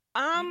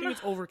 Do you think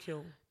it's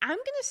overkill? I'm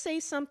going to say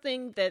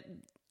something that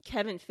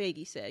Kevin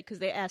Feige said, because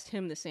they asked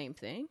him the same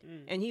thing.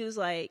 And he was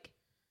like,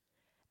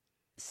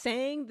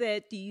 saying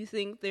that, do you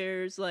think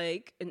there's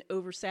like an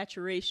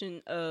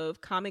oversaturation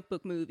of comic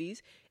book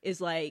movies is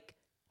like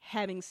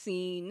having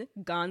seen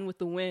Gone with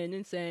the Wind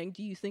and saying,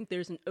 do you think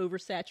there's an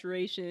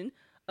oversaturation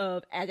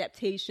of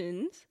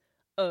adaptations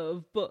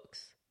of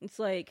books? It's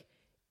like,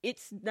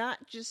 it's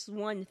not just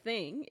one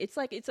thing. It's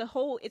like, it's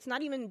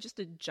not even just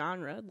a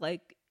genre.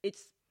 Like,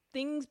 it's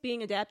things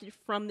being adapted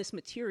from this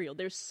material.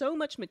 There's so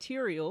much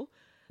material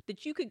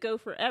that you could go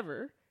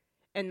forever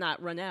and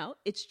not run out.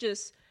 It's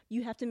just,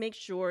 you have to make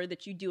sure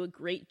that you do a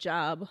great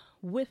job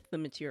with the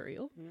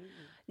material.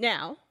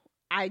 Now,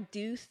 I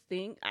do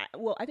think,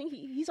 I think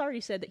he's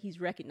already said that he's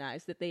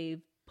recognized that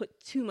they've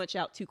put too much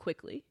out too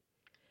quickly.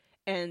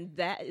 And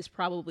that is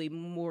probably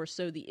more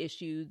so the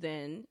issue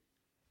than,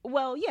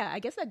 I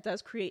guess that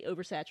does create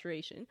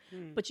oversaturation.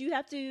 But you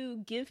have to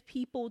give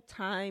people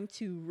time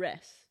to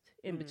rest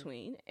in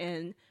between.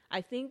 And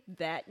I think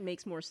that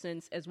makes more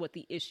sense as what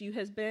the issue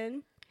has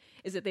been,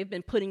 is that they've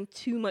been putting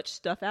too much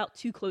stuff out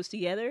too close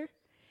together.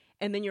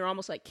 And then you're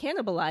almost like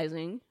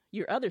cannibalizing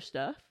your other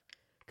stuff,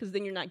 because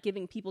then you're not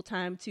giving people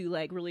time to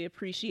like really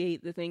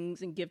appreciate the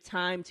things and give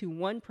time to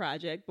one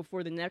project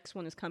before the next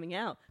one is coming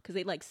out, because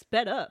they like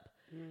sped up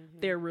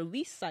their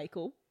release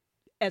cycle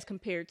as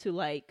compared to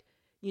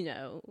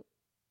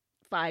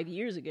 5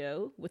 years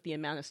ago with the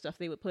amount of stuff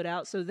they would put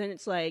out. So then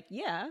it's like,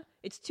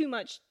 it's too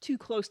much, too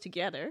close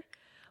together.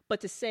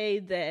 But to say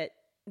that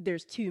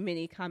there's too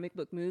many comic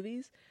book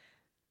movies,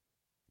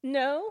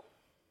 no,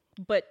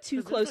 but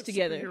too close like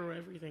together. Superhero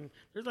everything.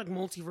 There's like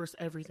multiverse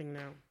everything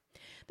now.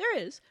 There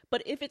is,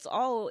 but if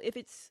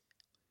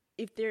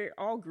they're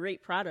all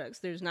great products,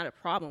 there's not a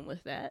problem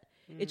with that.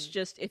 It's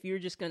just if you're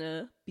just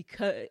gonna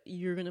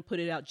put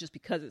it out just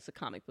because it's a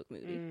comic book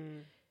movie,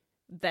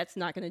 that's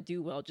not gonna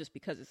do well just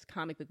because it's a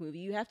comic book movie.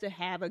 You have to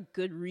have a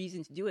good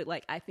reason to do it.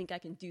 Like, I think I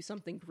can do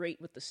something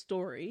great with the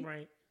story,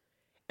 right?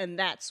 And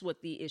that's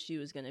what the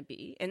issue is going to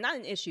be. And not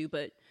an issue,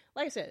 but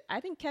like I said, I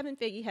think Kevin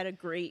Feige had a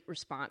great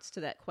response to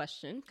that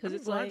question. I'm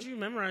glad you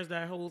memorized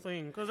that whole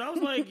thing. Because I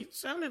was like, it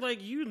sounded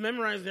like you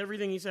memorized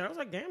everything he said. I was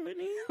like, damn,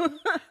 didn't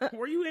he?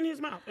 Were you in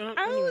his mouth?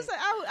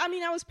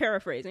 I was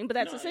paraphrasing, but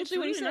that's essentially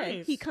what he said.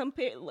 Nice. He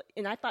compared,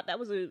 and I thought that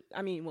was very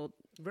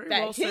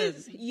well said.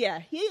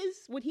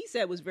 What he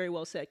said was very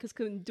well said, because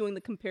doing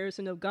the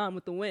comparison of Gone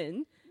with the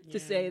Wind to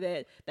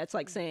say that's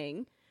like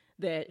saying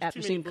that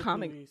after seeing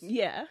comic movies.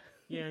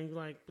 Yeah, and you're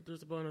like, but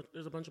there's a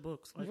bunch of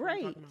books. Like, right. What are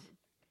you talking about?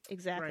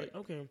 Exactly. Right,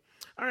 okay.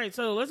 All right,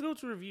 so let's go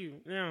to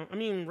review. Now,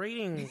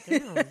 rating.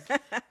 Damn.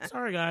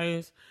 Sorry,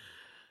 guys.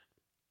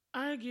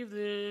 I give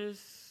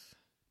this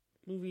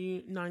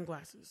movie 9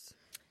 glasses.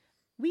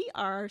 We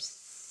have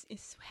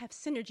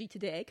synergy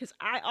today, because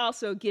I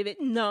also give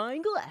it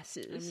 9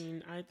 glasses.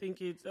 I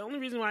think it's... The only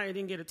reason why I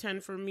didn't get a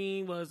 10 for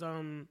me was,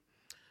 I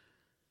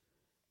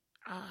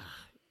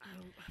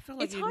felt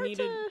like it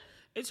needed...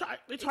 It's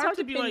hard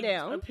to be like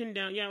a pin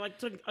down. Yeah, like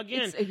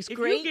if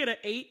great. You get an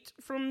 8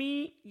 from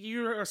me,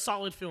 you're a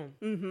solid film.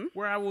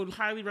 Where I would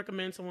highly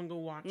recommend someone go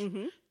watch.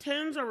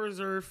 10s are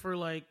reserved for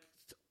like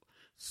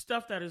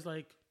stuff that is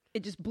like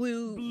it just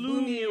blew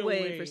me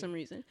away for some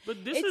reason.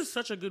 But this is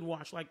such a good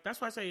watch. Like, that's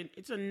why I say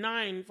it's a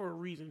 9 for a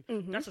reason.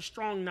 That's a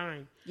strong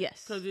 9.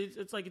 Yes, because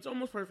it's like it's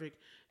almost perfect.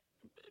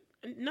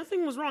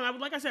 Nothing was wrong.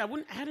 Like I said, I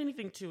wouldn't add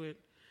anything to it.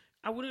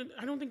 I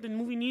don't think the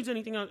movie needs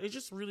anything else. It's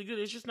just really good.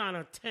 It's just not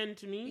a 10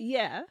 to me.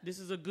 Yeah. This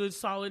is a good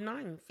solid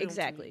 9.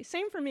 Exactly.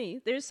 Same for me.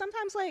 There's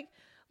sometimes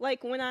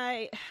like when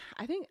I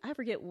think I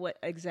forget what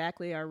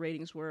exactly our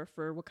ratings were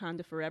for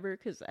Wakanda Forever,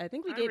 because I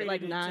think we gave it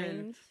like 9.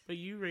 10, but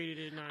you rated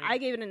it 9. I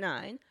gave it a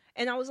 9.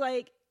 And I was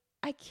like,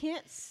 I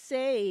can't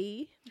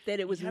say that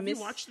it was Have you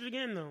watched it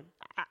again, though?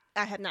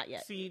 I have not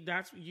yet. See,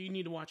 you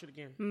need to watch it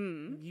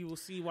again. You will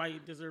see why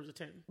it deserves a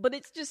 10. But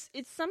it's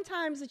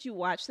sometimes that you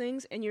watch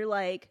things and you're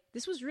like,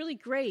 this was really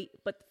great,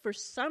 but for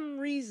some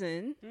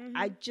reason,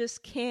 I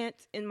just can't,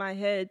 in my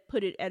head,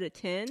 put it at a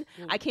 10.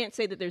 I can't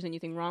say that there's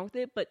anything wrong with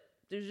it, but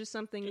there's just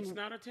something... It's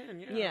not a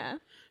 10, yeah. Yeah.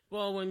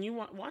 Well, when you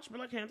watch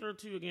Black Panther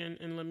 2 again,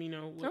 and let me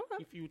know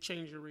if you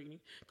change your rating.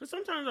 Because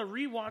sometimes a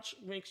rewatch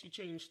makes you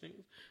change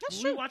things.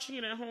 That's true. Rewatching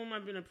it at home,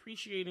 I've been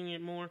appreciating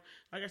it more.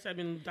 Like I said, I've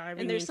been diving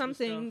into And there's some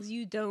stuff. things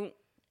you don't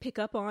pick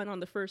up on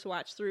the first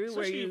watch through.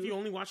 Especially if you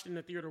only watched it in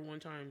the theater one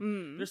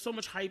time. There's so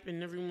much hype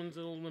and everyone's a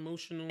little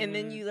emotional. And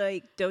then you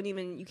like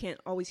you can't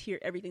always hear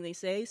everything they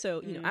say.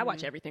 So, you know, I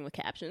watch everything with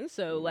captions.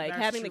 So like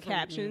That's having the true for me.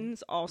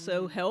 captions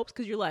also helps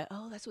because you're like,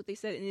 oh, that's what they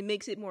said. And it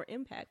makes it more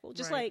impactful.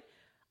 Just like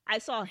I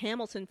saw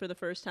Hamilton for the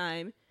first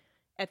time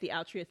at the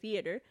Altria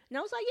Theater. And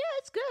I was like, yeah,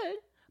 it's good.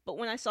 But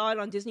when I saw it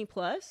on Disney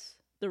Plus,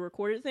 the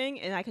recorded thing,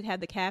 and I could have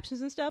the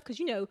captions and stuff, because,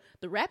 you know,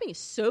 the rapping is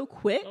so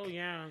quick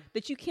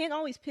that you can't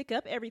always pick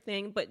up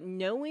everything, but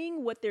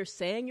knowing what they're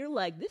saying, you're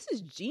like, this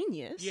is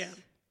genius. Yeah.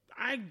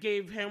 I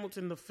gave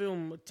Hamilton the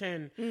film a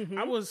 10.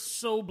 I was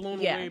so blown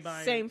away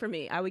by it. Same for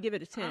me. I would give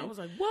it a 10. I was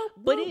like, what?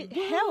 But it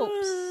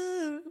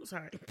helps.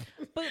 Sorry.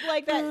 But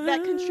like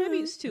that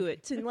contributes to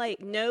it, to like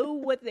know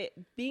what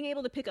being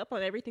able to pick up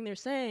on everything they're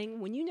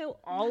saying. When you know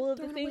all of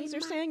the things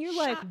they're saying, you're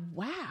like,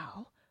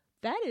 wow,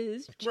 that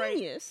is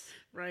genius.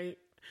 Right.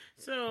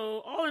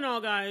 So, all in all,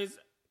 guys,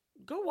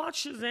 go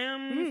watch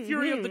Shazam!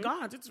 Fury of the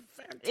Gods. It's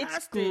fantastic.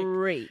 It's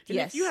great. And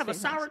if you have a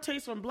sour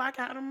taste from Black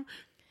Adam,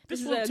 this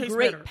is will a taste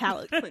great better.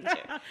 palate cleanser.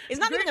 It's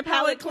not even a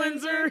palate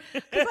cleanser.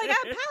 Because like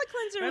a palate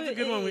cleanser, That's a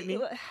good one, Whitney.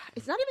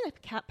 It's not even a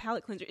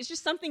palate cleanser. It's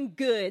just something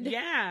good.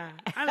 Yeah,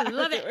 I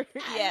love it.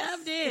 Yes. I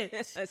loved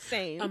it.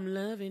 Same. I'm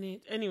loving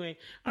it. Anyway,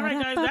 all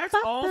right, guys, that's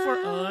all for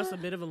us. A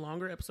bit of a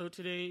longer episode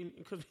today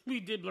because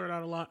we did blurt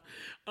out a lot.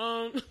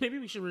 Maybe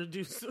we should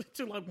reduce it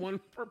to like one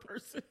per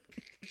person.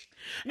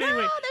 Anyway, no,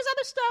 there's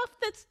other stuff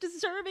that's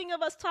deserving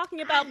of us talking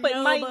about, but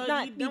might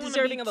not be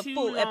deserving of a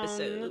full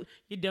episode.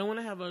 You don't want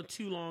to have a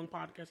too long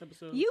podcast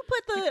episode.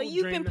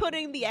 You've been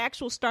putting the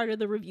actual start of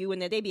the review in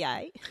there. They be all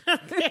right.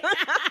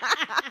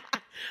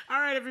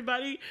 All right,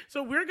 everybody.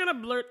 So we're going to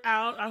blurt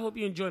out. I hope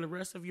you enjoy the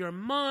rest of your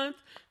month.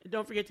 And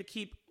don't forget to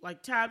keep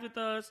tabs with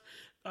us.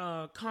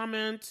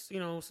 Comment,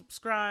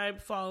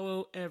 subscribe,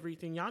 follow,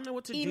 everything. Y'all know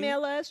what to do.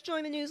 Email us,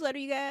 join the newsletter,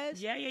 you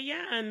guys. Yeah.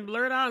 And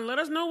blurt out and let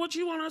us know what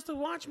you want us to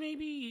watch,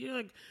 maybe.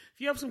 Like,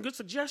 if you have some good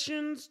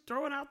suggestions,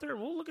 throw it out there.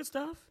 We'll look at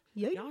stuff.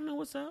 Yeah. Y'all know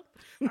what's up.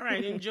 All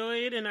right, enjoy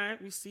it, and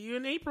we see you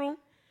in April.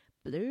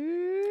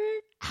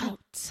 Blurt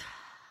out.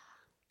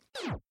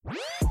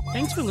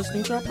 Thanks for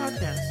listening to our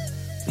podcast.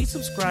 Please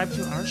subscribe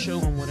to our show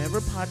on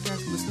whatever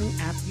podcast listening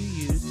app you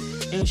use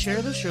and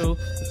share the show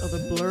with other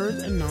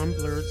blurs and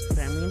non-blurs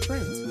family and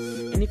friends.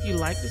 And if you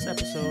like this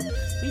episode,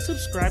 please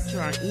subscribe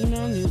to our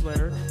email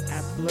newsletter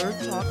at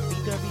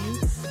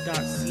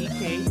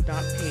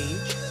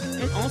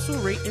blurtalkbw.ck.page and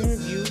also rate and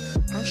review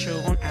our show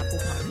on Apple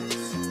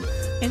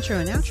Podcasts. Intro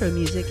and outro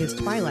music is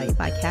Twilight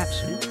by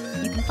Caption.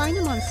 You can find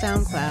them on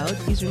SoundCloud,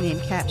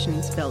 username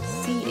Caption spelled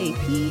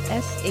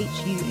CAPSHUN.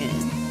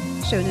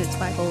 Show notes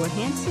by Bowler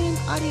Hanson,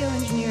 audio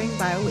engineering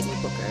by Whitney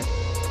Booker.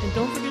 And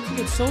don't forget to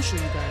get social,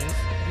 you guys.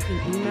 You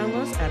can email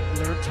us at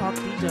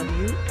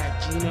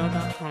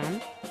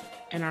blurtalkbw@gmail.com.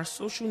 And our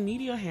social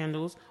media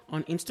handles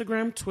on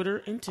Instagram,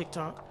 Twitter, and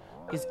TikTok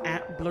is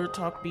at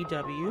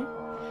blurtalkbw.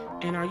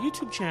 And our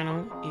YouTube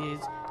channel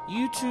is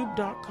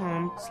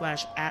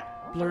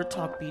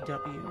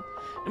youtube.com/@blurtalkbw.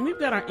 And we've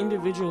got our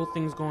individual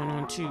things going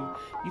on too.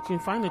 You can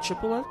find the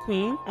Triple F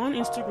Queen on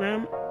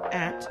Instagram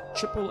at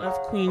Triple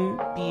F Queen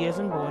B as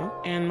in boy.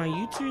 And my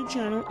YouTube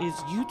channel is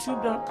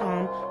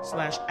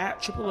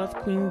youtube.com/@Triple F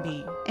Queen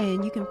B.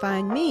 And you can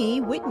find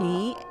me,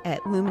 Whitney,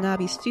 at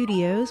Luminabi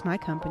Studios, my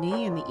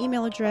company, and the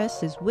email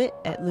address is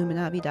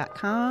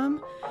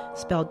wit@luminabi.com,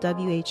 spelled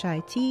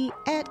WHIT,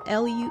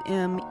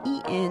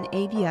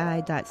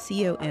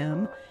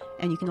 @LUMENABI.com.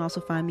 And you can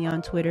also find me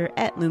on Twitter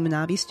at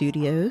Luminabi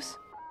Studios.